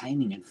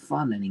entertaining and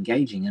fun and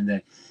engaging,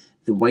 and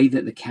the way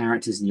that the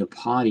characters in your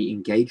party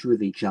engage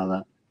with each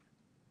other,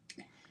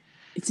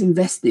 it's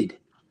invested.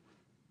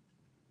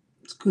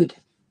 It's good.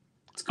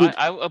 It's good.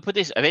 I'll put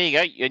this. There you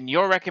go. In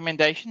your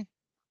recommendation,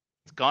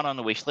 it's gone on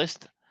the wish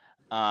list.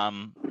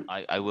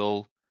 I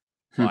will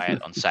buy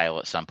it on sale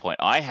at some point.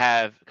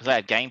 Because I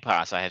have Game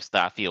Pass. I have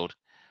Starfield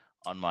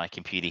on my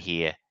computer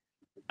here.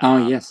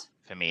 Oh yes.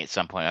 For me, at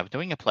some point, I'm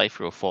doing a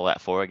playthrough of Fallout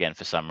 4 again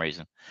for some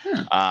reason.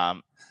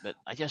 But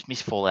I just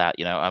miss Fallout.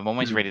 I'm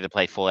almost ready to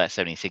play Fallout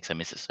 76. I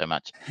miss it so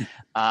much.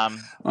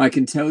 I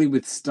can tell you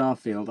with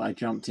Starfield, I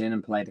jumped in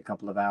and played a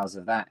couple of hours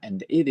of that,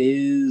 and it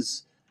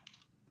is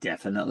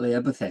definitely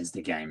a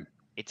Bethesda game.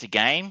 It's a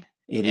game.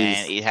 It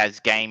and is. It has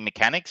game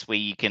mechanics where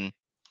you can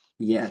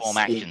perform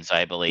actions,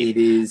 I believe.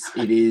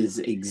 It is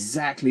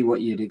exactly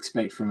what you'd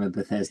expect from a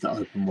Bethesda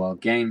open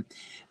world game.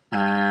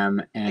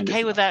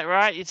 Okay with that,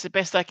 right? It's the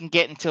best I can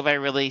get until they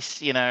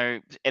release,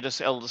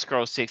 Elder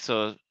Scrolls 6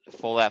 or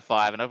Fallout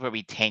 5, and it'll probably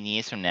be 10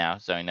 years from now,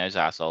 so those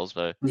assholes.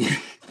 But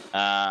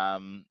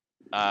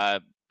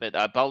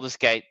Baldur's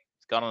Gate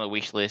has gone on the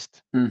wish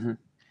list.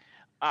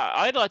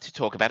 I'd like to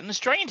talk about an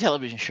Australian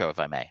television show, if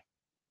I may.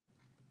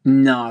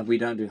 No, we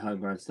don't do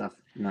homegrown stuff.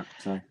 No,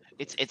 sorry.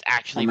 It's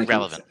actually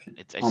relevant.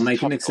 I'll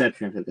make an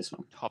exception for this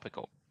one.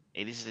 Topical.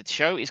 The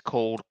show is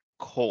called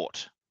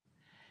Court.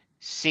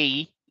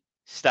 C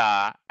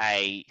star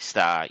A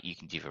star. You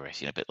can do the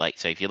rest in a bit late.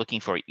 So if you're looking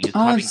for it,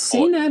 I've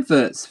seen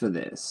adverts for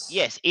this.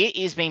 Yes, it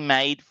is being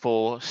made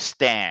for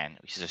Stan,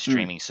 which is a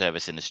streaming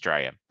service in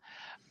Australia.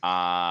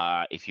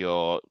 If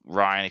you're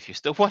Ryan, if you're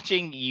still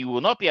watching, you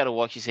will not be able to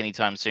watch this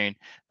anytime soon.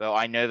 But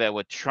I know they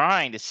were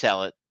trying to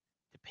sell it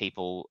to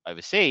people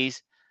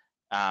overseas.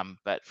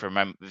 But for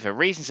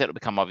reasons that will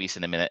become obvious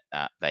in a minute,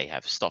 they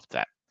have stopped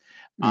that.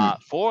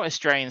 4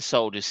 Australian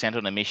soldiers sent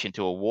on a mission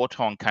to a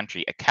war-torn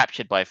country are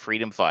captured by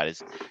freedom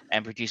fighters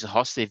and produce a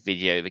hostage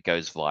video that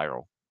goes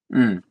viral.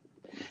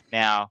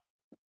 Now,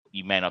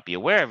 you may not be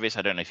aware of this.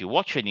 I don't know if you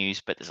watch the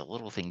news, but there's a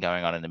little thing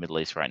going on in the Middle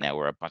East right now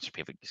where a bunch of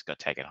people just got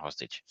taken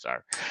hostage. So,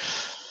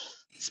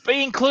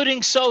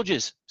 including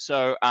soldiers.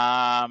 So,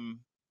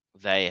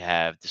 they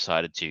have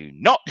decided to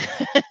not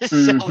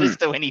sell this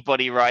to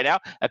anybody right now.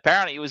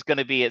 Apparently, it was going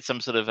to be at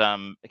some sort of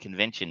a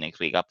convention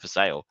next week up for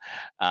sale.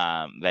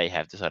 They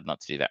have decided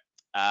not to do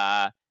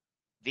that.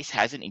 This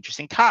has an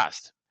interesting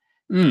cast.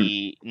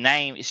 The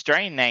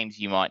Australian names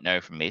you might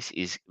know from this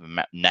is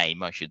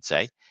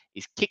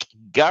Kik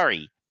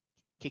Gurry.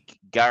 Kik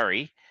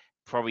Gurry,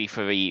 probably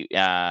for the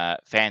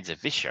fans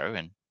of this show,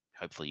 and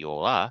hopefully you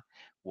all are,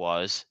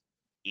 was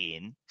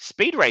in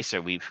Speed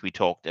Racer, we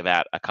talked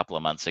about a couple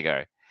of months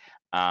ago.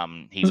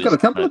 He's got a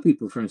couple of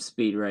people from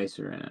Speed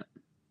Racer in it.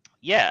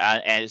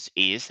 Yeah, as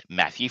is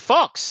Matthew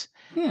Fox.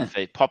 Yeah.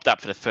 It popped up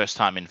for the first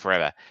time in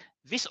forever.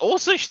 This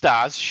also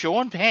stars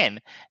Sean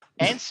Penn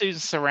and Susan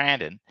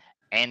Sarandon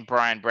and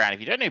Brian Brown. If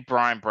you don't know who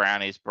Brian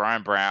Brown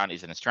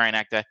is an Australian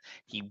actor.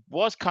 He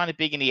was kind of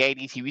big in the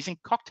 80s. He was in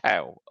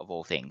Cocktail, of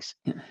all things.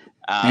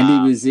 And he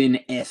was in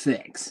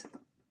FX.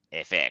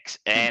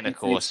 And of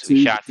course,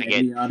 we shan't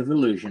forget The Art of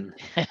Illusion.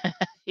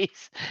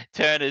 He's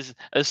Turner's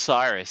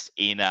Osiris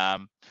in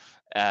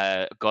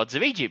Gods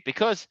of Egypt,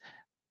 because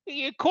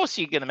of course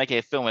you're going to make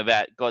a film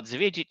about Gods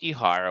of Egypt, you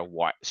hire a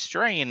white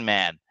Australian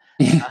man.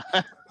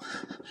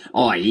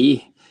 Oh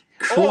yeah,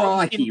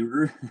 crikey!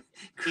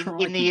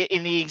 In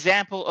the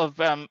example of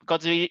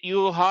Gods of Egypt,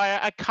 you hire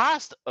a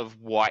cast of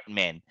white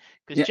men,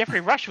 because Jeffrey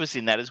Rush was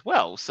in that as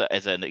well, so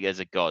as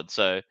a god.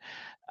 So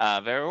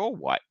they're all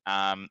white.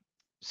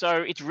 So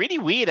it's really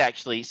weird,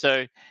 actually.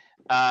 So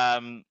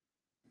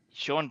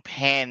Sean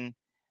Penn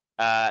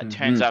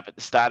turns up at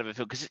the start of a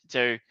film,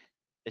 so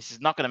this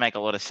is not going to make a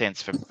lot of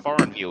sense for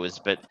foreign viewers,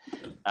 but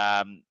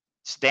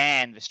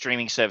Stan, the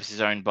streaming service, is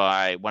owned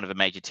by one of the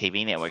major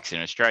TV networks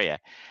in Australia.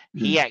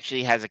 He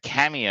actually has a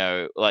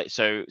cameo,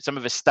 so some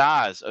of the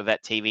stars of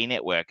that TV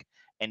network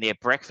and their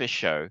breakfast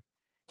show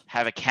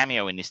have a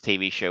cameo in this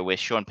TV show where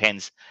Sean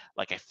Penn's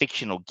like a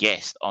fictional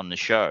guest on the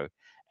show,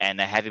 and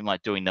they have him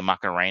doing the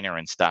Macarena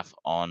and stuff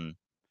on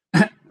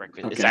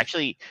breakfast.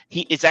 Okay.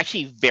 It's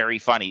actually very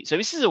funny. So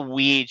this is a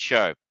weird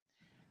show.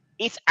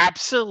 It's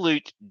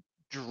absolute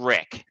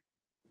dreck.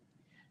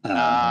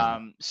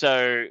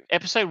 So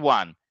episode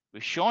 1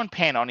 with Sean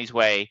Penn on his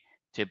way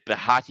to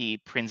Bahati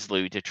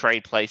Prinsloo to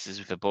trade places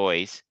with the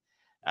boys.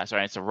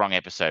 Sorry, it's the wrong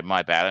episode.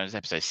 My bad. It was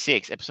episode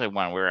 6. Episode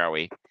 1. Where are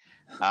we?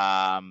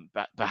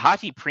 But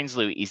Bahati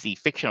Prinsloo is the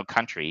fictional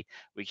country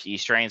which the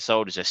Australian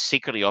soldiers are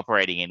secretly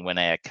operating in when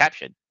they are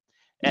captured.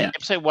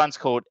 Episode 1's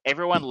called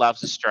 "Everyone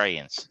Loves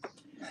Australians."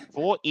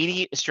 4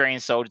 idiot Australian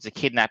soldiers are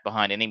kidnapped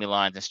behind enemy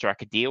lines and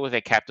strike a deal with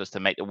their captors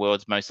to make the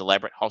world's most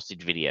elaborate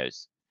hostage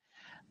videos.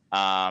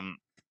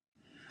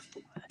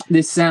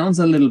 This sounds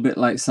a little bit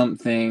like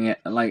something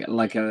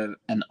like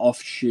an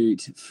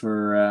offshoot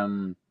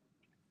for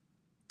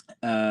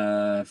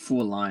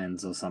 4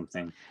 Lions or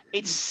something.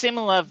 It's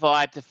similar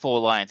vibe to 4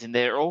 Lions, and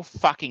they're all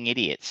fucking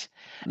idiots.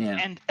 Yeah.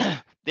 And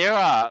there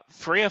are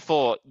 3 or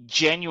 4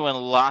 genuine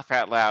laugh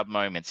out loud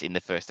moments in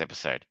the first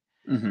episode.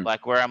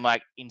 Where I'm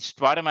in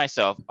spite of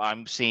myself,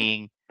 I'm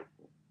seeing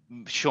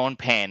Sean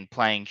Penn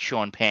playing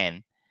Sean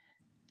Penn,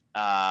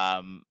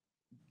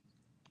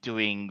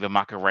 doing the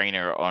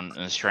Macarena on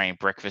an Australian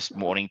breakfast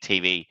morning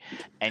TV,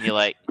 and you're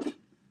like,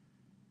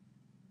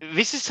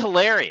 this is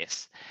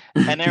hilarious.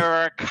 And there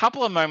are a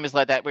couple of moments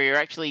like that where you're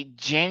actually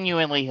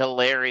genuinely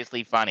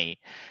hilariously funny.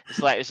 It's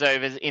like, so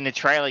in the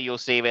trailer, you'll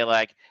see they're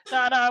like,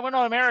 no, we're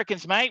not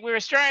Americans, mate. We're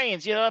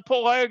Australians. You know,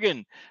 Paul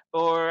Hogan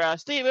or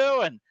Steve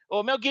Irwin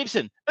or Mel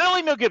Gibson.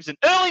 Early Mel Gibson.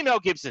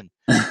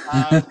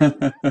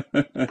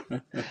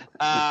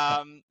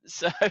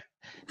 So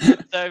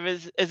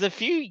there's a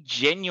few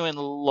genuine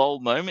lol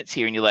moments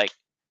here, and you're like,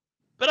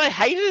 but I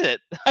hated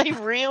it. I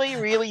really,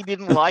 really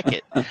didn't like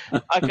it.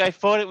 Like, I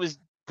thought it was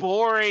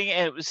boring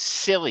and it was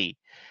silly,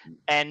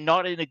 and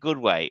not in a good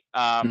way. It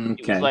was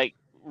Okay. like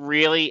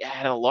really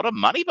had a lot of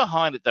money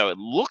behind it, though. It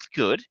looked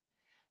good.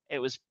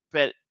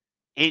 But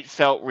it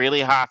felt really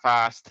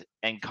half-assed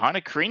and kind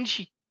of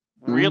cringy,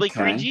 really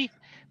Okay. cringy.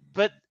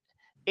 But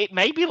it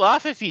made me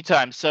laugh a few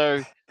times.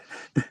 So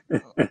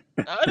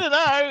I don't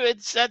know.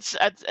 That's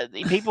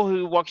people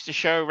who watch the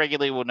show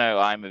regularly will know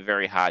I'm a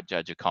very hard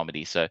judge of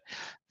comedy. So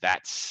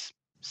that's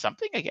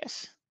something, I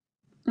guess.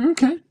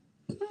 Okay.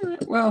 All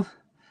right. Well,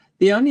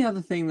 the only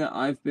other thing that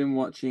I've been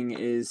watching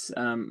is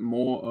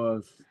more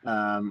of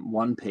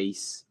One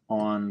Piece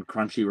on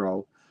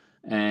Crunchyroll,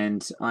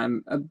 and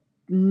I'm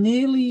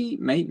maybe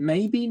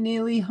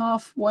nearly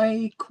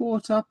halfway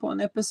caught up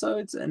on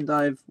episodes, and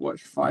I've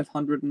watched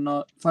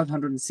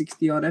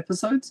 560 odd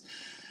episodes.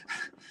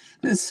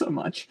 There's so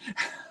much.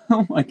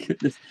 Oh my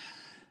goodness.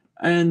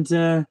 And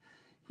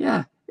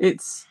yeah,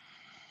 it's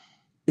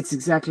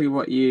exactly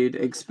what you'd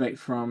expect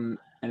from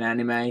an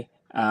anime.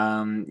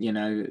 You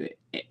know,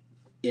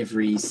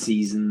 every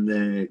season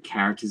the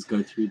characters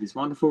go through this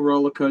wonderful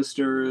roller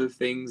coaster of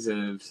things,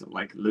 of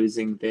like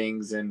losing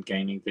things and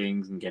gaining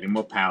things and getting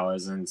more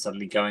powers and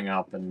suddenly going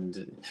up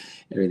and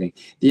everything.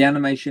 The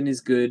animation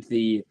is good.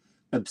 The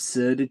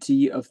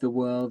absurdity of the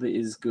world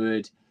is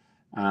good.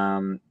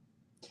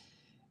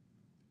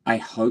 I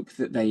hope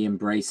that they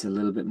embrace a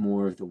little bit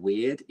more of the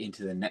weird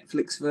into the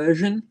Netflix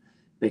version,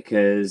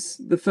 because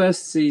the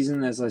first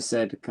season, as I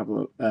said a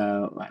couple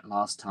of like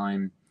last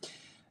time,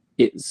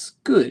 it's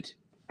good,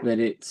 but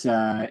it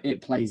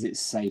plays it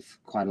safe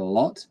quite a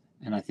lot,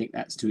 and I think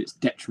that's to its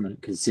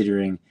detriment,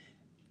 considering,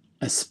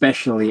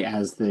 especially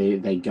as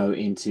they go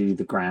into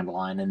the Grand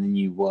Line and the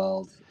New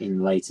World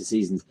in later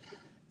seasons,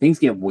 things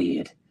get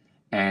weird,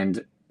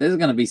 and there's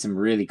going to be some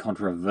really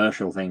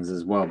controversial things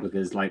as well,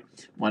 because like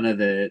one of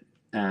the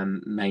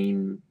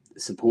main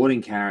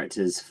supporting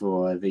characters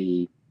for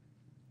the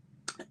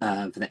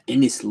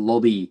Ennis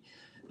Lobby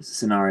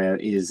scenario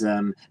is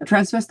a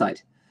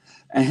transvestite,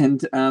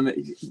 and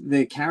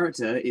the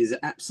character is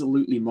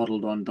absolutely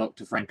modeled on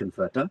Dr.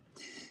 Frankenfurter,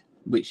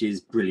 which is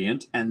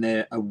brilliant, and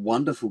they're a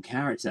wonderful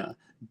character,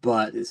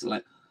 but it's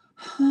like,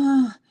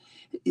 they're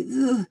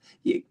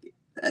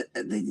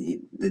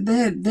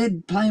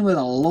playing with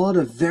a lot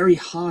of very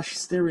harsh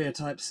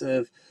stereotypes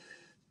of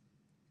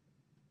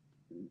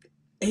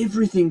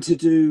everything to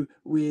do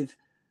with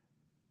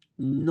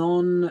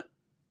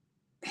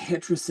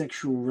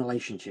non-heterosexual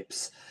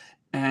relationships,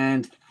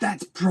 and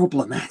that's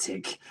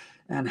problematic.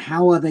 And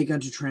how are they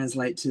going to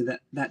translate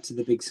that to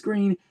the big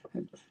screen?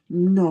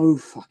 No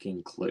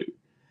fucking clue.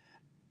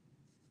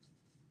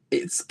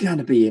 It's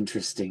gonna be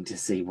interesting to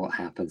see what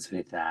happens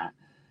with that.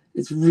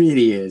 It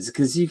really is,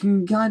 because you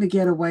can kind of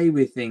get away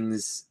with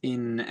things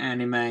in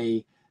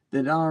anime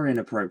that are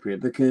inappropriate,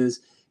 because,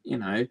 you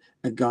know,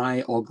 a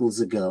guy ogles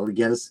a girl, he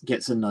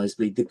gets a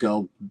nosebleed, the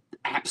girl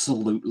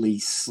absolutely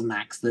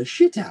smacks the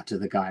shit out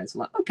of the guy. It's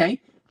like, okay,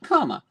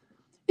 karma.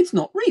 It's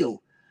not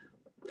real.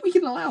 We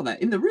can allow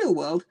that. In the real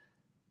world,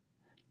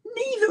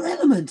 neither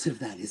element of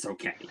that is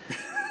okay.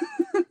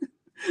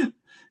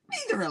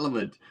 Neither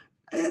element.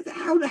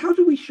 How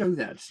do we show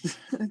that?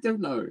 I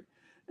don't know.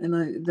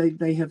 And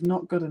they have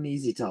not got an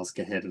easy task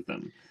ahead of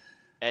them.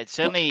 It's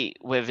certainly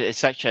with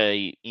such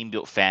a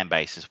inbuilt fan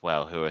base as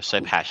well, who are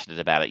so passionate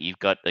about it. You've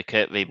got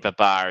the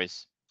bar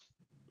is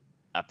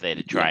up there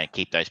to try and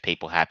keep those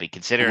people happy,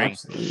 considering.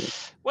 Absolutely.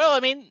 Well, I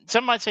mean,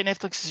 some might say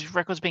Netflix's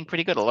record's been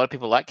pretty good. A lot of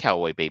people like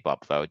Cowboy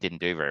Bebop, though it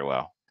didn't do very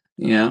well.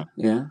 Yeah,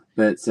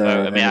 but So,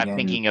 I mean, I'm again,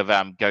 thinking of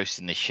Ghost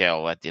in the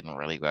Shell. That didn't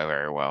really go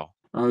very well.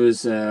 I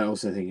was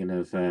also thinking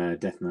of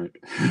Death Note.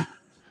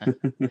 So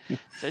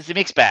it's a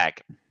mixed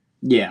bag.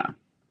 Yeah,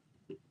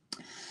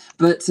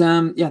 but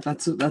yeah,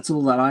 that's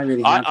all that I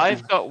really have.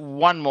 I've got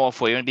one more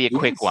for you. It'll be a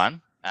quick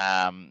one.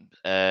 I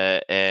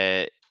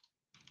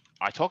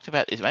talked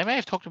about this. I may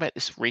have talked about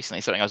this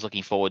recently. Something I was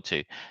looking forward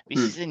to. This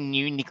is a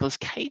new Nicolas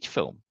Cage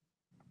film.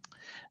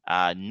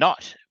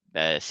 Not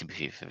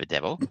Sympathy for the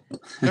Devil,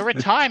 The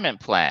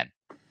Retirement Plan.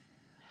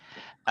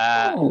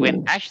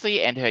 When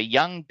Ashley and her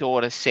young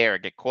daughter Sarah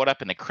get caught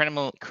up in a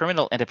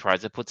criminal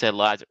enterprise that puts their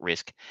lives at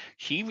risk,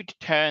 she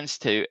returns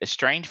to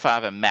estranged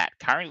father Matt,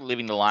 currently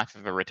living the life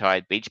of a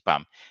retired beach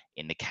bum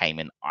in the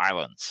Cayman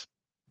Islands.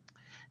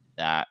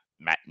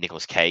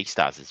 Nicolas Cage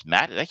stars as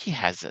Matt. It actually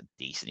has a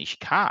decent-ish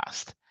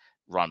cast.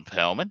 Ron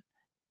Perlman,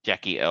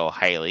 Jackie Earle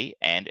Haley,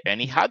 and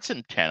Ernie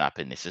Hudson turn up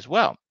in this as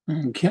well.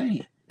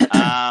 Okay.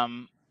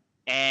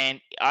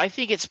 And I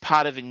think it's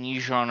part of a new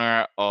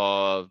genre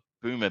of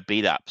boomer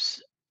beat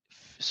ups.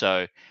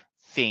 So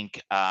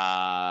think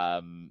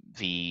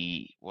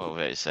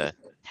there's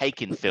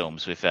Taken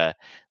films with Liam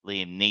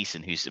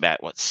Neeson, who's about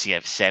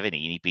 70,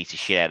 and he beats the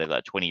shit out of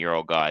like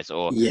 20-year-old guys,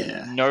 or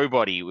Yeah.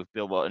 Nobody with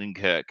Bill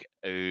Odenkirk,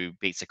 who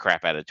beats the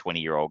crap out of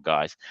 20-year-old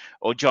guys,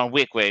 or John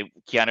Wick, where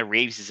Keanu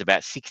Reeves is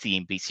about 60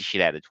 and beats the shit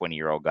out of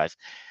 20-year-old guys.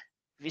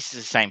 This is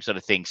the same sort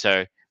of thing.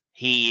 So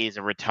he is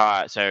a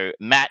retired. So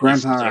Matt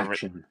is Grandpa sort of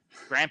action.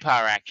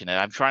 grandpa action. And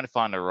I'm trying to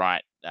find the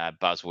right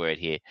buzzword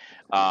here.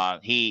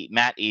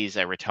 Matt is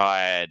a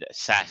retired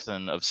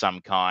assassin of some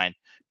kind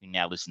who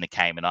now lives in the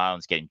Cayman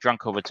Islands, getting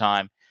drunk all the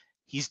time.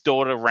 His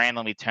daughter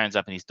randomly turns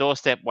up in his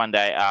doorstep one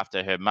day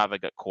after her mother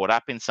got caught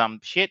up in some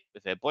shit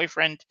with her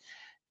boyfriend,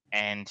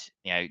 and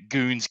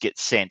goons get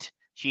sent.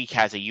 She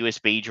has a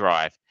USB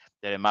drive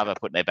that her mother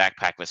put in their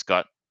backpack that's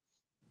got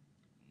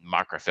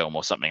microfilm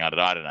or something. I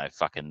don't know,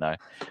 fucking know.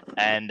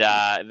 And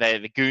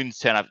the goons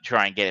turn up to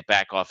try and get it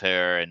back off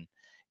her, and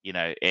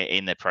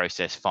in the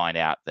process find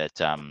out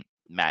that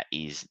Matt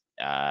is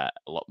a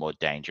lot more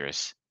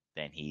dangerous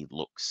than he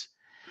looks.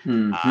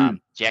 Mm-hmm.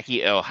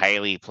 Jackie Earl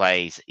Haley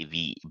plays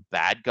the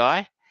bad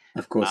guy,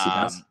 Of course he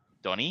does.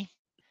 Donnie.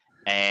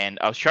 And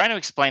I was trying to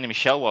explain to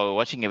Michelle while we were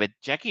watching it, but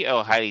Jackie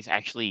Earl Haley's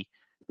actually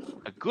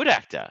a good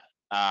actor.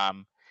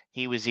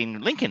 He was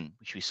in Lincoln,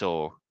 which we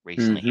saw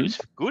recently. He was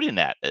good in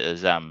that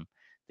as the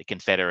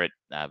Confederate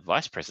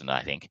vice president,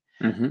 I think.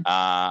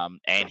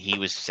 And he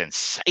was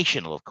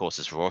sensational, of course,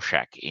 as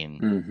Rorschach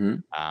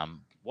in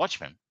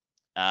Watchmen.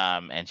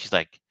 And she's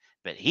like,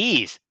 but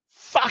he's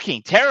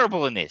fucking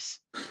terrible in this.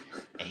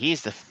 And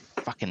here's the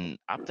fucking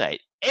update.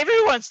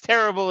 Everyone's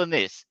terrible in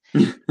this.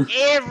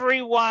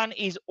 Everyone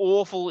is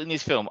awful in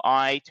this film.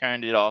 I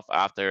turned it off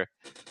after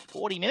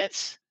 40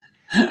 minutes.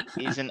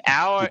 It's an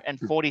hour and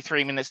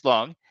 43 minutes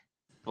long.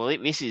 Well,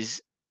 this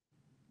is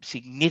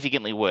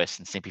significantly worse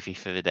than Sympathy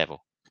for the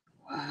Devil.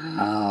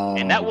 Wow.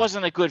 And that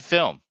wasn't a good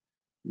film.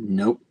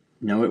 Nope.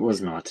 No, it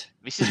was not.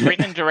 This is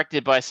written and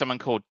directed by someone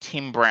called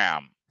Tim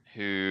Brown,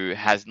 who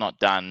has not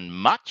done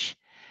much.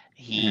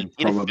 He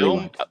did a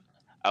film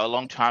a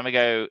long time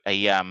ago,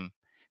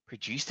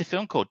 produced a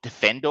film called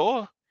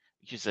Defendor,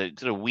 which is a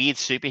sort of weird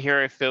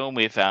superhero film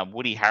with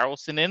Woody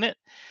Harrelson in it.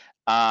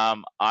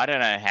 I don't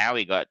know how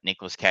he got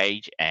Nicolas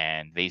Cage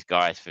and these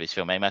guys for this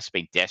film. They must have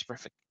been desperate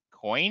for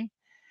coin.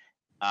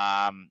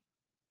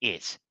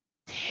 It's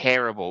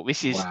terrible.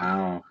 This is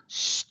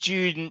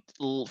student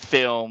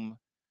film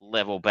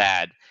level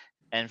bad.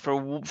 And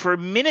for a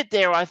minute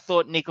there, I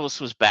thought Nicholas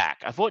was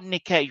back. I thought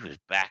Nick Cage was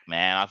back,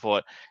 man. I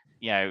thought,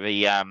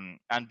 the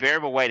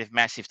unbearable weight of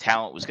massive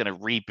talent was going to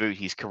reboot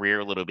his career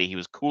a little bit. He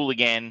was cool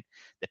again.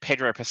 The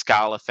Pedro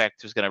Pascal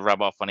effect was going to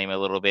rub off on him a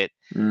little bit.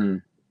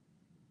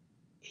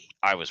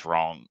 I was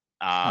wrong.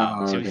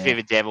 Sympathy for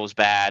the Devil's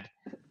bad.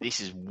 This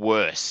is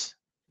worse.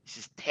 This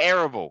is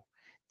terrible,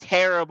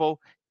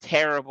 terrible,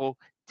 terrible,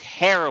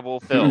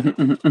 terrible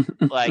film.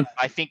 Like,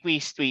 I think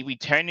we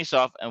turned this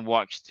off and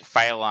watched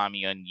Fail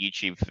Army on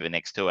YouTube for the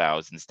next 2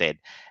 hours instead,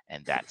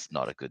 and that's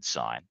not a good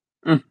sign.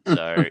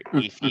 So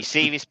if you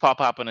see this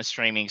pop up on a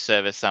streaming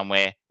service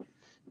somewhere,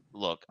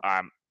 look,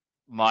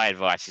 my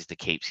advice is to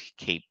keep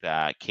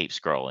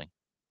scrolling.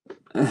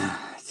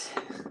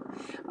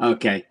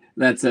 Okay,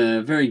 that's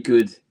a very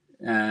good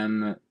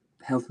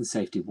health and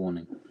safety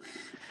warning.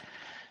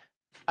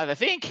 I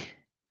think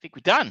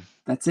we're done.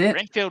 That's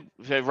it.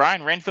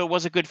 Ryan Renfield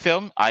was a good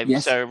film.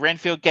 So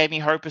Renfield gave me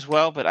hope as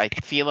well, but I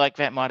feel like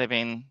that might have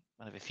been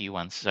one of a few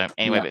ones. So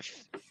anyway,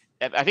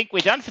 but I think we're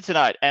done for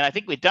tonight, and I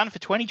think we're done for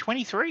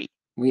 2023.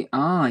 We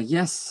are,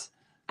 yes.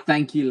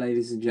 Thank you,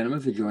 ladies and gentlemen,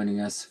 for joining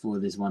us for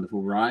this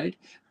wonderful ride.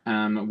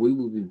 We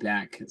will be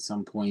back at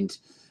some point,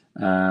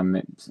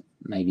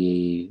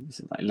 maybe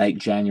like late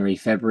January,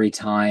 February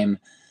time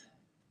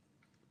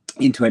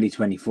in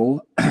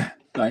 2024.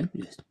 I'm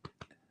just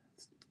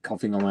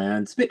coughing on my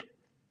own spit.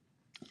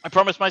 I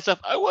promised myself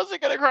I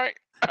wasn't going to cry.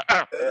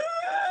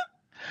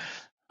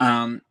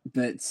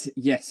 But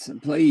yes,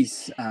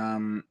 please,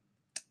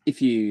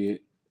 if you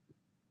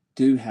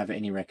do have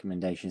any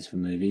recommendations for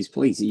movies,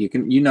 please,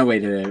 you know where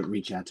to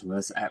reach out to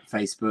us at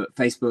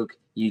Facebook,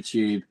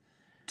 YouTube,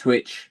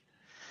 Twitch,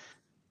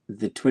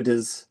 the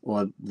Twitters,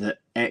 or the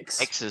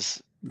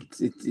X's.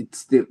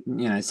 It's the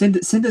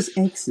send us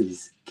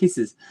X's,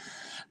 kisses.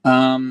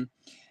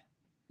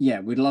 Yeah,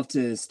 we'd love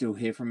to still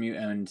hear from you,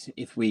 and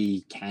if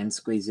we can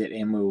squeeze it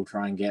in, we will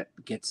try and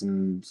get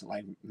some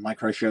like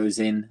micro shows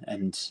in,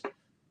 and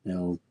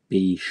they'll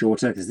be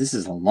shorter because this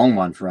is a long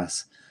one for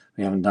us.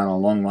 We haven't done a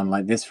long one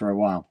like this for a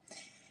while.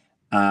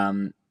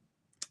 But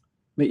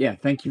yeah,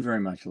 thank you very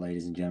much,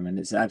 ladies and gentlemen.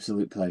 It's an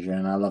absolute pleasure,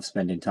 and I love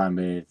spending time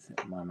with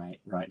my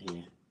mate right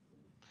here.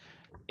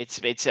 It's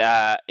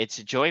a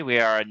joy.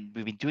 We've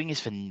been doing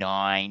this for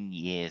 9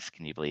 years.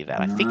 Can you believe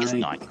that? I think it's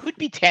 9. Could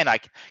be 10. I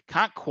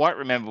can't quite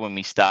remember when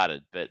we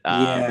started, but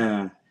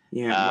yeah,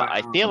 Yeah, wow.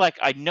 I feel like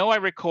I know I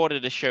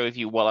recorded a show with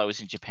you while I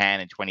was in Japan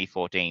in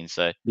 2014.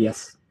 So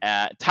yes.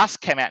 Tusk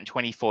came out in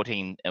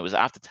 2014. It was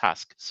after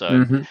Tusk.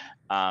 So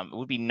it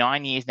would be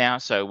 9 years now.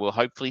 So we'll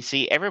hopefully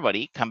see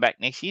everybody come back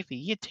next year for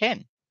year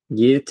 10.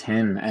 Year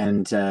 10.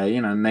 And,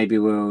 maybe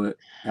we'll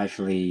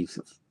actually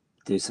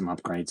do some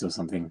upgrades or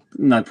something.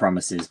 No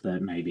promises,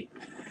 but maybe.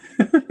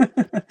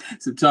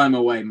 Some time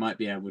away might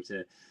be able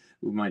to,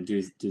 we might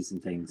do some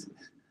things.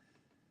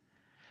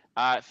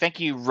 Thank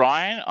you,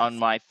 Ryan, on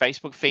my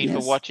Facebook feed for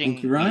watching.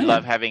 Thank you, Ryan. We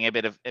love having a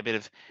bit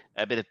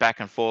of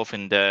back and forth.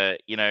 And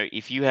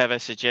if you have a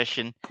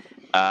suggestion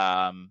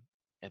about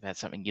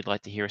something you'd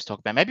like to hear us talk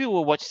about, maybe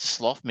we'll watch the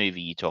Sloth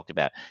movie you talked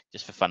about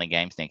just for fun and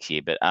games next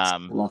year. But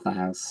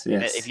Slaughterhouse,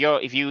 yes. if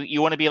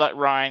you want to be like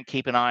Ryan,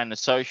 keep an eye on the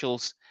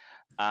socials,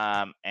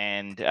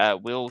 and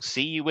we'll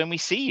see you when we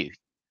see you.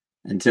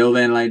 Until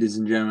then, ladies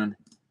and gentlemen,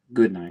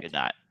 good night. Good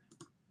night.